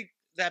PC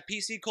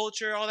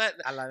culture, all that.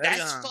 A la That's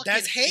verga. fucking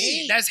That's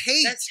hate. That's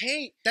hate. That's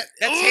hate. That,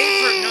 That's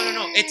hate for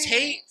no. It's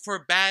hate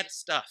for bad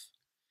stuff.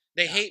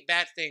 They hate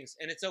bad things,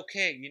 and it's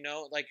okay. You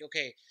know, like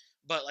okay,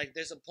 but like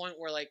there's a point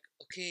where like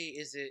okay,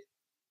 is it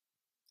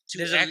too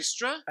There's a-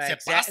 extra?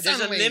 pasan, There's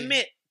a güey.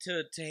 limit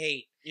to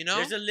hate. You know,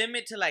 There's a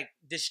limit to like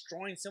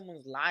destroying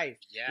someone's life.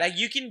 yeah. Like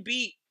you can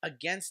be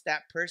against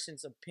that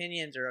person's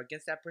opinions or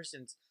against that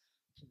person's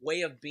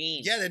way of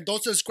being. Yeah, then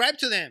don't subscribe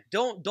to them.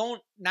 Don't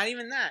not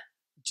even that.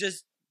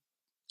 Just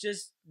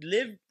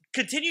live,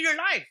 continue your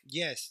life.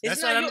 Yes, It's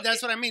that's not what I your- mean.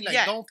 That's what I mean. Like,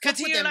 yeah, don't fuck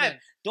continue with your them.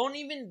 life.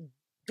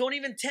 Don't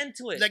even tend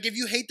to Then. it. Like, if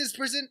you hate this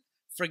person,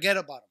 forget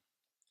about them.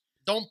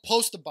 Don't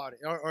post about it,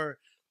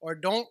 or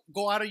don't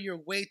go out of your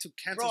way to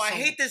cancel. Bro, I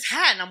someone. hate this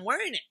hat and I'm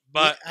wearing it.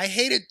 but I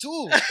hate it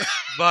too.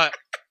 but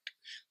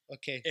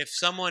Okay, if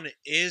someone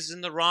is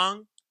in the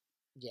wrong,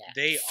 Yeah.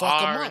 they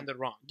Fuck 'em are up. in the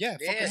wrong. yeah,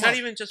 Yeah. fuck 'em It's up. not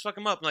even just fuck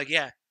them up. Like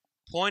yeah,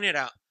 point it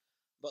out.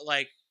 But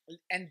like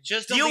And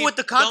just deal don't be, with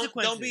the don't-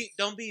 consequences.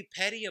 Don't be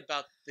petty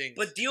about things.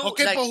 But deal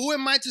Okay, like, but who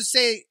am I to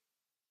say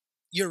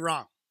you're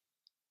wrong?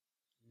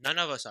 none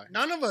of us are.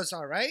 None of us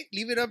are, right?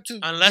 Leave it up to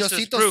Unless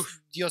there's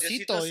proof. Diosito,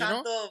 you know,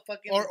 Santo,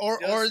 fucking or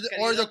Dios the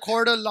querido,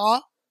 court of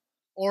law,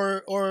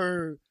 or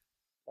or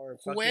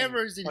fucking-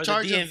 whoever's in or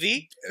charge the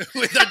DMV. of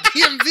with the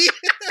DMV.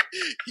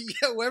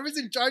 Yeah, whoever's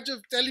in charge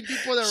of telling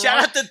people they're Shout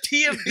wrong. out to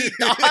DMV,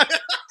 dog.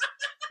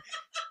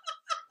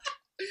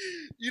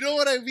 You know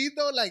what I mean,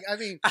 though? Like, I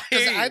mean, I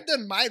because hear you. I've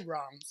done my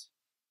wrongs,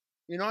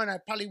 you know, and I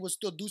probably will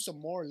still do some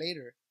more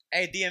later.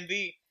 Hey,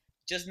 DMV,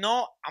 just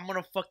know I'm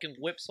gonna fucking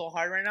whip so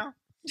hard right now.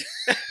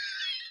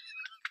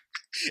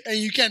 And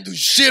you can't do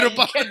shit You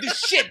about can't it. do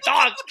shit,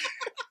 dog.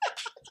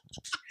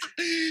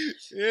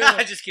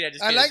 Yeah. Just kidding.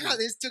 I like how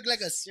this took like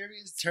a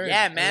serious turn.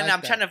 Yeah, I man, like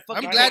I'm that. trying to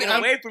fucking glad- take it I'm-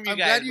 away from you I'm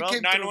guys, glad you bro. came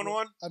through.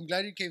 911. I'm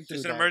glad you came through.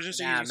 It's an dog.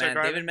 emergency. Nah, you start man,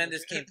 driving. David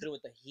Mendez came through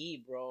with the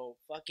heat, bro.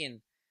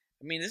 Fucking,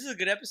 I mean, this is a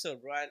good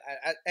episode, bro.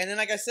 And then,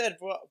 like I said,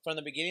 bro, from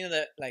the beginning of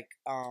the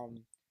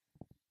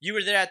you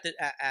were there at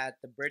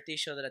the birthday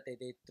show that they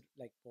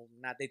like, well,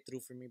 not they threw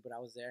for me, but I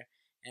was there,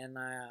 and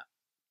I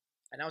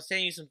was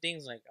telling you some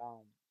things like,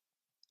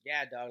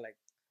 yeah, dog, like,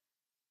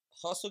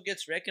 hustle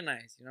gets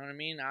recognized. You know what I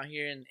mean? Out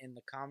here in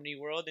the comedy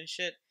world and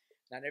shit,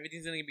 not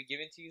everything's gonna be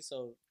given to you.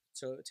 So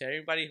to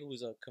everybody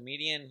who's a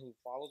comedian who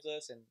follows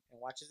us and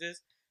watches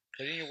this,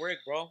 put in your work,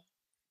 bro.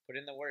 Put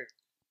in the work.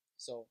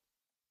 So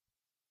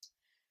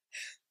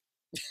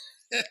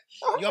You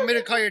want me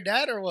to call your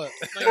dad or what?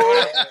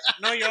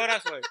 No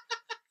lloras, güey.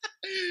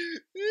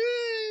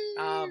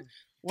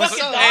 What's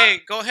fucking up? dog. Hey,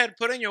 go ahead,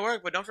 put in your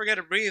work, but don't forget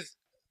to breathe.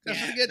 Don't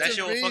Yeah, forget that to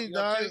shit will fuck breathe, you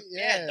up dog. too.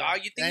 yeah, dog.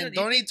 You think And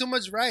don't eat too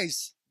much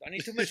rice. don't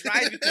eat too much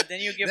rice because then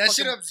you get That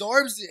fucking shit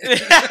absorbs it.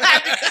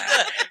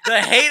 because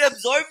the hate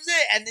absorbs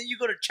it, and then you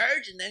go to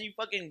church, and then you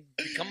fucking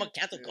become a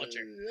cancel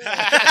culture.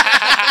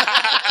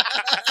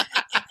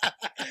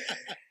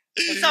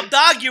 What's up,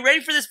 dog? You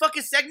ready for this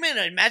fucking segment?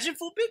 Imagine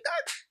food, big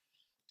dog.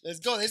 Let's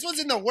go. This one's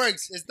in the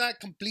works. It's not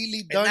completely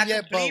It's done not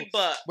yet, complete,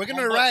 but but we're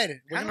gonna Homeboy- ride.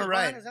 We're Ah, gonna no,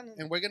 ride, no, no, no.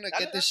 and we're gonna Dale,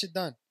 get this shit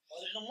done. Oh,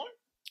 there's no more?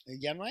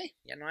 Ya no hay.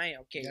 Ya no hay.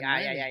 Okay, Ya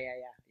ya, no ya,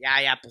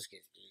 hay. ya, pues que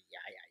ya.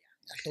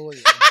 Ya estuvo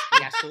bien.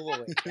 Ya estuvo,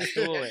 güey. Ya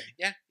estuvo, güey.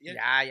 Yeah.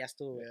 Ya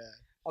estuvo, güey. Yeah.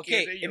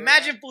 Okay, Give it your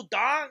imagine fool,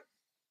 dog.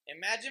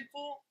 Imagine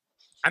fool.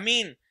 I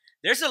mean,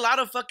 there's a lot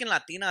of fucking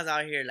Latinas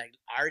out here, like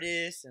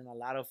artists, and a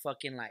lot of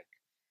fucking like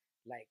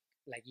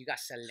you got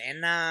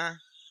Selena.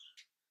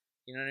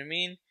 You know what I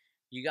mean?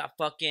 You got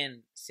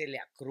fucking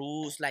Celia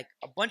Cruz, like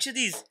a bunch of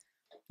these,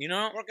 you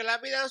know. Porque la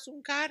vida es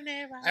un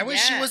carnaval. I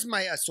wish she Yeah. was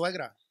my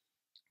suegra.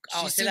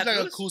 Oh, She Celia seems like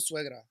a Cruz? cool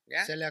suegra.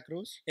 Yeah. Celia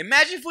Cruz.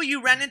 Imagine if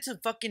you ran into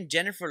fucking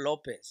Jennifer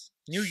Lopez,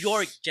 New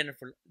York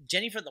Jennifer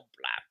the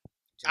Black,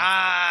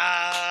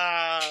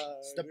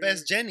 It's the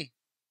best Jenny.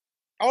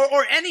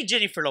 or any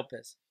Jennifer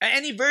Lopez,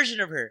 any version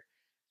of her.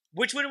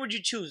 Which one would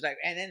you choose? Like,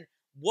 and then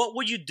what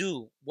would you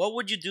do? What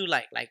would you do?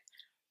 Like,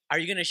 are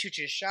you gonna shoot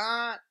your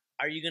shot?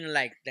 Are you gonna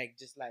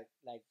just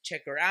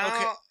check her out?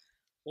 Okay.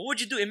 What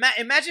would you do?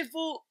 Imagine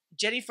fool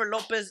Jennifer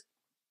Lopez.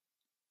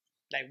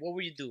 Like, what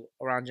would you do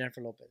around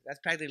Jennifer Lopez? That's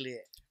practically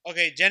it.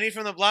 Okay, Jenny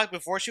from the Block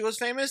before she was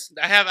famous.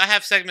 I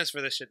have segments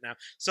for this shit now.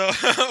 So,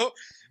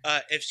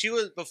 if she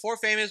was before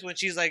famous, when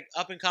she's like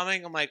up and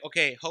coming, I'm like,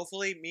 okay,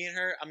 hopefully me and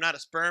her, I'm not a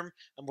sperm,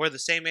 and we're the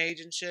same age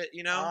and shit,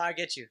 you know. Oh, I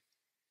get you.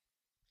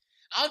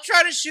 I'll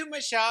try to shoot my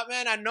shot,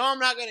 man. I know I'm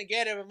not gonna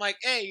get it. I'm like,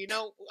 hey, you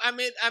know, I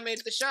made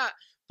the shot.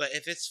 But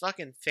if it's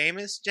fucking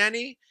famous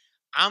Jenny,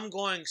 I'm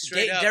going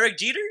straight up. Derek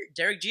Jeter,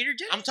 Jenny?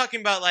 I'm talking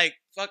about like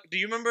fuck. Do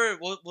you remember?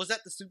 Was that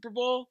the Super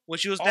Bowl when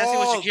she was dancing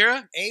with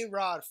Shakira?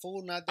 A-Rod,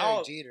 fool, not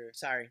Derek Jeter.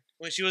 Sorry.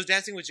 When she was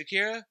dancing with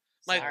Shakira,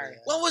 like, Sorry.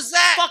 what was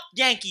that? Fuck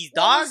Yankees,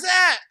 What dog. was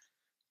that?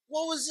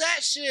 What was that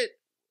shit?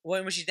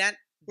 When she danced,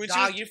 When she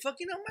dog, was- you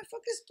fucking on my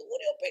fucking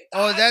studio, big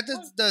Oh, dog. that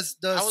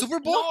the I was- Super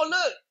Bowl? No,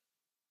 look.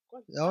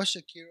 Oh,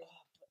 Shakira.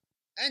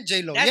 And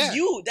J-Lo, That's yeah.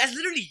 you. That's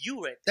literally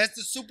you, right? That's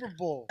the Super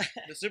Bowl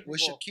The Super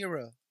with Bowl.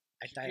 Shakira,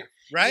 I thought.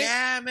 right?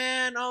 Yeah,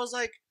 man. I was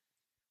like,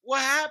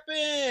 what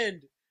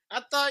happened?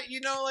 I thought,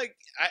 you know, like,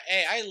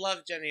 I love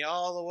Jenny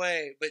all the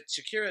way, but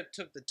Shakira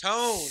took the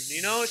tone,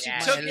 you know? She Yeah.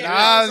 took I it. and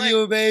I love was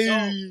you, baby.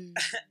 Dime.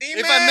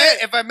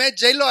 If I met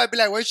J-Lo, I'd be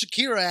like, where's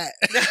Shakira at?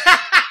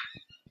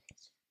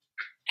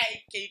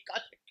 Hey, can you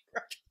call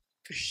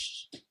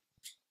Shakira?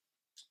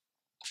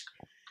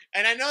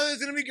 And I know there's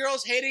gonna be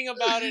girls hating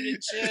about it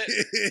and shit.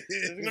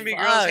 There's gonna be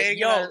girls Fuck, hating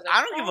yo, about it.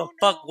 I don't give a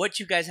fuck what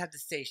you guys have to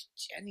say.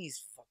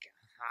 Jenny's fucking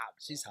hot.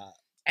 She's hot.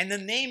 And the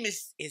name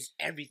is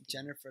everything.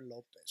 Jennifer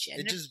Lopez.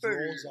 Jennifer It just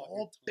rolls off your tongue.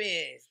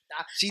 Lopez.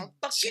 She- I'm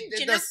she fucking did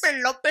Jennifer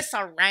Lopez,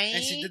 alright?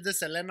 And she did the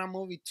Selena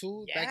movie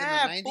too, yeah, back in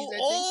the 90s, fool. I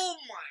think. Oh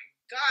my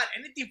god,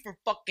 anything for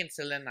fucking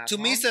Selena. To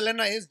me, huh?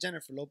 Selena is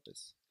Jennifer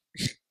Lopez.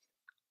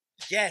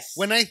 Yes.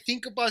 When I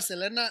think about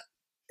Selena,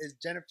 it's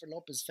Jennifer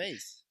Lopez's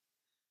face.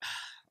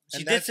 she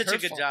and did that's such her a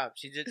good fault. job.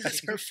 She did.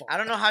 That's her fault. I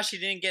don't know how she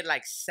didn't get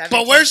like 17.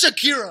 But where's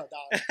Shakira,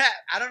 dog?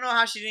 I don't know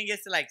how she didn't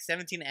get to like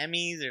 17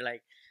 Emmys or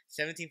like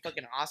 17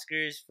 fucking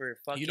Oscars for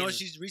fucking. You know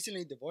she's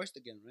recently divorced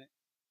again, right?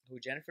 who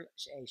Jennifer.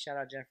 Hey, shout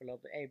out Jennifer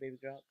Lopez. Hey, baby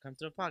girl, come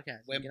to the podcast.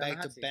 Went Get on the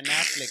back to hot seat. Ben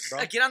Affleck,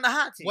 bro. Get on the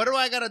hot seat. What do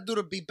I gotta do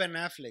to beat Ben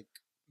Affleck?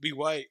 Be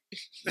white.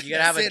 You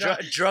gotta have a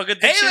That's it, drug Hey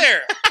addiction.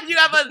 there. You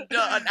have an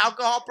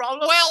alcohol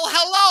problem. Well,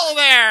 hello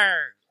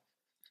there.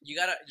 You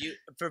gotta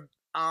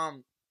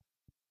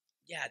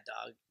yeah,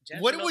 dog.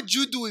 Jennifer What Lopez- would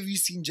you do if you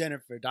seen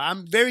Jennifer, dog?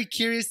 I'm very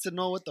curious to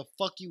know what the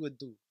fuck you would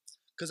do.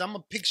 Cause I'm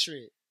gonna picture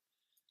it.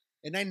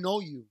 And I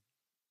know you.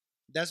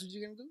 That's what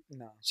you're gonna do?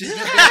 No. She's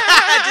gonna be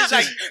like, just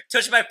like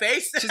touch my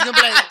face. She's gonna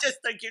be like, just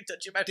like you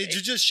touching my did face.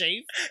 you just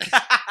shave? Nah,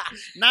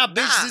 bitch, Nah,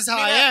 this is how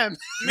mira. I am.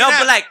 No,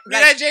 but like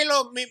Mira,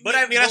 J-Lo. But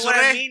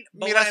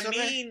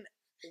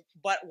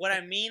what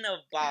I mean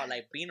about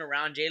like being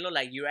around J-Lo,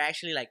 like you're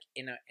actually like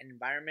in an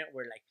environment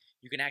where like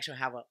you can actually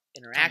have an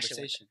interaction with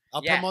Conversation.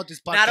 I'll Yeah. promote this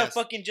her. podcast. Not a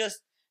fucking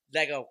just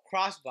like a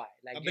cross by.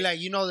 Like I'll be like,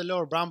 you know, the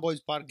Little Brown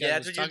Boys podcast Yeah,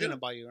 that's was what you talking do.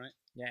 about you, right?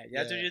 yeah,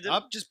 that's what you do.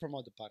 I'll just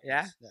promote the podcast.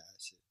 Yeah?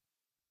 That's it.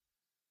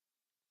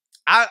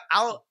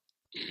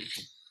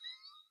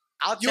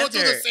 I'll You will tend do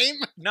to the her. same?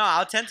 No,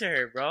 I'll tend to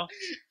her, bro.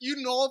 You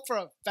know for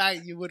a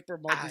fact you would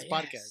promote this Yes,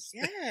 podcast.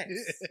 Yes.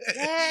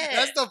 Yes.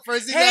 That's the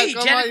first thing Hey, that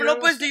come out Jennifer your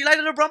Lopez, do you like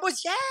Little Brown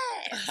Boys?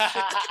 Yes.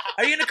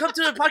 Are you gonna come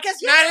to the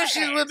podcast? Not Yes.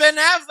 if she's with Ben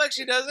Affleck,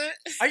 she doesn't.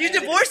 Are you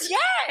divorced?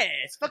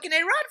 Yes. Fucking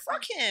A-Rod,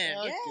 fuck him.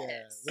 Fuck yeah.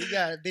 Yes. We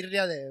got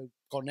birria de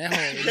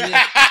conejo.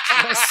 Yeah.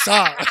 What's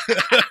up?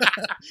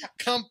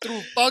 Come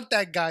through. Fuck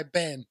that guy,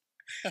 Ben.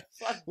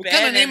 Fuck What Ben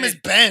kind of name and is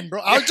Ben, bro?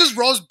 I'll just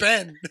roast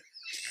Ben.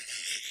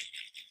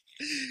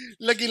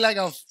 Looking like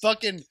a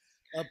fucking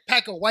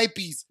pack of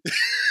wipies.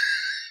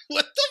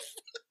 What the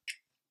fuck?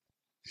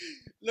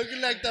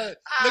 Looking like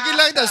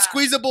the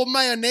squeezable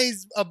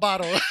mayonnaise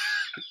bottle.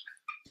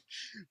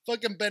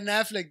 Fucking Ben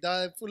Affleck,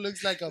 dog. That fool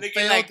looks like a looking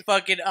failed, like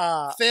fucking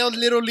failed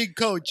little league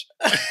coach.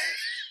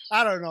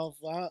 I don't know.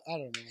 I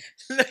don't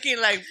know.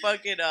 looking like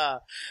fucking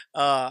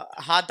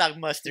hot dog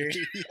mustard.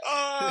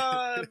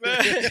 Oh,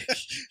 man.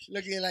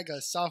 Looking like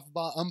a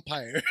softball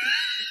umpire.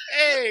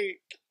 Hey,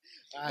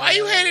 why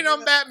you hating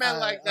on Batman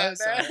like that, I'm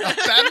sorry. man?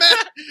 Batman?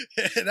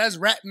 That's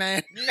Rat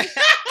Man.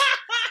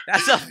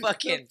 That's a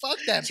fucking Fuck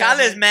that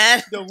Chalice, Batman.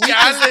 man. The weakest,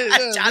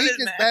 Chalice, the weakest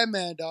man.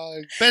 Batman,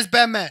 dog. Best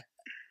Batman.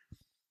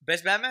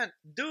 Best Batman?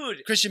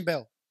 Dude. Christian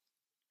Bale.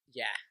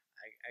 Yeah,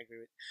 I agree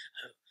with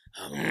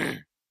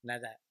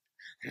Not that.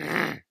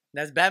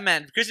 That's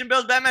Batman. Christian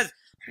Bale's Batman's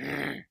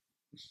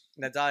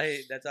That's all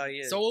he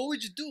is. So what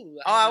would you do?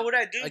 what would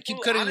I do? I keep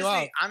fool? cutting you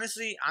off.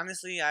 Honestly,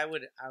 I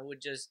would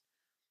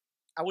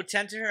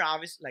tend to her.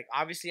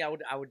 Obviously, I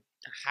would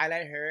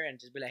highlight her and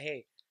just be like,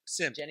 hey,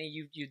 Simp.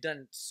 Jenny, you've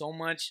done so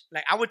much.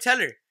 Like I would tell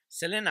her,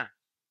 Selena.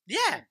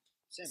 Yeah.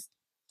 Simp.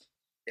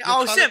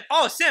 Simp.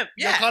 Simp.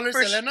 Yeah. You call her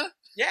for Selena?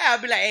 Yeah,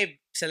 I'd be like, hey,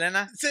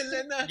 Selena.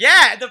 Selena.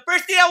 Yeah, the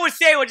first thing I would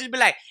say would just be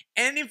like,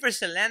 anything for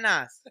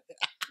Selena.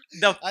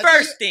 The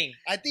first thing.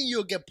 I think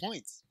you'll get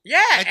points.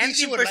 Yeah, I think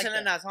she anything would for like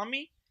Selena's,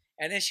 homie.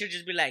 And then she'll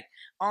just be like,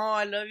 oh,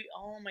 I love you.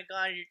 Oh, my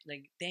God. You're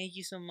like, thank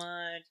you so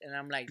much. And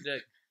I'm like,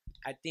 look,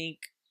 I think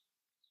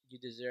you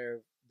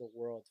deserve the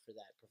world for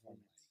that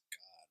performance.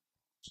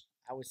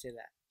 I would say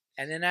that.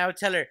 And then I would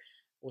tell her,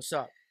 what's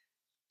up?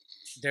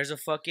 There's a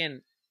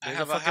fucking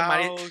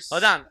house.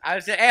 Hold on. I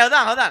would say, hey, hold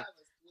on.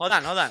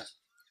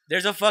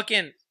 There's a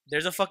fucking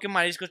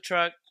marisco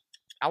truck.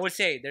 I would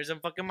say there's a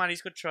fucking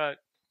marisco truck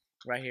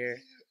right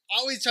here.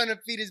 Always trying to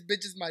feed his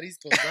bitches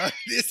mariscos, bro.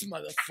 This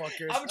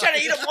motherfucker. I'm trying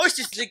to eat a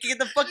moisture so they can get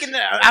the fucking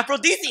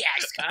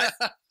aphrodisiacs, cuz.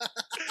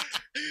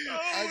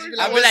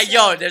 I'll be like,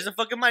 yo, there's a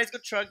fucking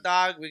marisco truck,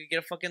 dog. We could get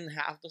a fucking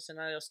half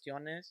docena de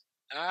ostiones.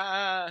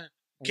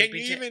 Can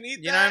you even eat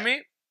that? You know what I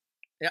mean?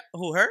 Yeah.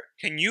 Who, her?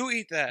 Can you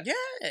eat that? Yeah.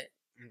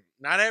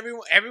 Not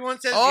everyone. Everyone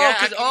says,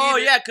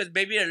 yeah, because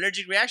maybe an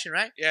allergic reaction,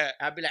 right? Yeah.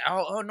 I'll be like,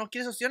 no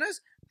quieres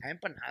opciones? Hay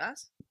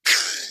empanadas?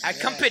 Hay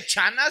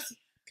campechanas?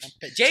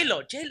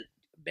 J-Lo,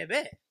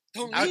 bebé.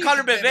 I'll call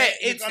her bebé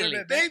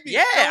instantly. Baby.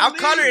 Yeah, I'll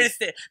call her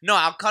instant. No,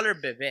 I'll call her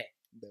bebé.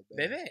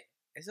 Bebé.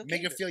 It's okay.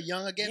 Make her feel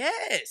young again?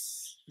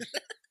 Yes.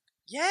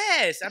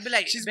 Yes. I'll be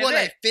like, she's bebé. born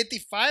like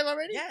 55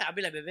 already? Yeah, I'll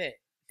be like, bebé.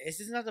 This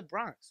is not the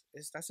Bronx.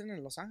 Estás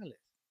en Los Ángeles.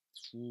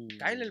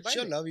 Cállale el baile.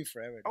 She'll love you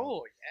forever. Dude.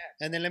 Oh,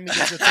 yeah. And then let me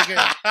get your ticket.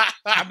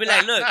 I'll be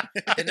like, look,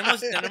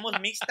 tenemos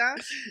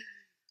mixtas.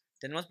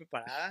 Tenemos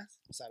preparadas.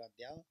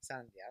 Zarandeado.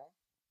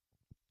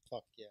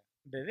 Fuck yeah.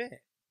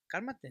 Bebé,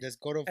 cálmate. Let's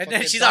go to And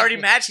then she's already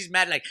mad. She's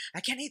mad like, I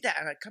can't eat that.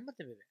 I'm like,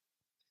 cálmate, bebé.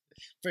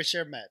 For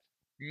sure mad.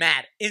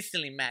 Mad.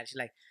 Instantly mad. She's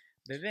like,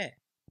 bebé,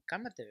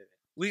 cálmate, bebé.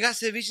 We got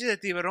ceviche de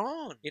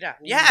tiburón. Mira.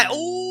 Yeah.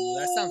 Ooh,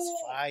 that sounds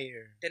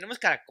fire. Tenemos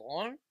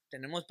caracol.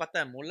 Tenemos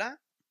pata de mula.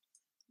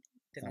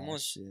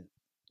 Tenemos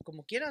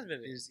como quieras,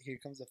 bebé. Here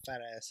comes the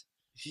fat ass.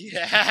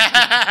 Yeah.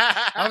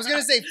 I was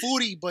gonna say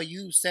foodie, but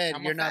you said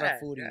you're not a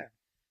foodie. Yeah.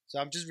 So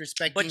I'm just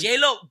respecting. But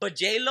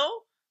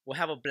J-Lo will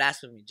have a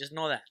blast with me. Just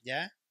know that.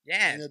 Yeah?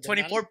 Yeah.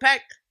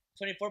 24-pack.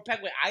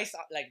 24-pack with ice,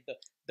 like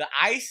the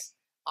ice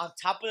on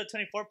top of the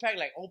 24-pack,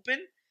 like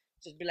open.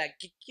 Just be like,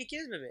 ¿Qué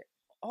quieres, bebé?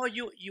 Oh,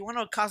 you want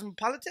a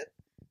cosmopolitan?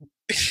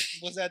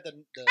 Was that the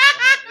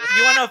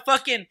you want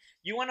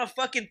a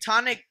fucking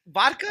tonic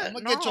vodka? I'm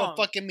gonna get you a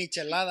fucking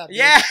michelada. Bitch.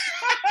 Yeah.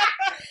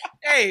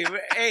 hey,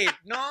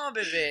 no,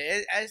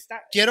 bebé.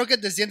 Quiero que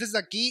te sientes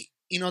aquí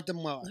y no te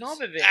muevas. No,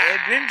 bebé. El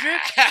rim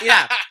drip.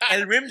 Mira,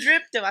 el rim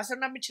drip te va a hacer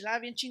una michelada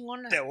bien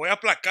chingona. Te voy a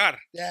aplacar.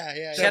 Yeah.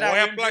 Te voy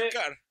a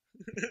aplacar.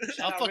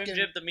 Rim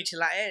drip de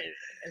michelada. El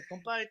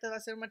compa ahorita va a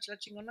hacer una michelada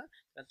chingona.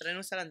 Te van a traer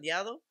un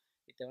zarandeado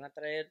y te van a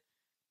traer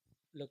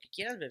lo que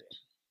quieras, bebé.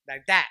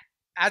 Like that.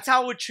 That's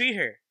how I would treat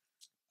her.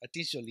 I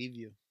think she'll leave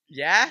you.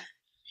 Yeah?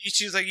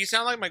 She's like, you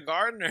sound like my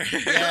gardener.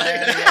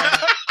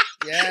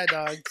 Yeah,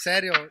 dog.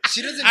 Serio.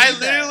 She doesn't. I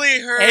literally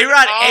heard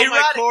all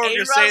my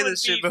coworkers say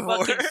this shit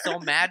before. So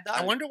mad, dog.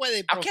 I wonder why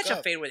they broke I'll catch up.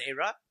 a fade with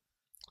A-Rod. I'll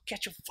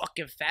catch a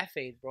fucking fat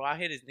fade, bro. I'll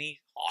hit his knee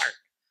hard.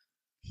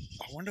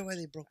 I wonder why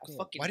they broke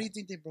up. Why do you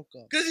think they broke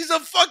up? Because he's a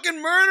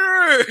fucking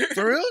murderer.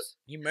 For real?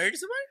 He murdered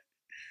somebody?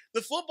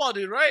 The football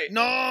dude, right?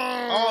 No.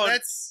 Oh,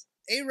 that's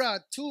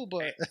A-Rod too,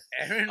 but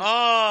Aaron.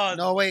 Oh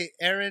no, wait,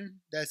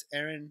 Aaron. That's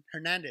Aaron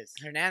Hernandez.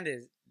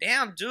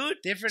 Damn,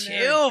 dude. Different.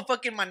 Chill,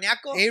 fucking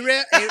maniaco.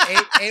 A-Rod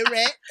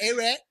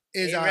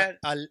is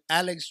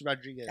Alex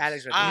Rodriguez. He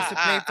used to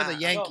play for the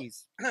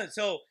Yankees.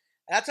 So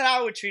that's how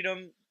I would treat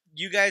him.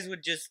 You guys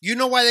would just. You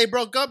know why they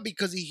broke up?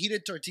 Because he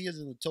heated tortillas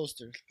in the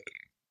toaster.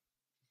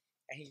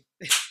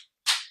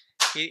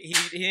 He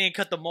didn't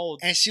cut the mold.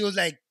 And she was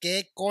like,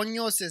 ¿Qué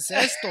coños es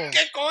esto?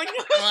 ¿Qué coño?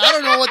 I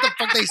don't know what the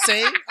fuck they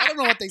say. I don't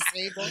know what they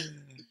say, bro.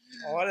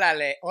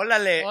 Ólale.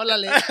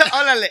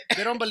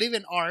 They don't believe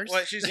in ours.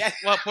 What, she's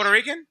Puerto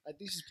Rican? I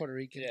think she's Puerto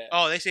Rican. Yeah.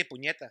 Oh, they say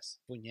puñetas.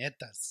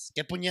 Puñetas.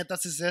 ¿Qué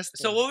puñetas es esto?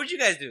 So what would you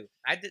guys do?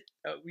 I did.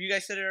 You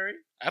guys said it already?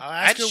 I'll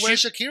ask her where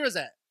Shakira's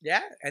at.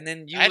 Yeah, and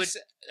then you would.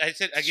 I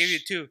said I gave you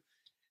two.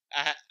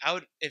 I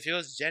would if it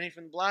was Jenny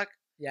from the block.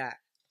 Yeah.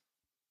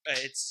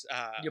 It's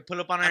you pull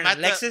up on her in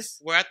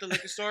Lexus. We're at the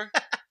liquor store.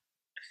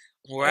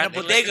 We're at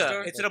the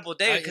bodega. It's in a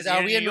bodega.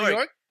 Are we in New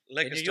York?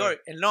 Liquor in New store.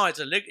 York. And no, it's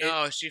a liquor.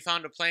 No, she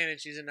found a plane and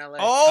she's in LA.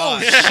 Oh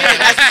shit!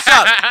 That's what's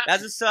up.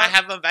 That's what's up. I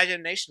have a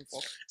imagination,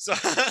 folks.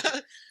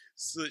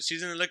 So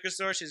she's in the liquor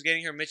store. She's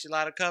getting her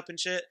michelada cup and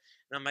shit.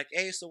 And I'm like,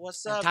 hey, so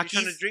what's up? You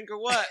trying to drink or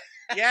what?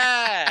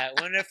 Yeah.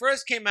 When it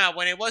first came out,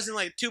 when it wasn't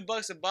like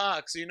 $2 a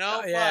box, you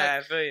know? Yeah,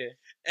 I feel you.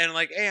 And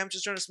like, hey, I'm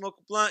just trying to smoke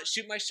a blunt,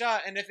 shoot my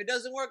shot, and if it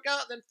doesn't work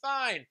out, then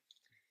fine.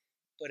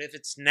 But if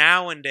it's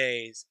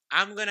nowadays,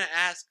 I'm gonna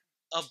ask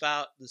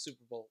about the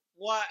Super Bowl.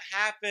 what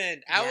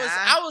happened. Yeah.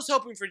 I was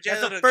hoping for That's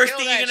Jello the to first kill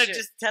thing that you're gonna shit.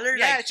 just tell her.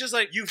 Yeah, Like, it's just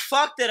like you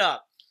fucked it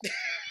up.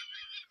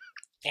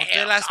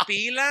 ponte las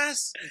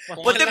pilas.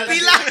 Ponte las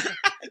pila.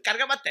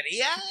 Carga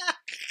batería.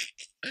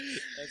 I know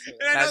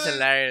That's there's-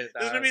 hilarious.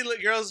 There's dog. gonna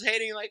be girls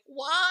hating like,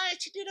 "What?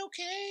 She did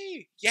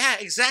okay." Yeah,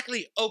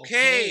 exactly. Okay.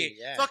 Okay,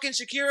 yeah. Fucking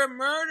Shakira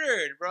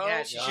murdered, bro.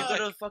 Yeah, she should go Fuck.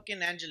 to fucking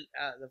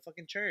the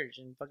fucking church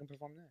and fucking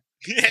perform there.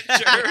 Yeah,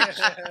 church.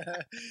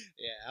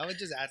 Yeah, I would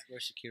just ask where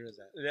Shakira's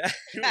at. Yeah.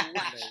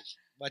 Like,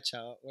 watch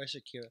out, where's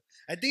Shakira?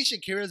 I think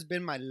Shakira's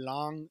been my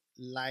long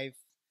life,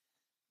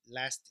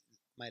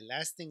 my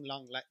lasting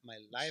long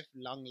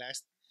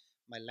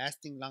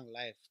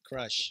life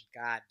crush.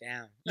 God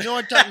damn. You know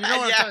what? You know what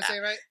I'm Yeah. trying to say,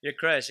 right? Your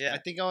crush, yeah. I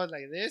think I was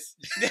like this,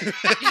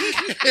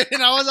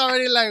 and I was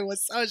already like,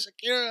 "What's up,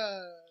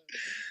 Shakira?"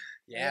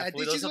 Yeah, I fool,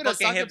 think those she's are with a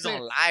fucking soccer hips player.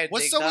 on live.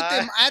 What's big up with dog.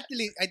 them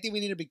athletes? I think we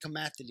need to become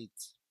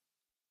athletes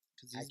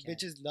because I these can't.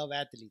 bitches love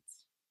athletes.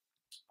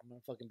 I'm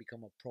gonna fucking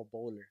become a pro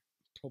bowler.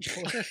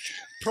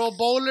 Pro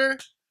bowler,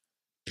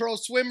 pro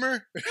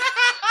swimmer.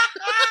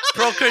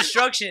 Pro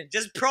construction.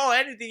 Just pro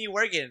anything you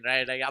work in,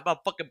 right? Like, I'm a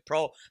fucking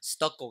pro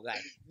stucco guy.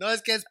 No,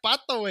 es que es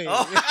pato, güey.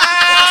 Oh.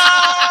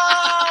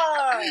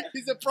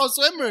 He's a pro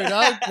swimmer,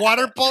 dog.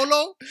 Water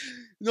polo.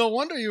 No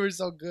wonder you were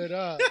so good,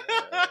 huh?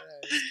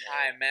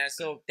 Alright, man.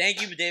 So,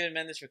 thank you, David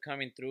Mendez, for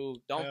coming through.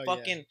 Don't Hell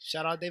fucking... yeah.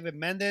 Shout out David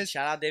Mendez.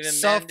 Shout out David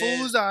Sufus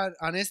Mendez.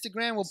 on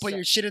Instagram. We'll put Su-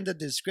 your shit in the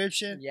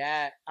description.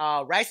 Yeah.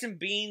 Rice and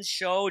Beans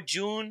show,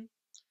 June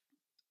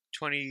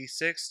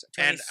 26th,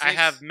 and I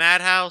have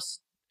Madhouse,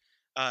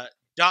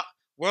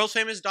 world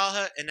famous doll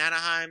hut in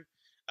Anaheim,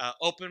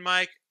 open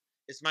mic.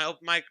 It's my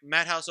open mic,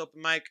 Madhouse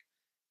open mic.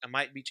 I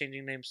might be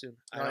changing names soon.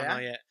 I Oh, don't yeah? know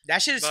yet.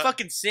 That shit is But-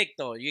 fucking sick,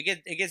 though.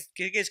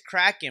 It gets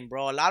cracking,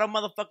 bro. A lot of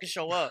motherfuckers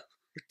show up.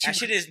 That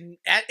shit is...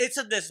 It's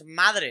a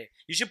desmadre.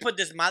 You should put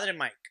desmadre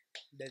mic.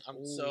 I'm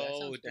Ooh, so that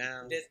sounds pretty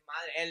down.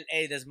 Desmadre,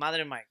 hey,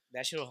 desmadre mic.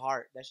 That shit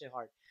hard. That shit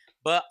hard.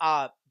 But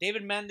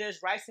David Mendez,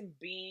 Rice and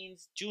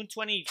Beans, June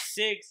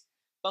 26th,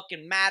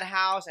 fucking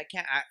Madhouse.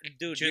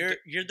 Dude,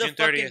 you're the June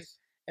fucking 30th.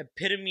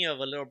 epitome of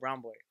a little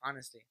brown boy.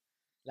 Honestly,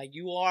 like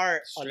you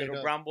are Straight a little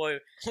up. brown boy,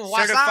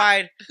 What's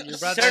certified, You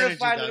brought the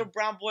certified energy, little dog.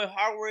 brown boy,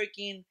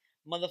 hardworking,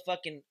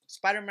 motherfucking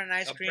Spider-Man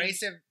ice cream,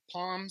 Abrasive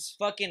palms.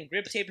 fucking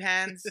grip tape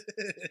hands.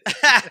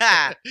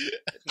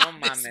 No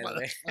mames,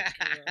 güey.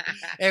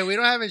 Hey, we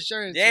don't have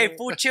insurance. Hey, so-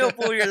 fool, chill,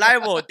 fool. You're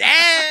liable.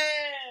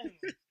 Damn.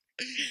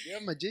 You're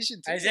a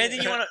magician too. Is there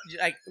anything you want to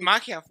like?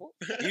 Magia, fool.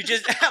 You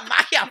just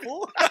magia,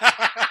 fool.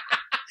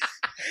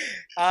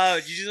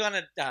 You just want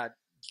to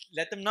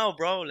let them know,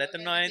 bro. Let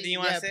them know anything you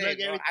want to say. plug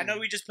Bro. I everything. know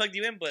we just plugged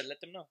you in, but let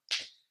them know.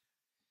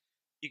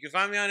 You can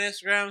find me on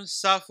Instagram,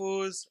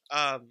 Safus,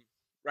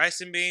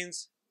 Rice and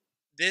Beans.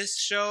 This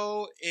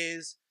show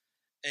is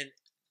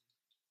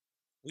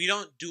we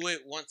don't do it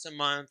once a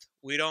month.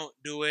 We don't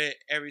do it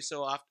every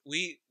so often.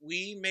 We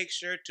make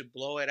sure to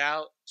blow it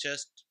out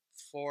just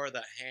for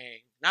the hang.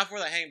 Not for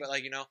the hang, but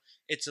like,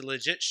 it's a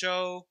legit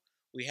show.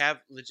 We have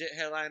legit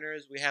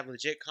headliners. We have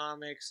legit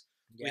comics.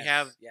 We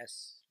have-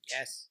 yes.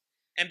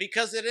 And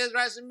because it is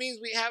Rice and Beans,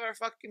 we have our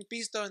fucking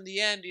pisto in the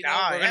end.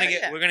 Oh,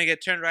 We're gonna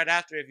get turned right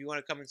after if you want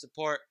to come and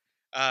support.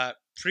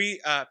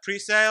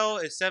 Pre-sale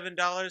is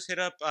 $7. Hit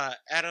up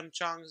Adam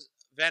Chong's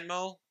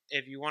Venmo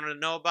if you want to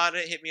know about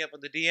it. Hit me up on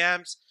the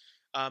DMs.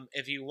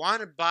 If you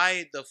want to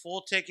buy the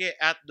full ticket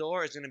at the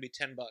door, it's gonna be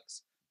 $10.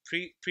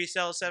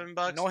 Pre-sale is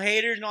 $7. No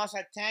haters, no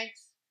outside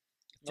tanks.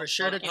 For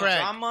sure to fucking crack.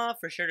 Drama,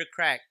 for sure to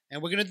crack.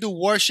 And we're gonna do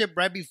worship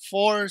right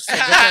before, so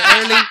get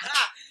there early.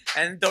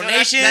 And No,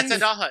 donations. that's a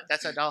doll hut.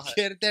 That's a doll hut.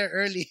 Get there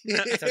early.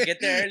 So get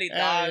there early, Hell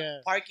dog. yeah.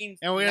 Parking.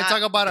 And we're gonna not-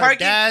 talk about our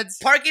parking, dads.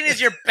 Parking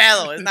is your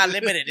pedo. It's not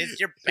limited. It's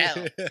your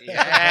pedo.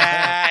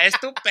 Yeah, es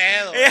tu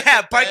pedo.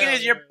 Yeah, parking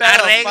is your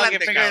pedo. Arréglate, Fucking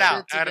figure it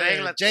out.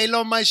 Arréglate.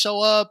 J-Lo might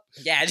show up.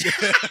 Yeah.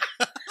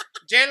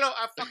 J-Lo,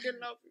 I fucking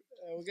love you.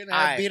 We're gonna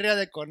have Alright. birria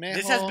de conejo.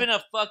 This has been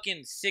a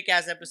fucking sick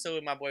ass episode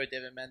with my boy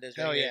David Mendez.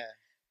 Hell right here. yeah.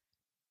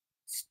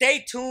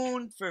 Stay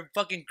tuned for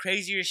fucking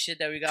crazier shit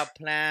that we got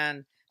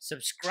planned.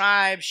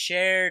 Subscribe,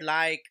 share,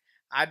 like.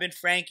 I've been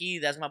Frankie.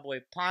 That's my boy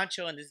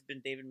Pancho, and this has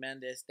been David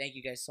Mendez. Thank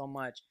you guys so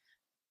much.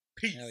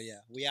 Peace. Hell yeah.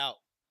 We out.